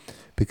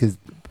 Because,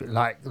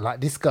 like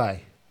this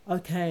guy.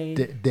 Okay.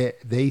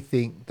 They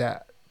think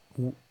that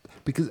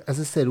because, as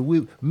I said,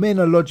 men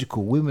are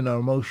logical, women are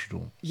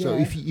emotional. Yeah. So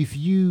if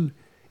you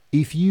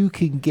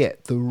can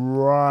get the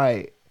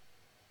right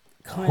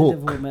kind hook,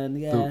 of woman,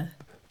 yeah,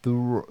 the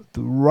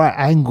right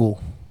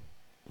angle,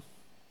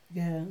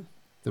 yeah.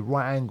 The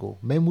right angle.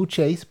 Men will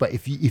chase, but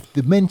if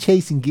the men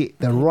chasing get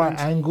the right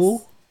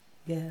angle,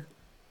 yeah,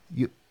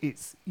 you're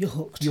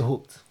hooked. You're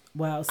hooked.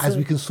 Wow. As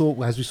we saw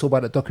by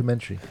that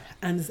documentary.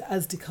 And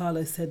as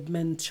DiCarlo said,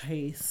 men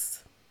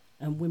chase,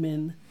 and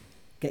women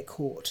get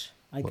caught.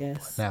 I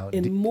guess now,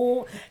 in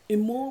more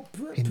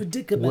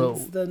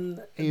predicaments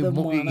than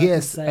one.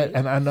 Yes,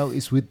 and I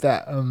noticed with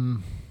that.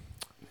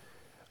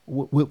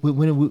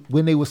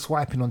 When they were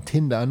swiping on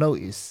Tinder, I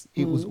noticed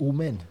it was all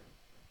men.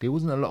 There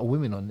wasn't a lot of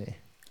women on there.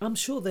 I'm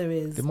sure there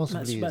is. There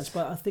possibly is.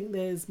 But I think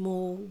there's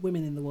more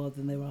women in the world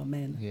than there are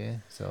men. Yeah,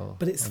 so.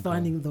 But it's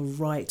finding the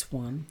right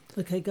one.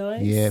 Okay,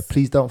 guys? Yeah,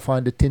 please don't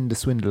find a Tinder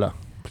swindler,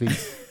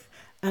 please.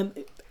 And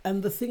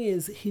the thing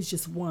is, he's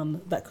just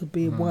one. That could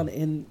be one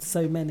in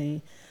so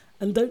many.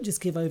 And don't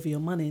just give over your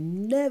money.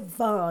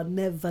 Never,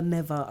 never,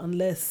 never,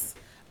 unless,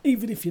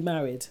 even if you're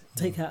married,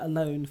 take out a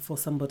loan for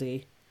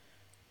somebody,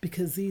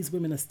 because these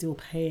women are still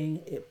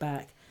paying it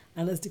back.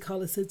 And as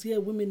DeCarlo says, yeah,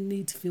 women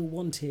need to feel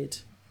wanted.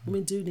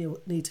 Women do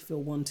need to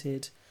feel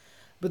wanted.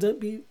 But don't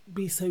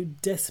be so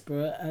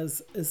desperate,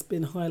 as has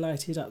been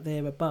highlighted up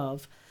there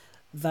above,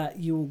 that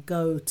you'll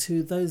go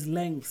to those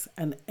lengths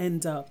and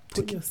end up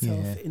putting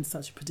yourself in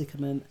such a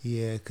predicament.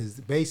 Yeah, because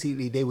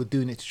basically they were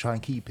doing it to try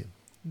and keep him.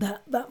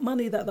 That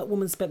money that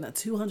woman spent, that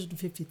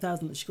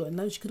 $250,000 that she got in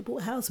loan, she could have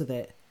bought a house with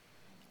it.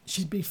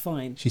 She'd be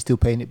fine. She's still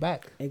paying it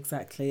back.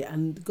 Exactly,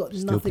 and got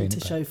nothing to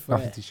show for it.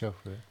 Nothing to show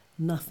for it.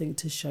 Nothing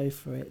to show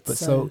for it. But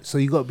so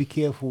you got to be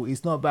careful.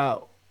 It's not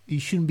about, you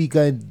shouldn't be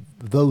going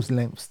those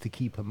lengths to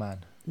keep a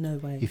man. No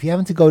way. If you're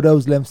having to go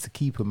those lengths to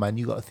keep a man,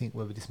 you got to think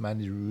whether this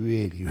man is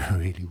really,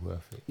 really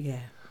worth it.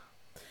 Yeah,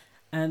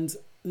 and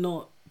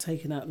not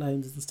taking out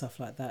loans and stuff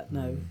like that.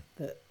 No,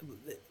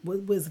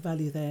 where's the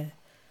value there?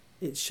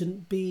 It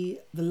shouldn't be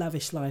the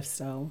lavish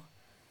lifestyle,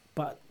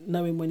 but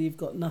knowing when you've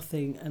got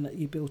nothing and that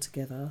you build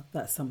together,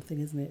 that's something,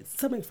 isn't it? It's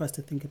something for us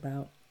to think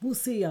about. We'll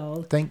see,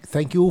 y'all.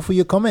 Thank you all for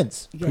your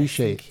comments. Yes,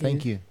 Appreciate it.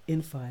 Thank you.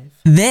 In 5.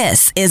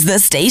 This is the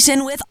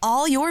station with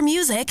all your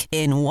music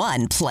in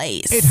one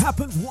place. It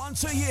happens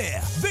once a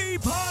year. The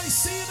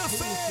Piscina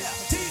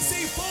Fair.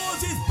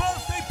 TC40's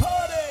birthday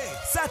party.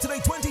 Saturday,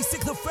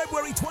 26th of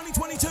February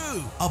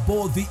 2022.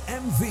 Aboard the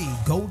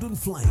MV Golden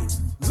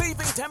Flames.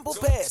 Leaving Temple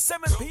Pier,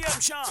 7 p.m.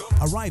 sharp.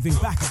 Arriving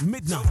back at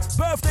midnight.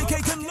 Birthday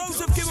cake and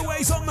loads of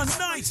giveaways on the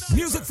night.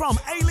 Music from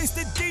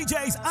A-listed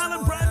DJs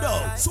Alan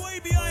Brando,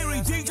 Swaby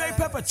Irie, DJ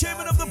Pepper,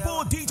 Chairman of the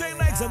Board DJ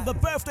Legs, and the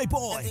birthday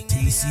boy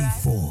TC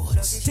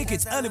Fords.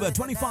 Tickets early bird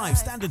 25,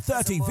 standard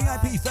 30,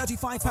 VIP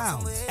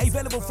 £35.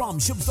 Available from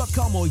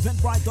shubs.com or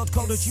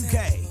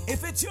eventbrite.co.uk.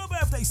 If it's your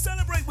birthday,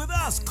 celebrate with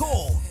us.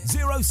 Call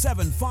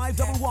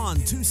 07511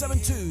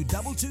 272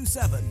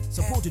 227.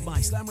 Supported by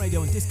Slam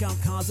Radio and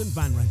Discount Cars and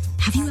Van Rental.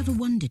 Have you ever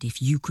wondered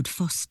if you could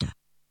foster?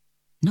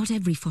 Not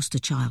every foster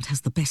child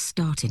has the best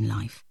start in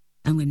life.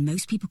 And when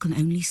most people can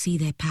only see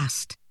their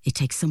past, it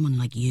takes someone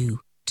like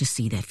you to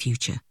see their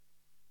future.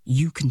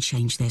 You can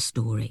change their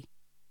story.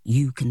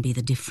 You can be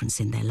the difference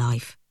in their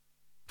life.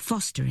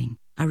 Fostering,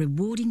 a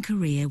rewarding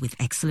career with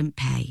excellent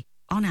pay.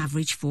 On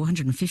average,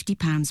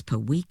 £450 per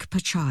week per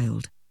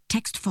child.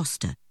 Text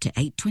foster to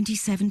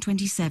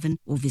 82727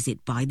 or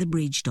visit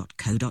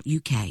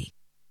bythebridge.co.uk.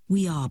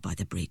 We are By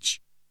the Bridge.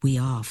 We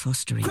are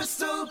fostering.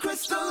 Crystal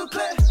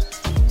clear,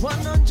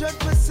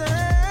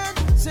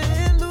 100%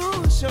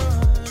 solution.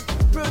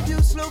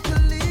 Produced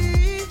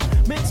locally,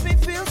 makes me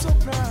feel so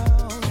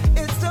proud.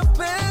 It's the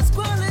best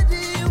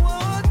quality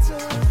water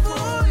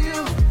for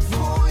you.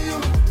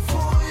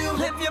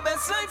 Live your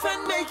best life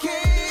and make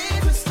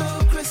it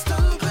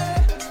crystal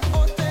clear,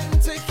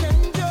 authentic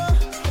and pure.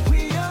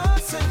 We are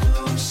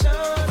solution.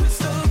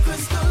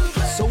 Crystal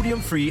clear. Sodium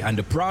free and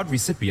the proud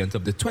recipient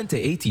of the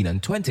 2018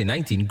 and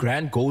 2019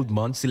 Grand Gold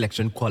Mond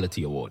Selection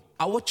Quality Award.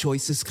 Our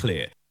choice is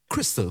clear.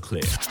 Crystal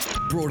clear.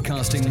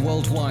 Broadcasting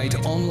worldwide,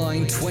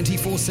 online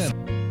 24/7.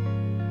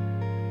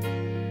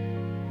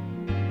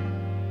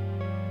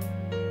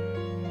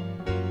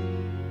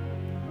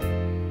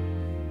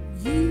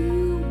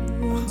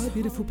 Hi,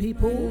 beautiful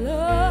people.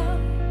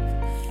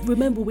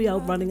 Remember, we are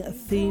running a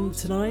theme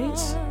tonight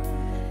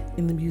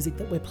in the music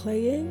that we're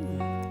playing.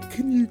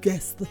 Can you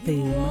guess the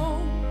theme?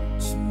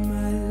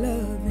 My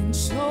love and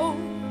soul,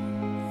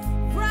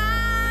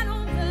 right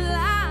on the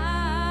line.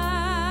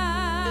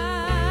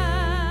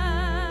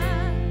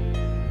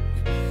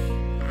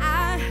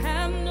 I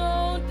have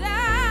no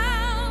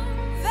doubt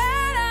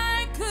that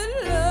I could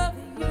love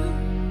you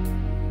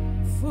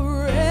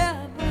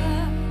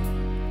forever.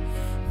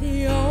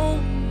 The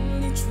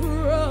only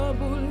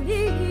trouble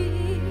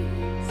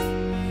is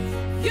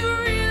you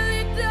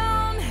really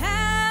don't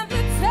have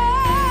the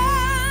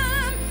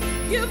time.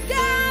 You've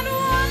got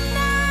one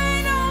night.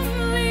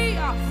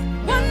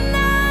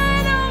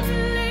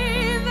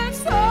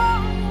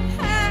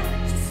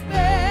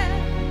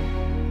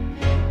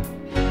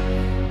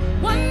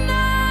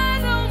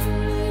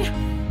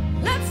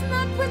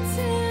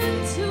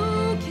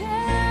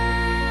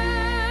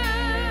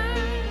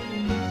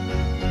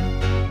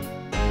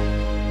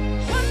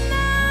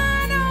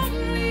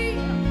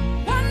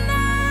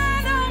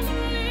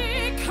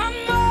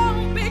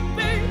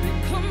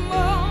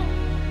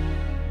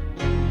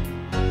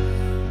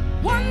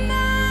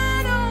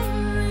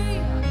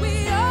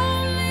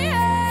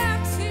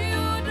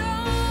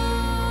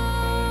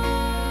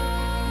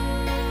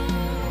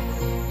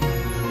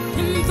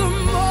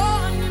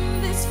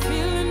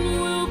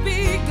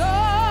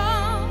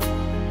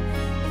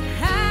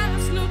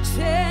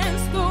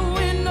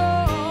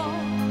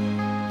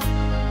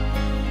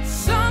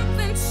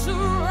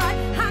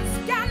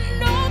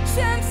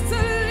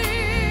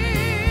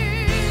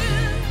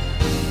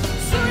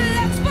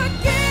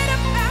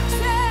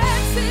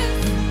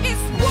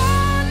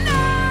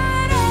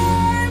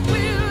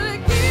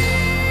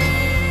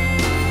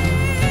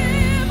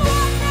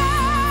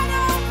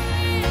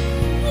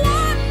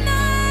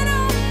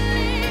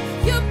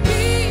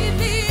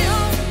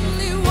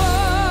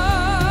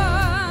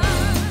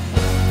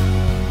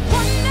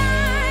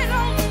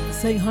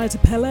 saying hi to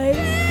Pele.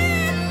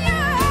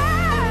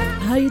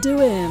 How you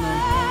doing?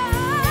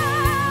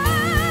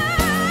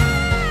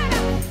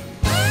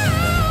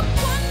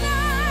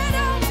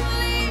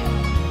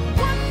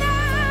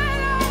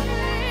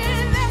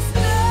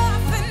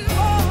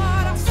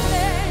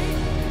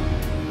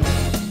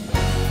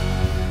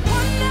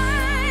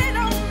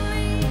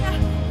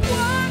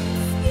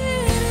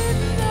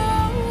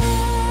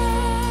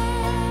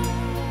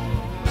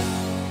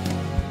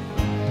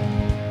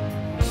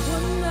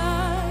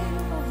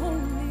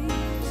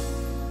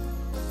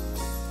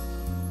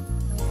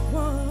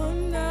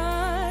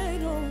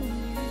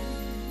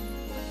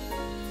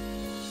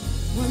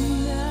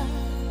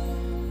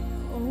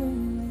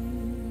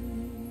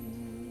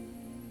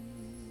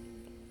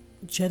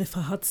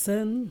 Jennifer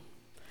Hudson,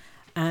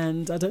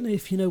 and I don't know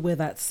if you know where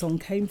that song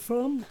came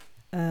from,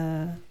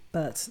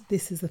 but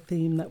this is the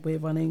theme that we're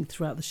running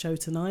throughout the show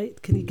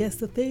tonight. Can you guess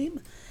the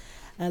theme?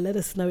 Let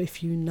us know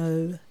if you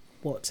know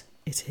what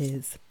it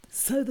is.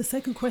 So the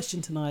second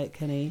question tonight,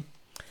 Kenny,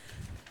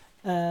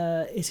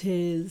 it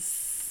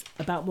is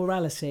about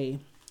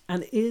morality,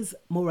 and is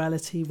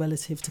morality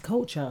relative to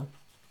culture?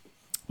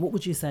 What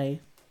would you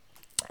say?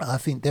 I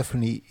think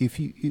definitely,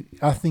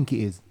 I think it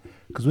is,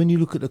 because when you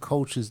look at the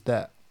cultures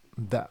that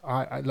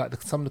I like,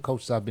 some of the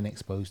cultures I've been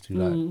exposed to,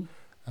 like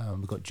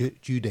we've got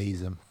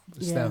Judaism,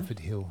 Stanford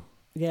Hill.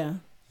 Yeah.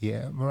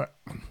 Yeah.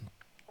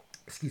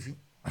 Excuse me.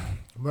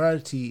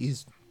 Morality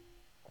is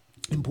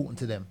important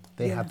to them.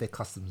 They have their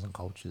customs and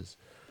cultures,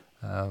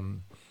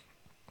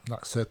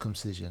 like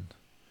circumcision,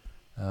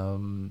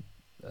 doing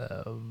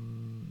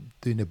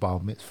the bar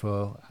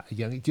mitzvah. Do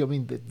you know what I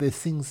mean? There's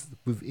things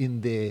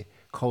within their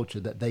culture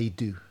that they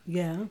do.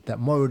 Yeah. That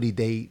morally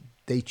they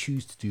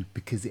choose to do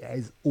because it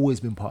has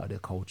always been part of their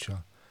culture.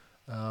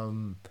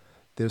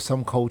 There are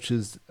some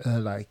cultures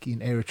like in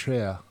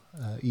Eritrea,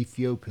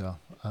 Ethiopia,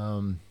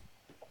 and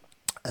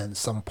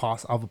some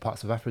other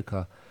parts of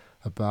Africa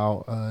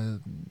about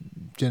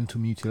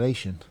genital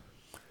mutilation.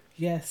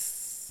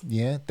 Yes.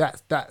 Yeah,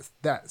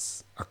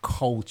 that's a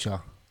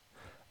culture.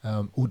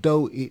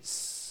 Although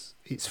it's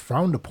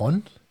frowned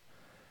upon,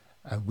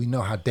 and we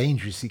know how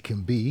dangerous it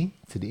can be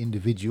to the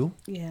individual.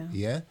 Yeah.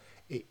 Yeah.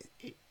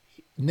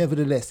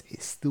 Nevertheless,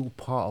 it's still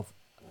part of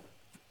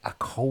a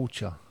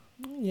culture.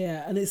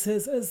 Yeah, and it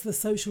says, as the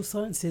social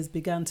sciences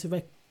began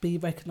to be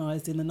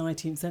recognised in the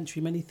 19th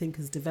century, many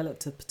thinkers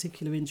developed a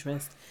particular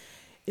interest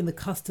in the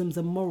customs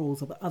and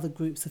morals of other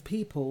groups of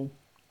people.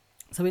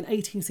 So in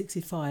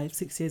 1865,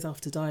 6 years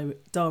after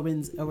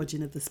Darwin's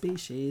Origin of the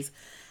Species,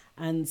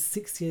 and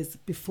 6 years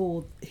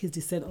before his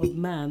Descent of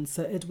Man,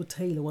 Sir Edward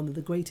Taylor, one of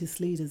the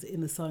greatest leaders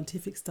in the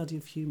scientific study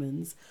of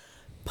humans,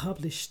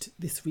 published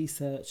this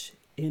research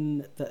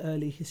in the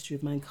early history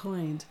of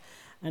mankind.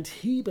 And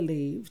he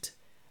believed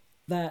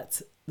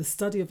that the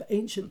study of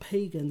ancient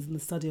pagans and the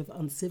study of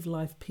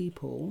uncivilized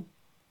people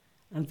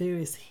and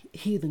various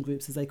heathen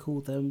groups, as they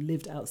called them,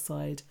 lived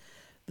outside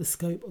the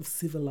scope of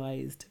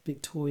civilized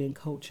Victorian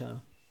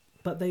culture.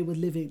 But they were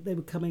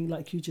coming,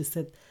 like you just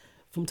said,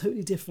 from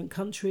totally different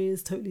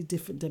countries, totally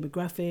different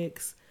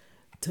demographics,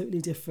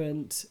 totally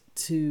different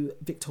to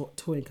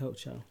Victorian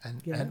culture.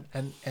 And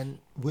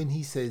when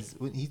he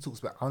talks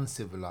about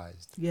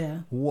uncivilized,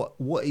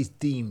 what is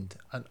deemed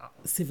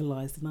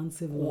civilized and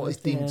uncivilized? What is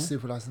deemed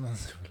civilized and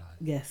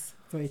uncivilized? Yes,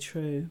 very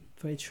true,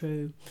 very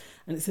true.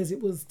 And it says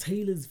it was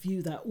Taylor's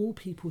view that all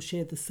people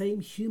shared the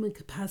same human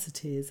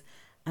capacities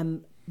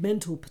and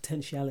mental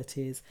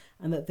potentialities,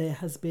 and that there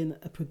has been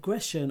a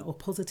progression or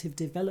positive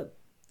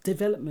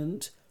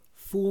development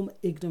from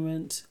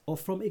ignorance,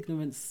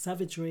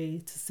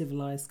 savagery to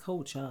civilized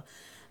culture.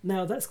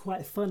 Now, that's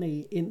quite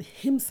funny in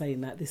him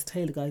saying that, this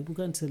Taylor guy. We're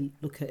going to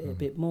look at it a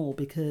bit more,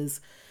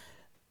 because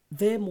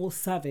they're more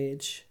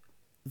savage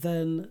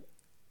than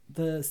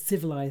the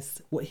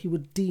civilized, what he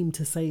would deem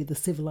to say the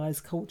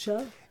civilized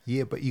culture.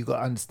 Yeah, but you got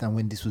to understand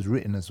when this was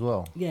written as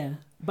well. Yeah,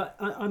 but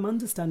I'm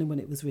understanding when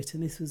it was written.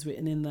 This was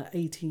written in the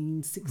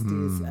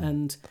 1860s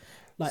and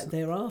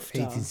thereafter.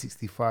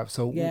 1865.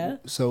 So yeah.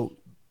 So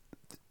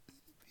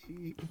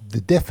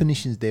the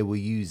definitions they were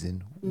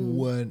using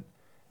weren't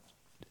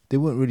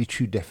really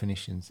true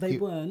definitions. They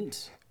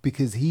weren't.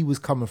 Because he was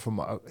coming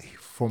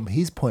from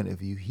his point of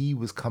view, he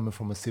was coming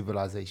from a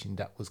civilization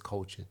that was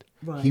cultured.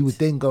 Right. He was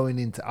then going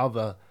into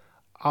other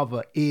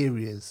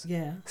areas,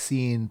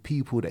 seeing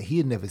people that he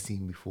had never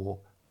seen before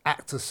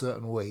act a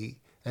certain way,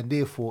 and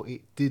therefore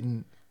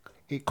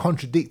it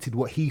contradicted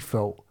what he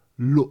felt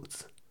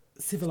looked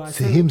civilized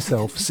to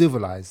himself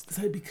civilized.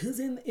 So because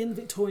in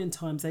Victorian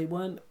times they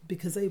were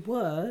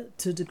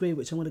to a degree,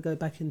 which I want to go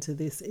back into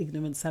this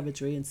ignorant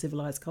savagery and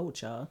civilized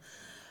culture,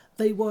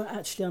 they were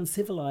actually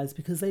uncivilized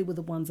because they were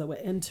the ones that were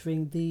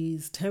entering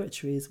these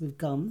territories with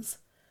guns,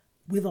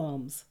 with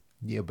arms.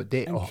 Yeah, but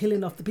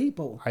killing off the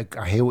people.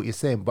 I hear what you're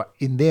saying, but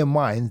in their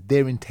minds,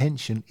 their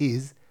intention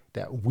is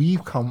that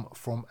we've come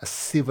from a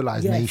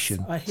civilized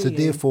nation, so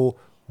therefore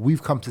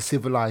we've come to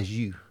civilize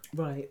you.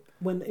 Right.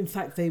 When in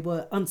fact they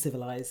were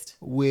uncivilized.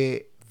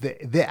 Where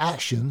their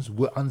actions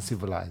were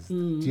uncivilized. Do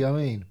you know what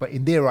I mean? But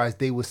in their eyes,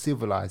 they were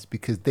civilized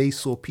because they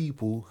saw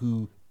people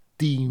who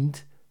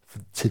deemed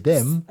to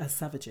them as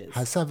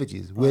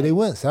savages. Where they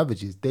weren't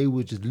savages. They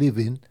were just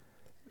living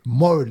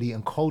morally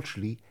and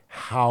culturally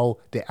how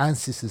their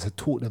ancestors had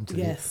taught them to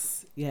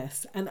live.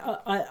 Yes. And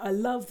I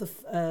love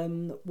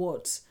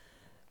what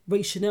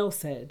Ray Chanel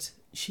said.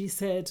 She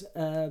said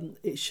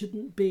it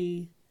shouldn't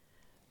be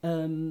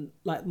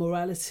like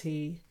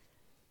morality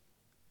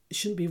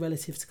shouldn't be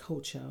relative to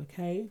culture,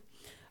 okay?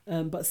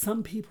 But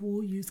some people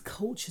will use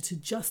culture to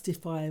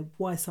justify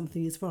why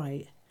something is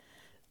right.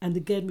 And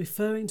again,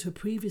 referring to a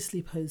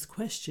previously posed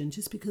question,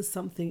 just because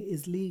something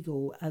is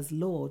legal as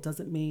law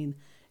doesn't mean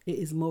it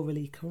is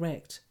morally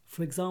correct.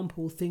 For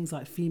example, things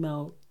like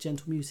female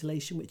genital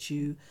mutilation, which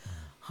you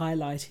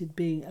highlighted,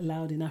 being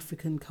allowed in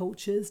African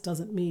cultures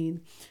doesn't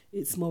mean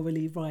it's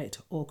morally right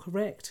or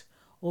correct.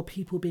 Or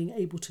people being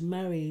able to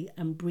marry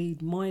and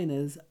breed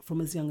minors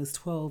from as young as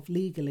 12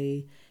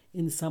 legally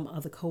in some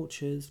other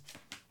cultures.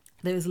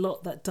 There is a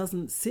lot that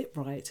doesn't sit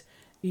right,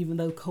 even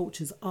though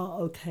cultures are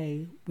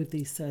okay with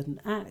these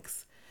certain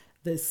acts.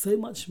 There's so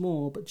much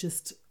more, but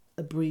just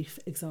a brief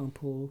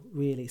example,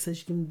 really. So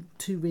you can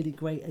two really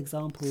great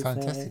examples.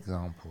 Fantastic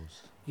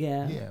examples.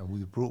 Yeah. Yeah,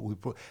 we brought.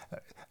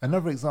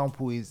 Another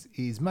example is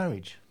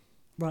marriage.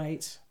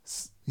 Right.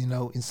 You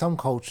know, in some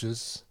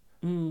cultures,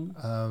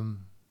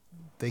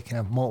 they can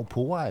have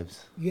multiple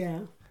wives. Yeah.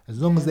 As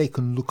long as they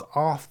can look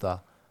after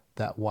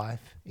that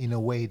wife in a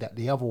way that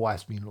the other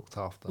wife's being looked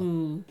after,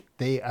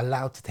 they're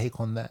allowed to take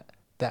on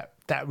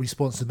that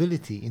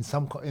responsibility in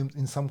some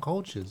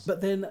cultures.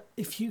 But then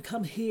if you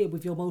come here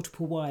with your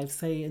multiple wives,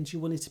 say, and you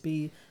wanted to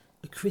be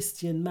a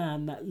Christian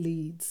man that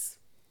leads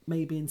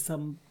maybe in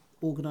some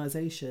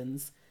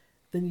organisations,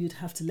 then you'd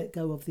have to let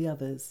go of the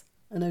others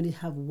and only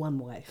have one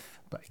wife.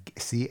 But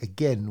see,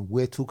 again,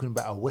 we're talking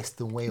about a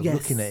Western way of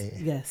looking at it.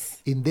 Yes.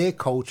 In their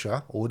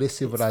culture or their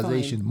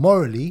civilization,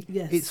 morally,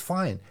 Yes. it's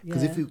fine.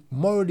 Because Yeah.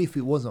 if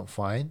it wasn't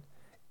fine,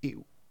 it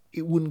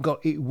wouldn't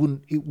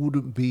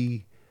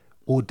be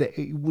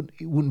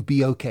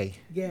okay.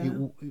 Yeah.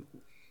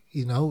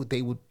 You know,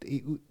 they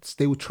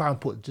would try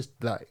and put just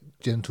like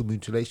genital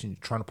mutilation,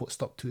 trying to put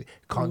stop to it.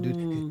 Can't do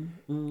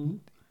it.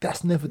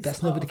 That's never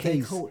the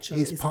case. Culture.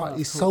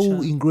 It's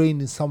so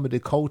ingrained in some of the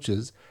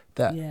cultures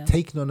that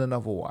taking on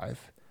another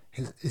wife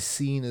is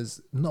seen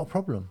as not a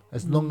problem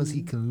as long as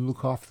he can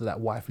look after that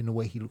wife in the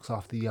way he looks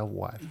after the other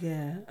wife.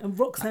 Yeah, and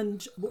Roxanne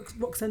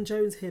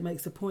Jones here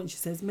makes a point. She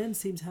says men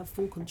seem to have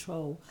full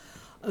control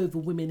over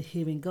women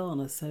here in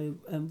Ghana. So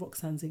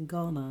Roxanne's in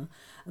Ghana,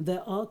 and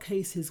there are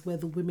cases where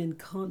the women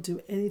can't do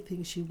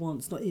anything she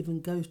wants, not even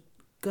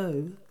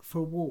go for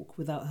a walk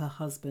without her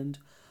husband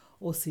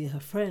or see her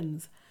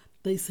friends.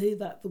 They say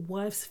that the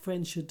wife's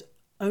friend should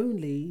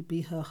only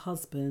be her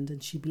husband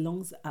and she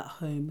belongs at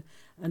home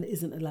and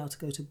isn't allowed to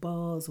go to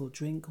bars or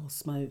drink or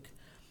smoke.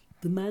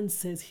 The man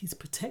says he's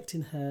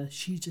protecting her,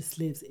 she just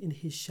lives in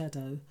his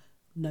shadow,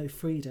 no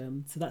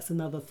freedom. So that's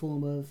another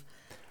form of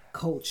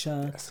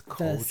culture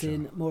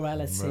versus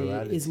morality.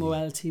 Is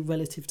morality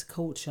relative to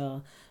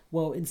culture?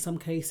 Well, in some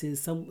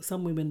cases,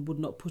 some women would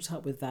not put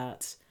up with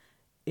that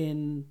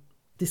in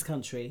this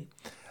country.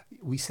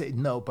 We say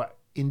no, but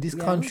in this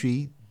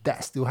country,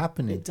 that's still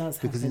happening. It does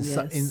because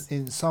happen,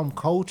 in some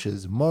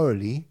cultures,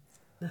 morally,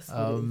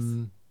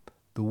 the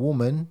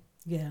woman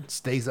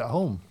stays at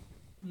home.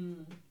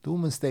 The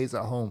woman stays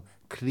at home,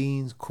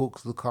 cleans,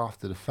 cooks, look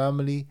after the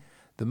family.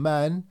 The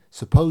man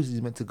supposedly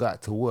is meant to go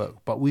out to work,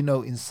 but we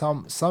know in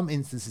some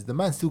instances the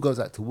man still goes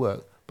out to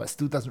work, but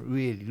still doesn't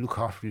really look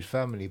after his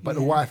family. But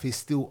the wife is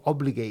still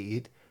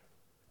obligated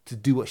to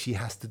do what she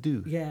has to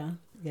do.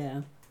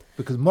 Yeah.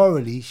 Because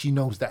morally, she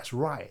knows that's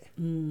right.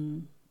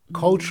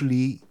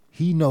 Culturally,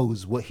 he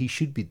knows what he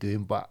should be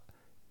doing, but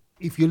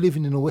if you're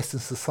living in a Western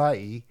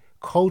society,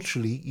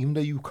 culturally, even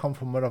though you come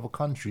from another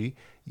country,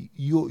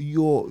 your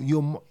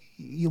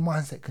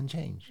mindset can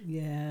change.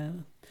 Yeah,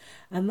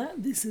 and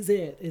this is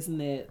it,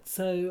 isn't it?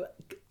 So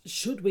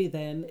should we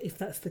then, if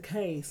that's the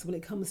case, when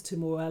it comes to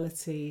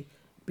morality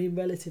being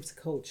relative to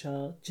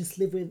culture, just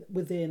live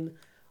within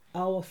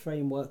our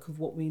framework of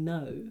what we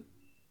know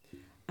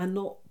and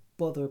not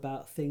bother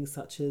about things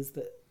such as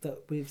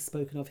that we've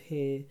spoken of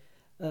here,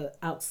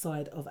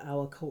 outside of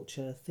our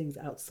culture, things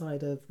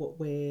outside of what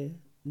we're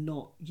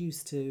not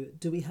used to?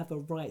 Do we have a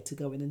right to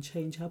go in and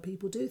change how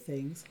people do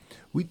things?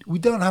 We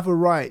don't have a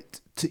right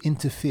to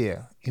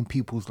interfere in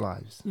people's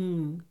lives,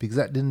 because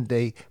at the end of the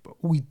day,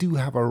 we do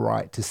have a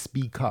right to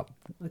speak up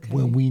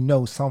when we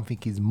know something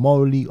is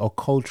morally or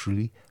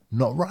culturally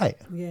not right.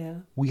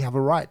 Yeah, we have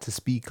a right to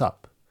speak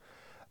up.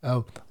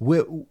 And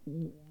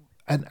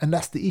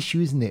that's the issue,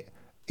 isn't it?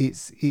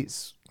 It's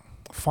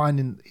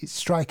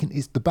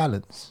the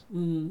balance,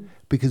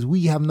 because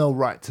we have no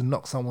right to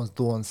knock someone's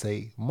door and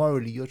say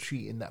morally you're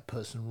treating that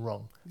person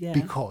wrong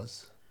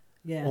because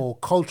or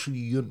culturally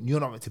you're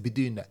not meant to be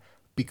doing that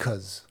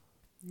because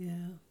do you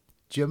know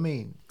what I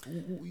mean?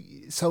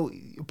 So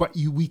but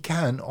we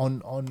can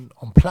on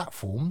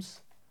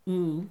platforms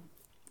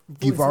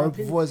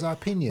voice our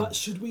opinion. But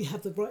should we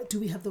have the right? Do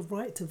we have the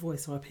right to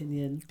voice our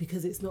opinion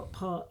because it's not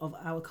part of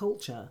our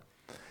culture?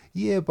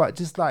 Yeah, but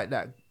just like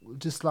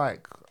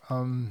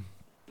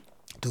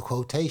the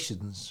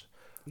quotations.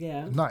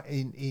 Yeah. Not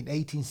in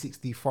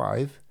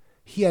 1865,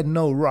 he had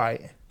no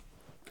right.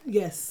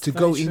 Yes. To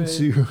very go true.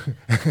 into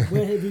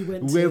wherever he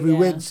went to. wherever he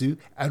went to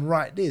and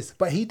write this,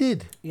 but he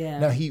did. Yeah.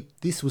 Now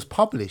this was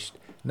published.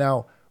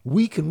 Now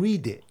we can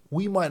read it.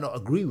 We might not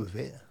agree with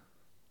it.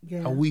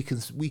 Yeah. And we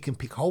can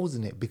pick holes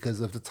in it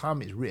because of the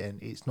time it's written.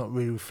 It's not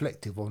really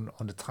reflective on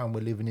the time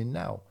we're living in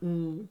now.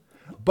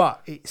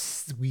 But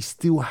we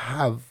still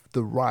have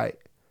the right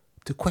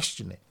to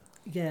question it.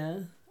 Yeah,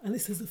 and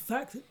this is the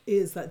fact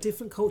is that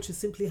different cultures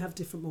simply have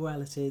different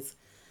moralities.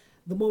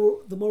 The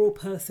moral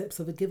percepts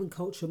of a given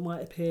culture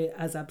might appear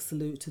as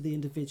absolute to the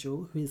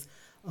individual who is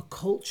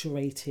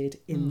acculturated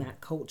in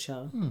that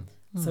culture.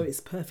 So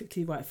it's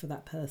perfectly right for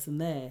that person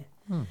there.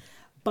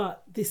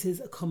 But this is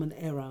a common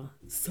error.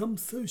 Some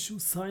social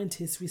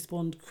scientists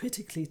respond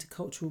critically to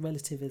cultural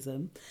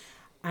relativism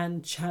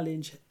and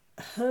challenge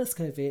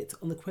Herskovits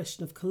on the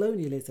question of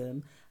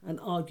colonialism and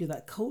argue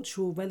that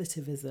cultural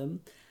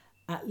relativism,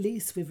 at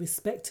least with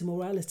respect to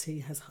morality,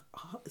 has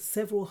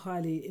several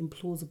highly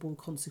implausible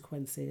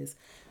consequences,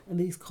 and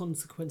these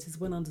consequences,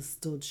 when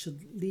understood,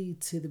 should lead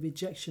to the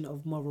rejection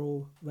of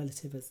moral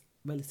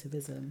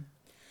relativism.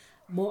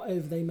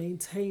 Moreover, they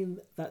maintain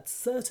that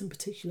certain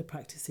particular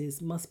practices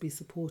must be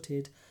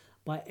supported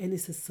by any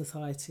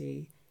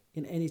society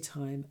in any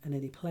time and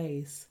any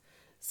place.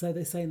 So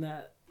they're saying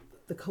that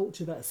the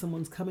culture that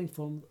someone's coming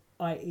from,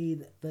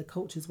 i.e. the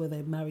cultures where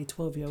they marry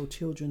 12-year-old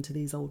children to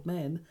these old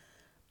men,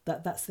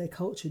 that's their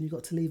culture and you've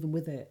got to leave them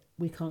with it.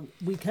 We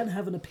can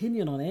have an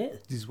opinion on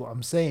it. This is what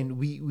I'm saying.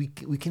 We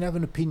can have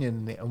an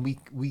opinion on it, and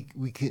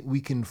we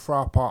can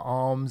throw up our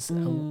arms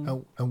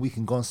and we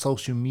can go on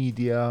social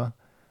media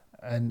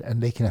and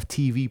they can have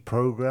TV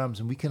programs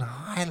and we can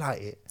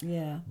highlight it.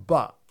 Yeah.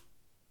 But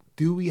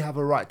do we have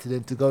a right to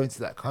them to go into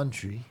that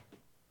country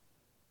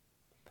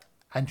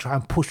and try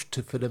and push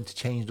for them to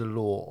change the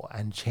law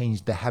and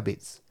change the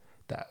habits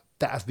that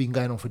have been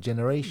going on for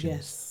generations?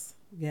 Yes.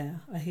 Yeah,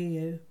 I hear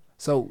you.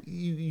 So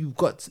you've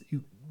got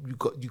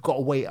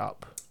to weigh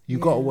up.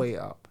 Got to weigh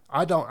up.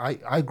 I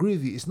agree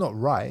with you. It's not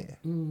right.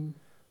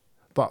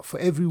 But for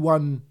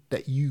everyone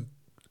that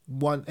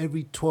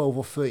every 12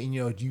 or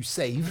 13-year-old you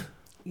save.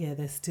 Yeah,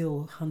 there's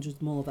still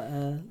hundreds more that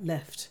are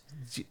left.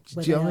 Do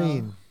you know what I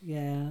mean?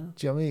 Yeah.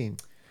 Do you know what I mean?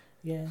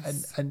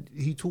 Yes. And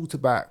he talked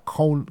about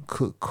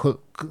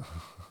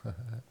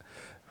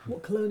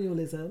what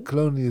colonialism?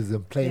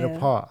 Colonialism playing a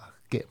part.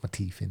 Get my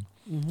teeth in.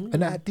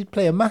 And that did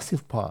play a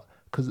massive part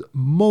because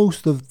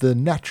most of the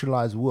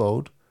naturalized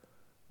world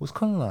was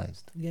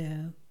colonized.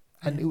 Yeah.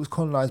 And it was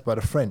colonized by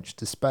the French,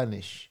 the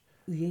Spanish,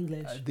 the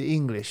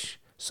English.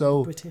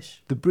 So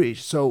the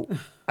British. So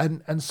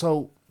and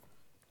so,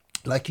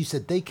 like you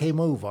said, they came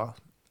over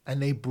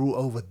and they brought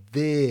over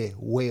their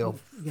way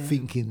of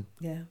thinking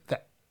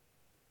that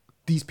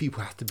these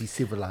people have to be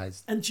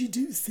civilized. And you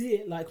do see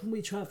it, like when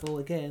we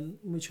travel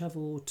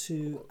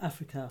to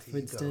Africa, for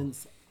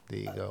instance. There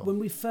you go. When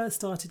we first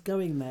started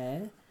going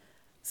there,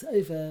 it's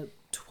over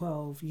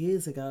 12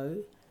 years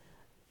ago,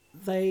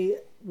 they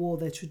wore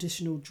their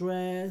traditional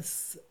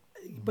dress,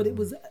 but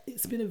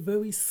it's been a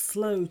very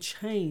slow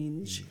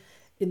change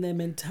in their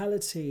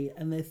mentality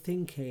and their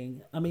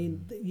thinking. I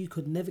mean, you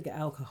could never get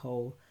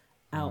alcohol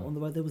out on the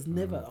road. There was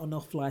never an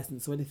off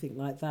license or anything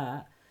like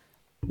that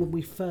when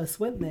we first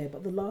went there.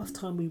 But the last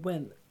time we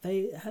went,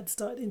 they had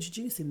started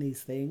introducing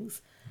these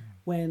things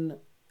when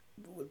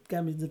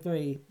Gambians are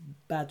very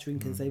bad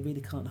drinkers. They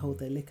really can't hold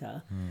their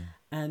liquor.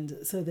 And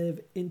so they've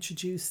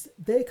introduced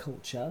their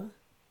culture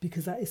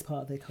because that is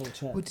part of their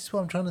culture. Which is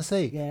what I'm trying to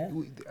say. Yeah.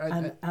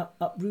 And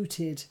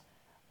uprooted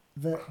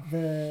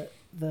the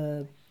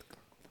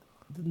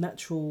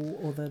natural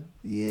or the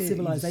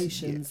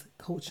civilization's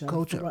culture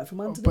right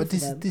from underneath. But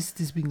this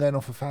has been going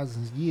on for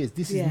thousands of years.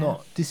 This is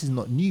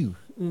not new.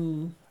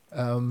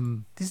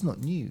 This is not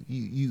new.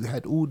 You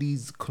had all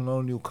these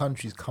colonial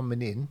countries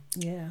coming in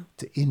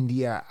to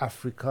India,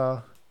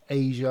 Africa,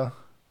 Asia,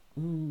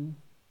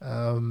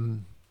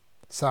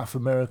 South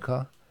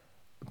America,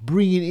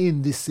 bringing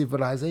in this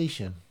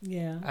civilization.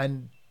 Yeah.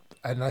 And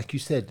like you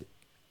said,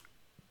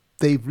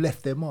 they've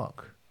left their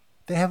mark.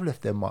 They have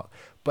left their mark.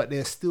 But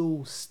there's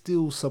still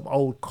some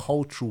old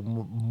cultural,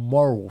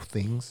 moral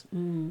things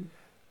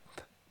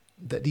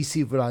that these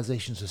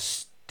civilizations are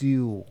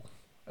still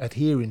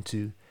adhering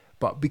to.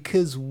 But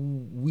because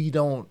we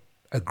don't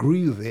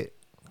agree with it,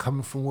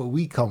 coming from where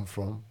we come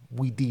from,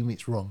 we deem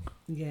it's wrong.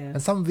 Yeah.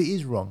 And some of it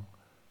is wrong.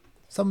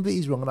 Some of it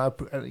is wrong, and I,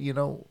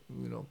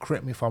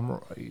 correct me if I'm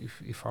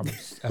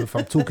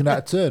talking out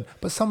of turn.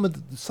 But some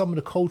of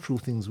the cultural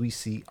things we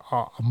see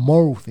are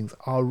moral things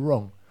are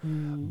wrong.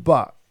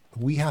 But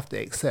we have to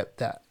accept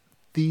that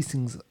these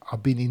things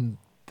have been in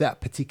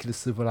that particular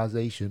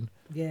civilization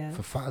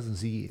for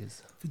thousands of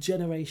years, for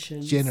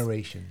generations,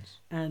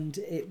 and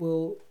it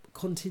will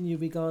continue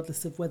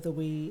regardless of whether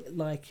we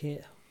like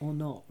it or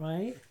not.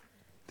 Right?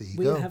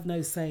 We have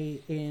no say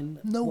in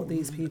what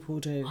these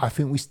people do. I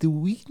think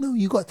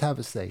you got to have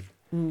a say.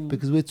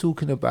 because we're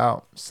talking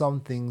about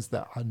some things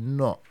that are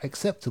not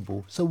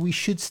acceptable. So we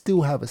should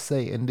still have a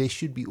say, and there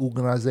should be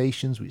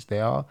organizations, which they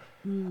are,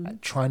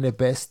 trying their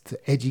best to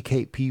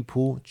educate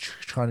people,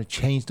 trying to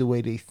change the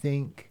way they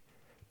think.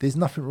 There's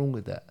nothing wrong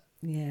with that.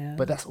 Yeah.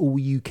 But that's all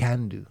you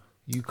can do.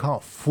 You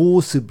can't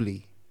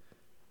forcibly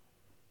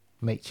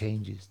make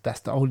changes. That's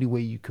the only way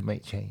you can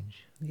make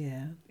change.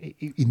 Yeah.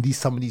 In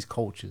some of these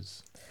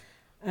cultures.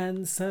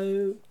 And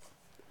so,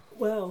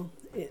 well,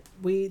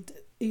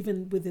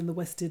 even within the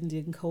West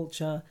Indian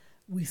culture,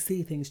 we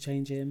see things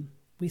changing.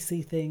 We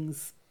see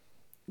things,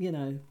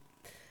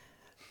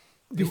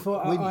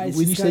 before our eyes.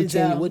 When you say change,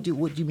 down. what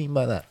do you mean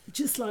by that?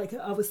 Just like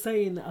I was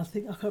saying, I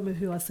can't remember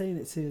who I was saying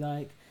it to.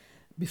 Like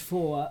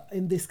before,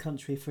 in this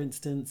country, for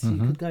instance, you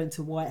could go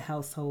into white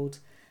household.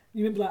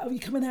 You remember, like, are you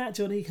coming out,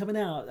 Johnny? Are you coming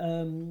out?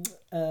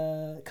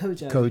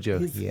 Kojo,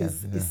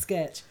 his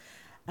sketch,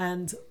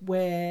 and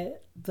where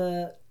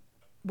the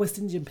West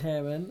Indian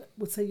parent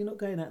would say, "You're not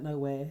going out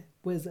nowhere."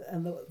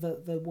 And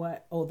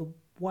the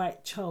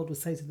white child would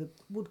say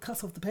would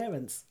cuss off the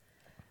parents.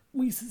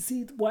 We used to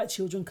see white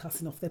children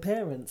cussing off their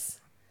parents,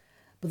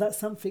 but that's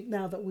something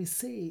now that we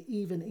see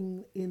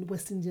even in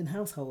West Indian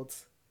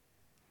households.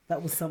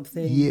 That was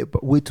something. Yeah,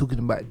 but we're talking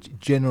about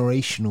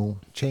generational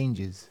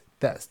changes.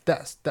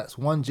 That's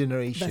one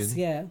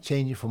generation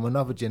changing from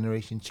another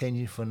generation,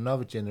 changing from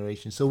another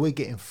generation. So we're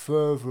getting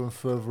further and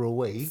further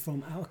away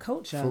from our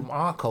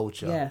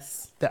culture.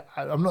 Yes.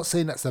 I'm not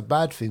saying that's a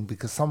bad thing,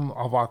 because some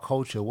of our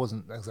culture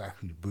wasn't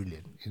exactly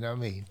brilliant. You know what I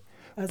mean?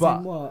 In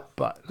what?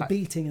 But like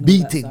beating and all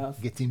that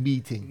stuff. Getting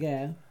beating.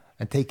 Yeah.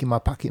 And taking my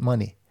pocket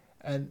money.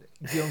 And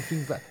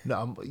things like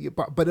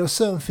but there are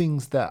certain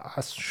things that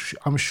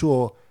I'm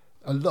sure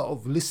a lot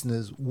of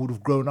listeners would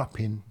have grown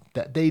up in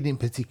that they didn't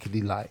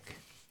particularly like.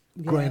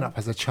 Growing up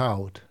as a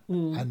child,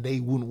 and they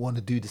wouldn't want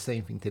to do the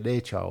same thing to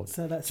their child.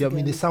 So that's do you know what I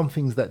mean? There's some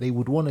things that they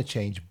would want to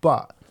change,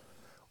 but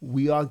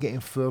we are getting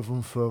further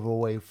and further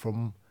away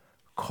from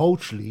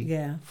culturally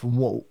from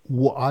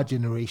what our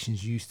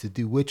generations used to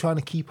do. We're trying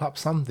to keep up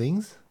some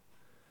things,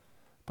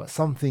 but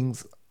some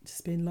things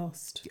just being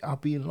lost. Are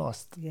being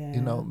lost. Yeah.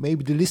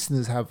 Maybe the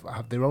listeners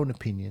have their own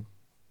opinion.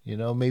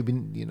 Maybe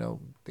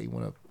they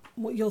want to.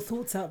 What are your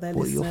thoughts out there,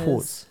 what listeners? What are your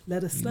thoughts?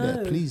 Let us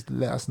know. Please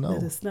let us know.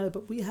 Let us know.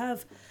 But we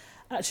have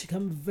actually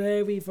come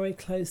very, very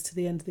close to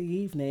the end of the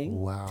evening.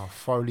 Wow,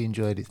 thoroughly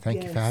enjoyed it.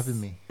 Thank you for having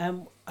me.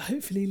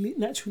 Hopefully,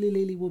 naturally,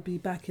 Lily will be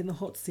back in the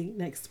hot seat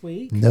next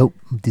week. Nope,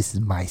 this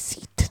is my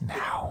seat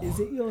now. Is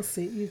it your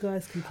seat? You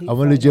guys can keep. I'm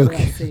only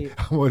joking.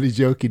 I'm only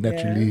joking.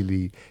 Naturally,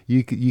 Lily.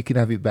 You can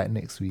have it back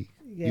next week.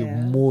 Yeah. You're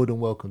more than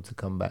welcome to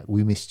come back.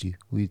 We missed you.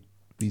 We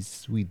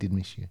did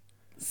miss you.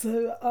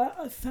 So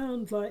I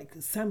found like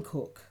Sam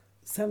Cooke,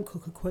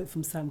 a quote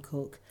from Sam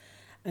Cooke.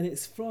 And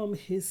it's from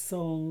his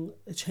song,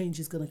 "A Change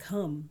Is Gonna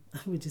Come."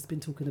 We've just been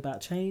talking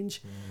about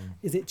change.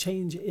 Is it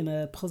change in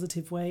a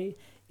positive way?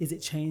 Is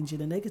it change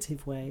in a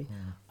negative way?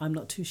 I'm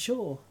not too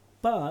sure.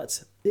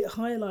 But it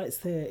highlights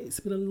there, it's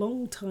been a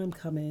long time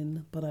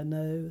coming, but I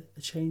know a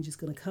change is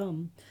gonna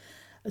come.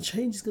 A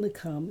change is gonna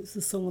come. It's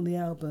the song on the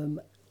album,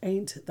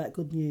 Ain't That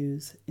Good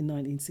News, in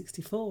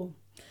 1964.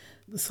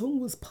 The song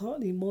was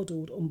partly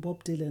modelled on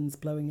Bob Dylan's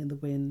Blowing in the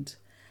Wind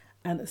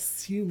and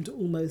assumed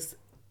almost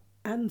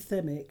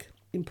anthemic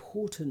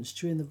importance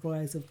during the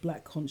rise of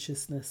Black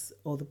consciousness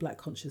or the Black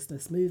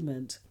consciousness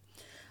movement.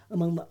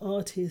 Among the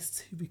artists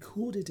who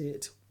recorded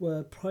it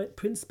were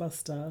Prince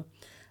Buster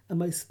and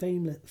most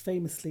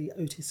famously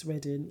Otis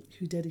Redding,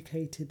 who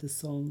dedicated the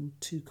song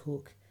to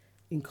Cooke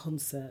in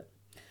concert.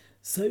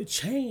 So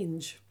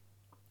change.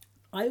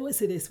 I always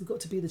say this, we've got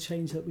to be the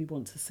change that we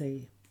want to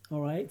see.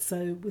 All right,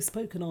 so we've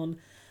spoken on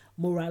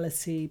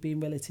morality being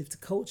relative to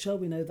culture.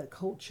 We know that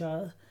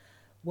culture,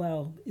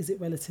 well, is it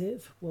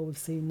relative? Well, we've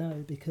seen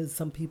no, because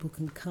some people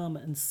can come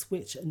and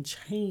switch and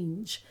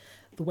change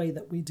the way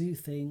that we do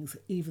things,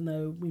 even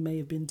though we may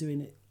have been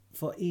doing it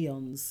for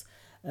eons.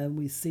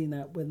 We've seen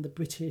that when the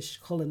British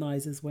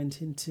colonisers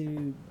went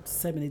into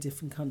so many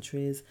different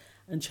countries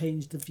and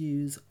changed the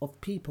views of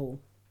people.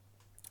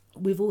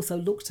 We've also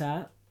looked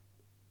at,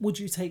 would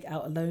you take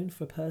out a loan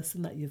for a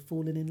person that you've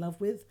fallen in love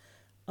with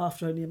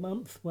after only a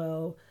month?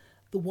 Well,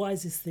 the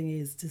wisest thing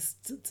is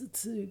just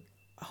to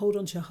hold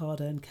on to your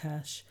hard-earned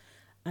cash,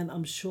 and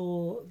I'm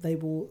sure they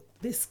will.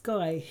 This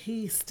guy,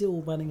 he's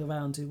still running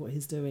around doing what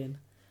he's doing.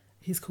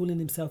 He's calling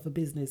himself a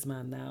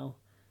businessman now.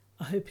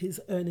 I hope he's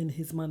earning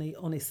his money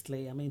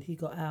honestly. I mean, he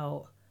got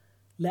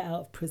let out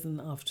of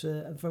prison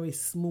after a very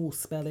small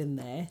spell in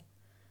there,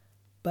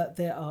 but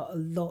there are a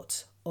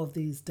lot of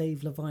these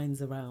Dave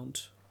Levines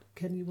around.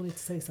 Ken, you wanted to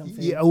say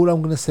something? Yeah, all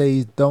I'm going to say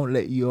is don't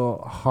let your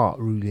heart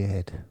rule your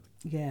head.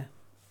 Yeah.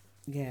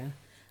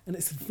 And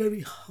it's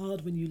very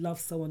hard when you love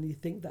someone, you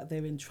think that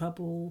they're in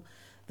trouble,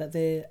 that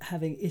they're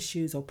having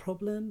issues or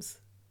problems.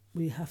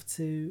 We have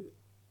to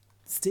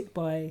stick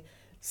by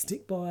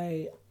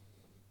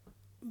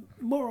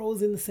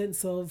morals in the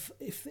sense of,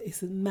 if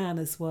it's a man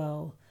as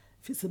well,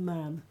 if it's a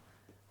man,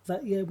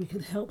 that we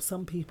can help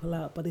some people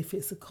out, but if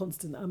it's a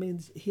constant, I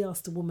mean, he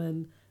asked a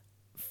woman,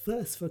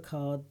 first for a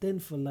card, then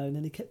for a loan,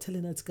 and he kept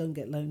telling her to go and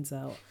get loans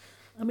out.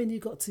 I mean,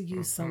 you've got to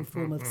use some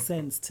form of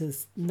sense to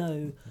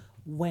know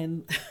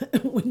when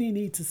you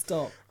need to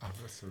stop.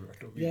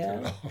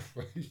 Yeah.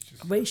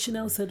 Ray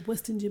Chanel said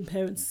West Indian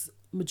parents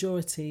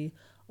majority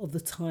of the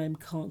time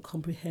can't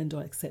comprehend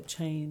or accept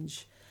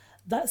change.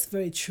 That's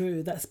very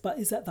true. But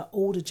is that the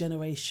older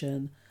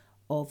generation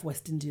of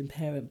West Indian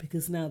parent?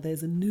 Because now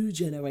there's a new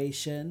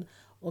generation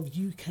of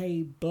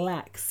UK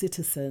black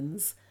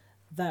citizens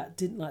that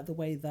didn't like the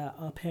way that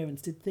our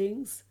parents did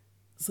things.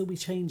 So we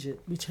changed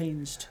it. We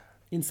changed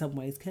in some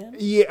ways, Cam.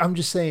 Yeah, I'm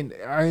just saying,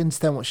 I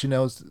understand what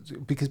Chanel's,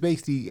 because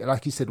basically,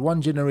 like you said,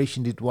 one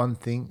generation did one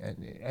thing,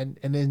 and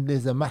then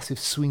there's a massive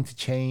swing to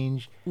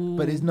change,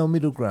 but there's no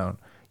middle ground.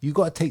 You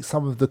got to take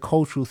some of the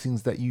cultural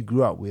things that you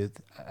grew up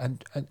with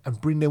and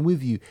bring them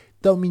with you.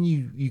 Don't mean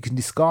you can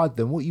discard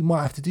them. What you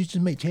might have to do is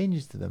just make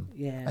changes to them.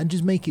 Yeah. And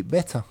just make it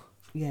better.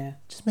 Yeah.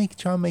 Just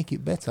try and make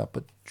it better,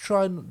 but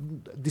try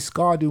and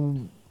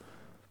discarding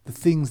the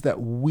things that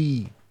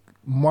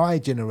my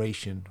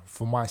generation,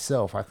 for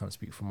myself, I can't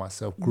speak for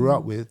myself, grew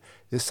up with.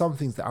 There's some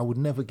things that I would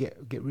never get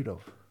rid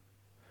of,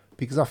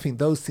 because I think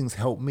those things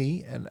help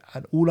me, and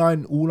all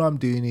I'm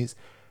doing is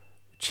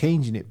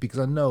changing it, because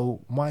I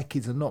know my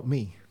kids are not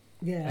me.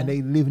 Yeah. And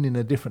they're living in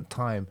a different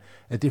time,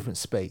 a different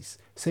space.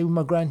 Same with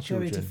my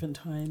grandchildren. Very different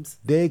times.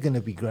 They're going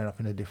to be growing up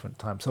in a different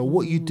time. So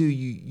what you do,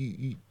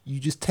 you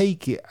just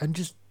take it and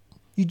just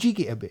you jig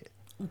it a bit.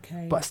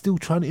 Okay. But still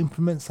trying to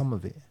implement some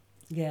of it.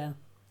 Yeah.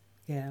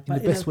 Yeah. In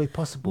but the best way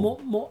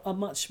possible. A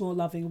much more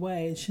loving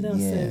way. And Chanel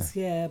says,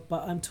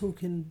 but I'm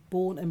talking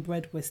born and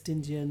bred West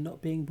Indian,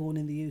 not being born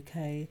in the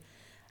UK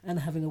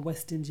and having a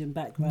West Indian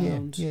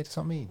background. Yeah, that's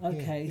what I mean.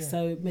 Okay,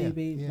 so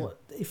maybe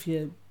what if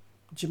you're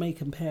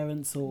Jamaican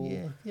parents or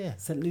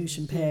St.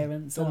 Lucian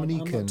parents,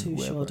 Dominican, I'm not too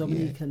whatever, sure,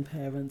 Dominican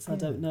parents, I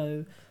don't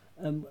know,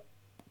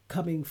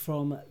 coming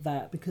from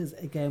that, because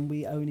again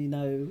we only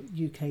know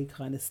UK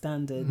kind of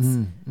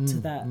standards to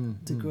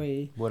that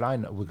degree. Well, I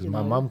know, because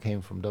my mum came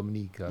from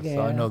Dominica,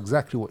 so I know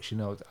exactly what she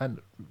knows, and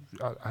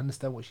I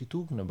understand what she's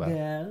talking about.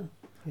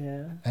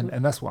 Yeah.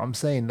 And that's what I'm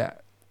saying,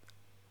 that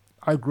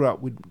I grew up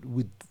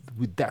with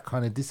that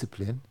kind of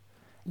discipline.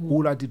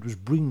 All I did was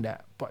bring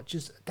that, but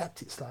just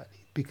adapt it slightly,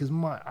 because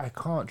I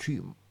can't treat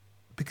them,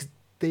 because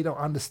they don't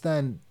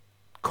understand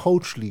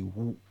culturally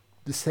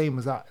the same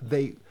as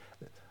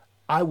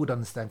I would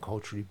understand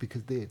culturally,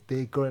 because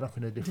they're growing up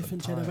in a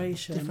different time,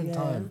 generation,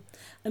 time.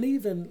 And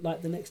even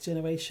like the next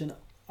generation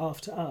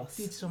after us,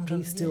 we still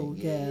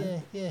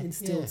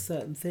instill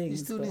certain things. You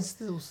still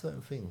instill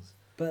certain things.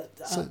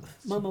 But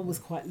my mum was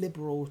quite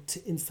liberal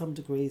in some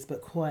degrees,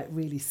 but quite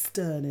really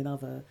stern in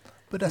other.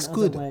 But that's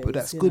good. Ways, but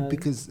that's good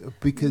because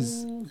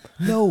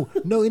no,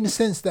 in the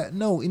sense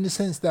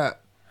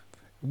that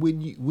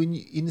when you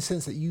in the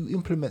sense that you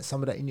implement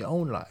some of that in your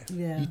own life,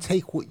 you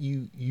take what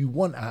you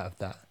want out of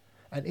that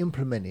and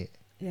implement it.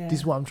 Yeah.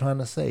 This is what I'm trying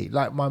to say.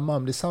 Like my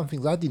mum, there's some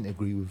things I didn't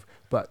agree with,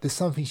 but there's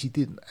some things she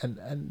did,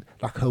 and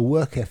like her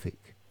work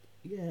ethic.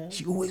 Yeah.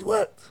 She always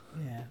worked.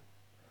 Yeah.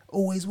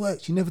 Always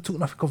worked. She never took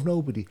nothing off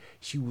nobody.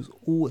 She was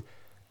always.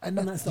 And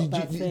that's not a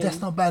bad thing.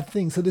 That's not a bad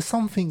thing. So there's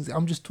some things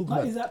I'm just talking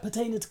about. Is that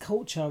pertaining to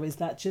culture? Or is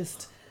that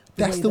just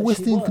that's the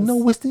West Indian? No,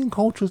 West Indian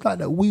culture is like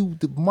that.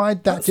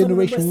 That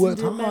generation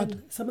worked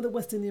hard. Some of the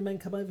West Indian men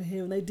come over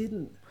here and they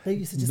didn't. They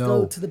used to just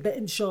go to the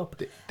betting shop.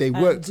 They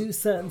and worked, do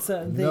certain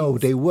things. No,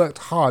 they worked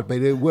hard,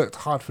 but they worked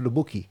hard for the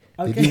bookie.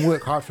 Okay. They didn't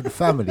work hard for the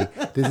family.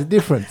 There's a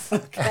difference.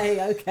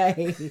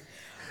 Okay.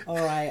 All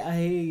right, I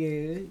hear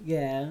you.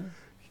 Yeah.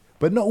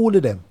 But not all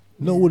of them.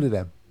 Not all of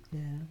them. Yeah.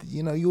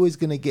 You know, you're always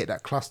going to get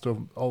that cluster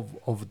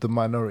of the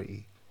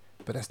minority,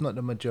 but that's not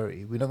the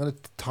majority. We're not going to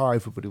tie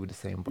everybody with the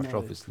same brush,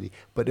 obviously.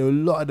 But there were a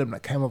lot of them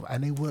that came up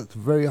and they worked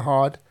very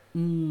hard.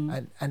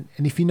 And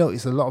if you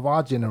notice, a lot of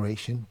our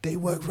generation, they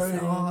work very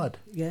hard.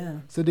 Yeah.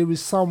 So there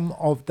is some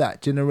of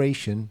that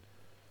generation,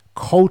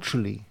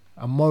 culturally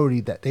and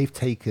morally, that they've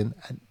taken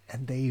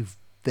and they've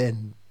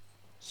then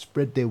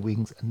spread their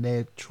wings and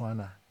they're trying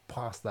to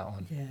pass that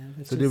on.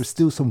 Yeah. So there are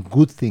still some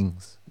good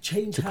things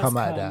to come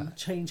out of that.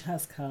 Change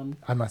has come.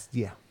 And I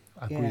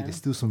agree. There's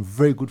still some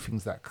very good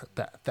things that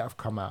have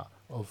come out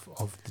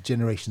of the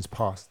generations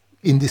past.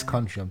 In this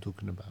country I'm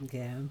talking about.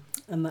 Yeah,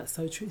 and that's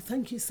so true.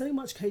 Thank you so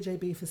much,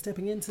 KJB, for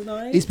stepping in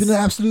tonight. It's been an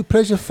absolute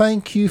pleasure.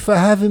 Thank you for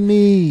having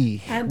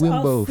me. And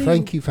Wimbo,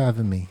 thank you for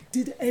having me.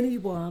 Did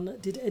anyone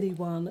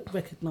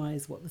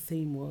recognise what the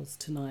theme was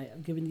tonight?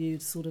 I'm giving you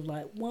sort of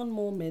like one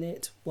more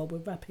minute while we're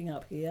wrapping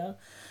up here.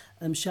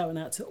 I'm shouting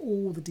out to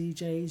all the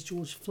DJs,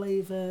 George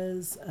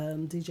Flavors,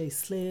 DJ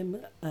Slim,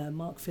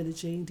 Mark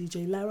Philogene,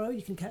 DJ Laro.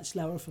 You can catch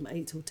Laro from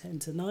 8 till 10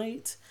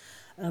 tonight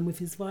with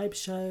his Vibe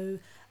Show,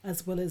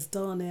 as well as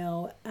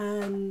Darnell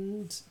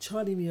and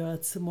Charlie Muir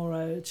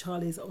tomorrow.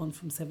 Charlie's on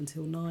from 7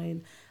 till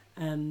 9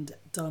 and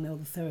Darnell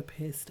the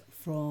Therapist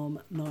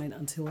from 9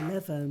 until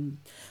 11.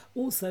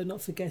 Also,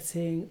 not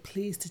forgetting,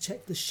 please to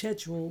check the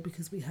schedule,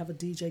 because we have a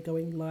DJ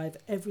going live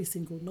every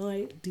single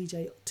night,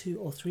 DJ 2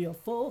 or 3 or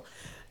 4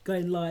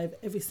 going live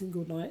every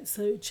single night.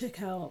 So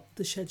check out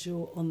the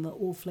schedule on the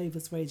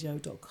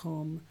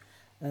allflavorsradio.com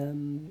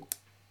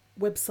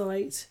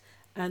website,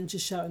 and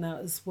just shouting out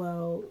as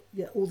well,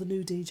 all the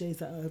new DJs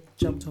that have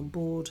jumped on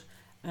board,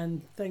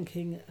 and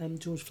thanking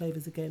George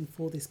Flavours again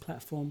for this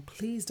platform.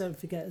 Please don't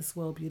forget as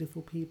well,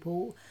 beautiful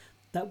people,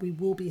 that we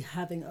will be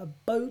having a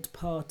boat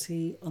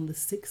party on the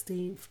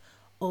 16th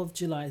of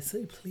July.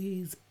 So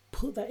please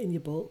put that in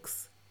your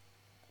books,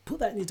 put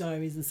that in your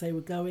diaries and say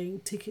we're going.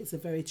 Tickets are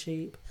very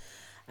cheap.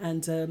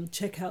 And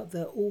check out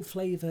the All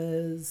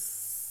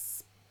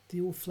Flavours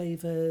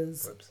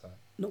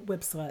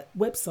website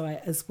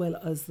as well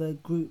as the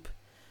group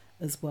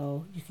as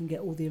well. You can get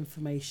all the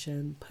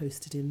information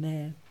posted in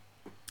there.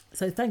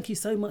 So thank you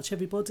so much,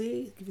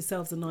 everybody. Give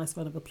yourselves a nice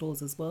round of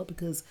applause as well,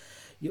 because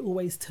you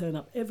always turn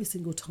up every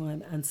single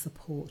time and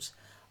support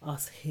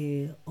us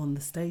here on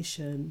the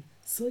station.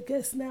 So I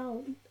guess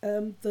now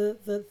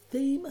the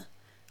theme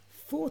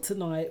for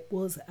tonight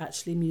was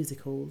actually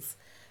musicals.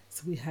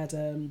 So we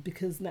had,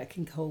 because Nat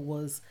King Cole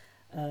was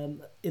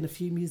in a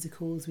few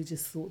musicals, we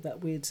just thought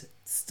that we'd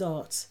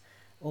start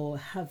or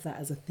have that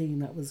as a theme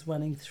that was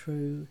running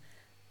through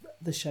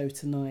the show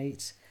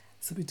tonight.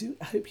 So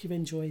I hope you've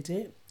enjoyed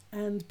it.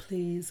 And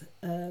please,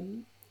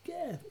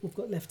 we've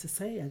got left to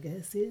say, I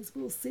guess, is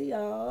we'll see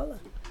y'all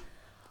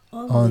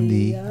on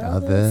the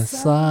other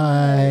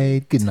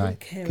side. Good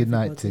night. Care, Good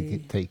night.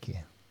 everybody. Take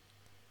care.